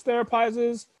Julius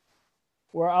Therapizes,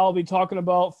 where I'll be talking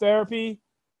about therapy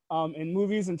in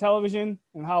movies and television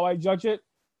and how I judge it.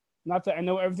 Not that I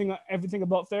know everything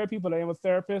about therapy, but I am a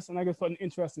therapist, and I just put an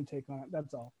interesting take on it.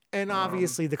 That's all. And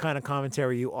obviously, the kind of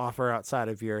commentary you offer outside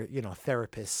of your,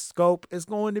 therapist scope is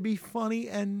going to be funny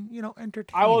and,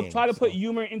 entertaining. I will try to put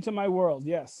humor into my world.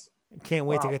 Yes. Can't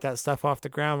wait to get that stuff off the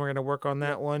ground. We're going to work on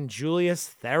that one.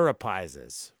 Julius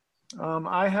Therapizes.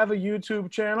 I have a YouTube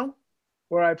channel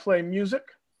where I play music.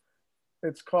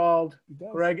 It's called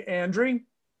Greg Andre.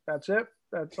 That's it.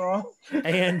 That's all.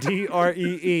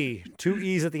 Andree. 2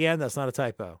 E's at the end. That's not a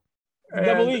typo.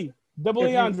 Double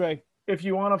E Andre. If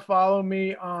you want to follow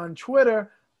me on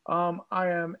Twitter, I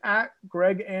am at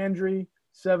Greg Andre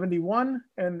 71,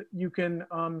 and you can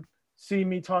see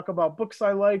me talk about books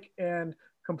I like and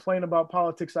complain about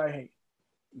politics I hate.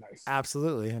 Nice.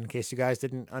 Absolutely. In case you guys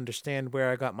didn't understand where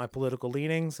I got my political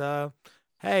leanings,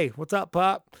 hey, what's up,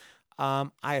 Pop?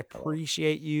 I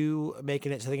appreciate you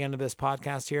making it to the end of this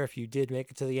podcast here. If you did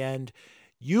make it to the end,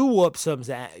 you whoop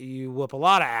a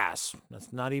lot of ass.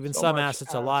 That's not even some ass.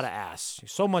 It's a lot of ass.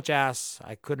 So much ass.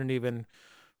 I couldn't even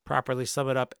properly sum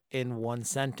it up in one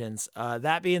sentence.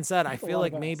 That being said, I feel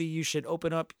like maybe you should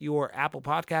open up your Apple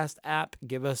Podcast app,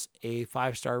 give us a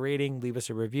 5-star rating, leave us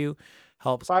a review.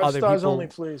 Helps 5 other stars people. only,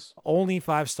 please. Only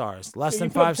 5 stars. Less than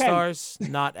You put 5 10. stars,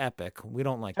 not epic. We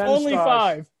don't like that. Only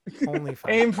stars. 5. Only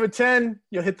 5. Aim for 10,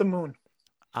 you'll hit the moon.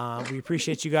 We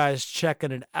appreciate you guys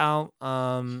checking it out.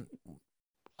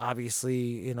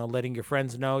 Obviously, letting your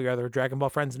friends know, your other Dragon Ball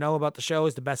friends know about the show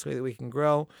is the best way that we can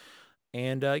grow.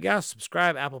 And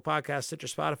subscribe, Apple Podcasts, Stitcher,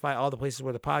 Spotify, all the places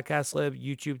where the podcasts live,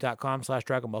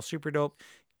 youtube.com/Dragon Ball Super Dope.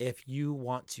 If you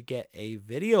want to get a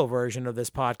video version of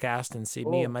this podcast and see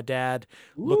me and my dad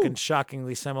looking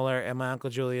shockingly similar and my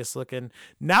Uncle Julius looking,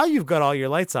 now you've got all your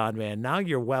lights on, man. Now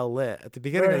you're well lit. At the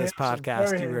beginning of this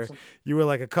podcast, you were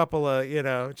like a couple of,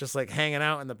 just like hanging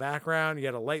out in the background. You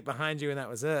had a light behind you and that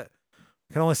was it.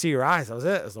 I can only see your eyes. That was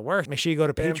it. It was the worst. Make sure you go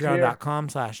to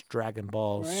patreon.com/Dragon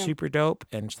Ball Super Dope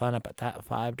and sign up at that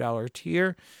 $5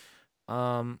 tier.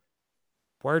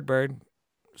 Wordbird.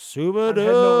 Super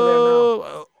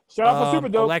Dope. Shout out for Super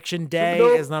Dope. Election day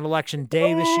is not election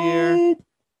day this year.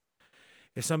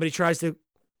 If somebody tries to,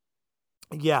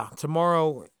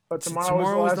 tomorrow. But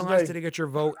tomorrow is the last day to get your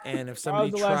vote. And if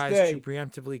somebody tries to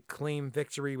preemptively claim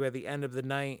victory by the end of the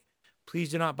night, please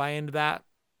do not buy into that.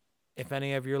 If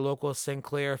any of your local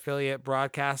Sinclair affiliate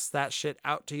broadcasts that shit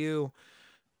out to you,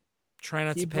 try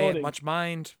not to pay it much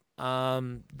mind.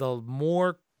 The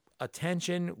more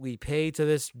attention we pay to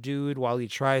this dude while he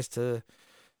tries to,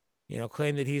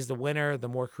 claim that he's the winner, the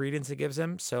more credence it gives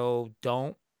him. So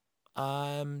don't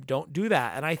do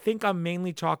that. And I think I'm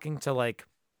mainly talking to like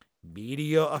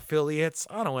media affiliates.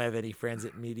 I don't have any friends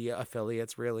at media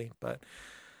affiliates really, but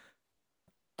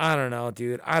I don't know,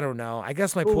 dude. I don't know. I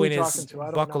guess my point is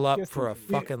buckle up for a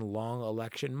fucking long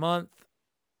election month.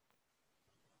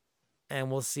 And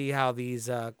we'll see how these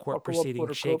court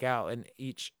proceedings shake out in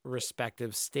each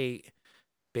respective state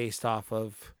based off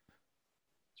of...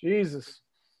 Jesus.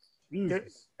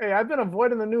 Hey, I've been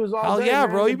avoiding the news all day. Hell yeah, man.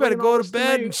 bro. You better go to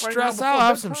bed and right stress out.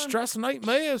 Have some stress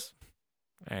nightmares.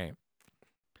 All right.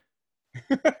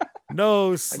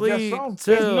 No sleep.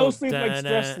 There's no sleep like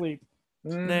stress sleep.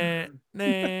 Stress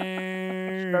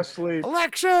sleep.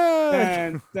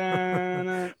 Election. All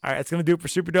right, that's gonna do it for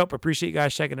Super Dope. I appreciate you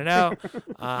guys checking it out.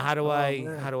 How do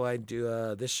I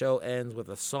do this show ends with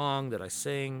a song that I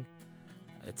sing.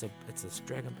 It's a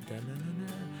Dragon.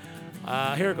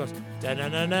 Here it goes. Dad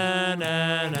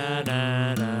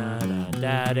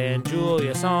and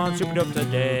Julius on Super Dope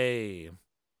today.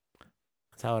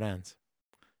 That's how it ends.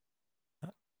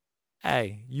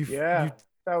 Hey,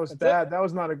 that was bad. That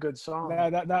was not a good song.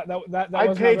 That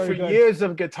I paid for years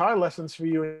of guitar lessons for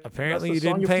you. Apparently, you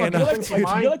didn't pay enough.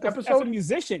 You're like a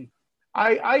musician.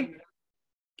 I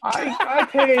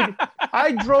paid.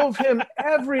 I drove him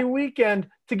every weekend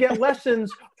to get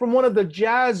lessons from one of the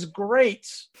jazz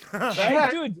greats.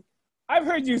 Dude, I've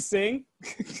heard you sing.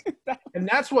 And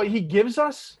that's what he gives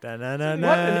us? What an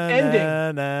ending.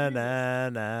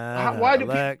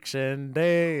 Election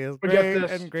day is great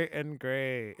and great and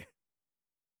great.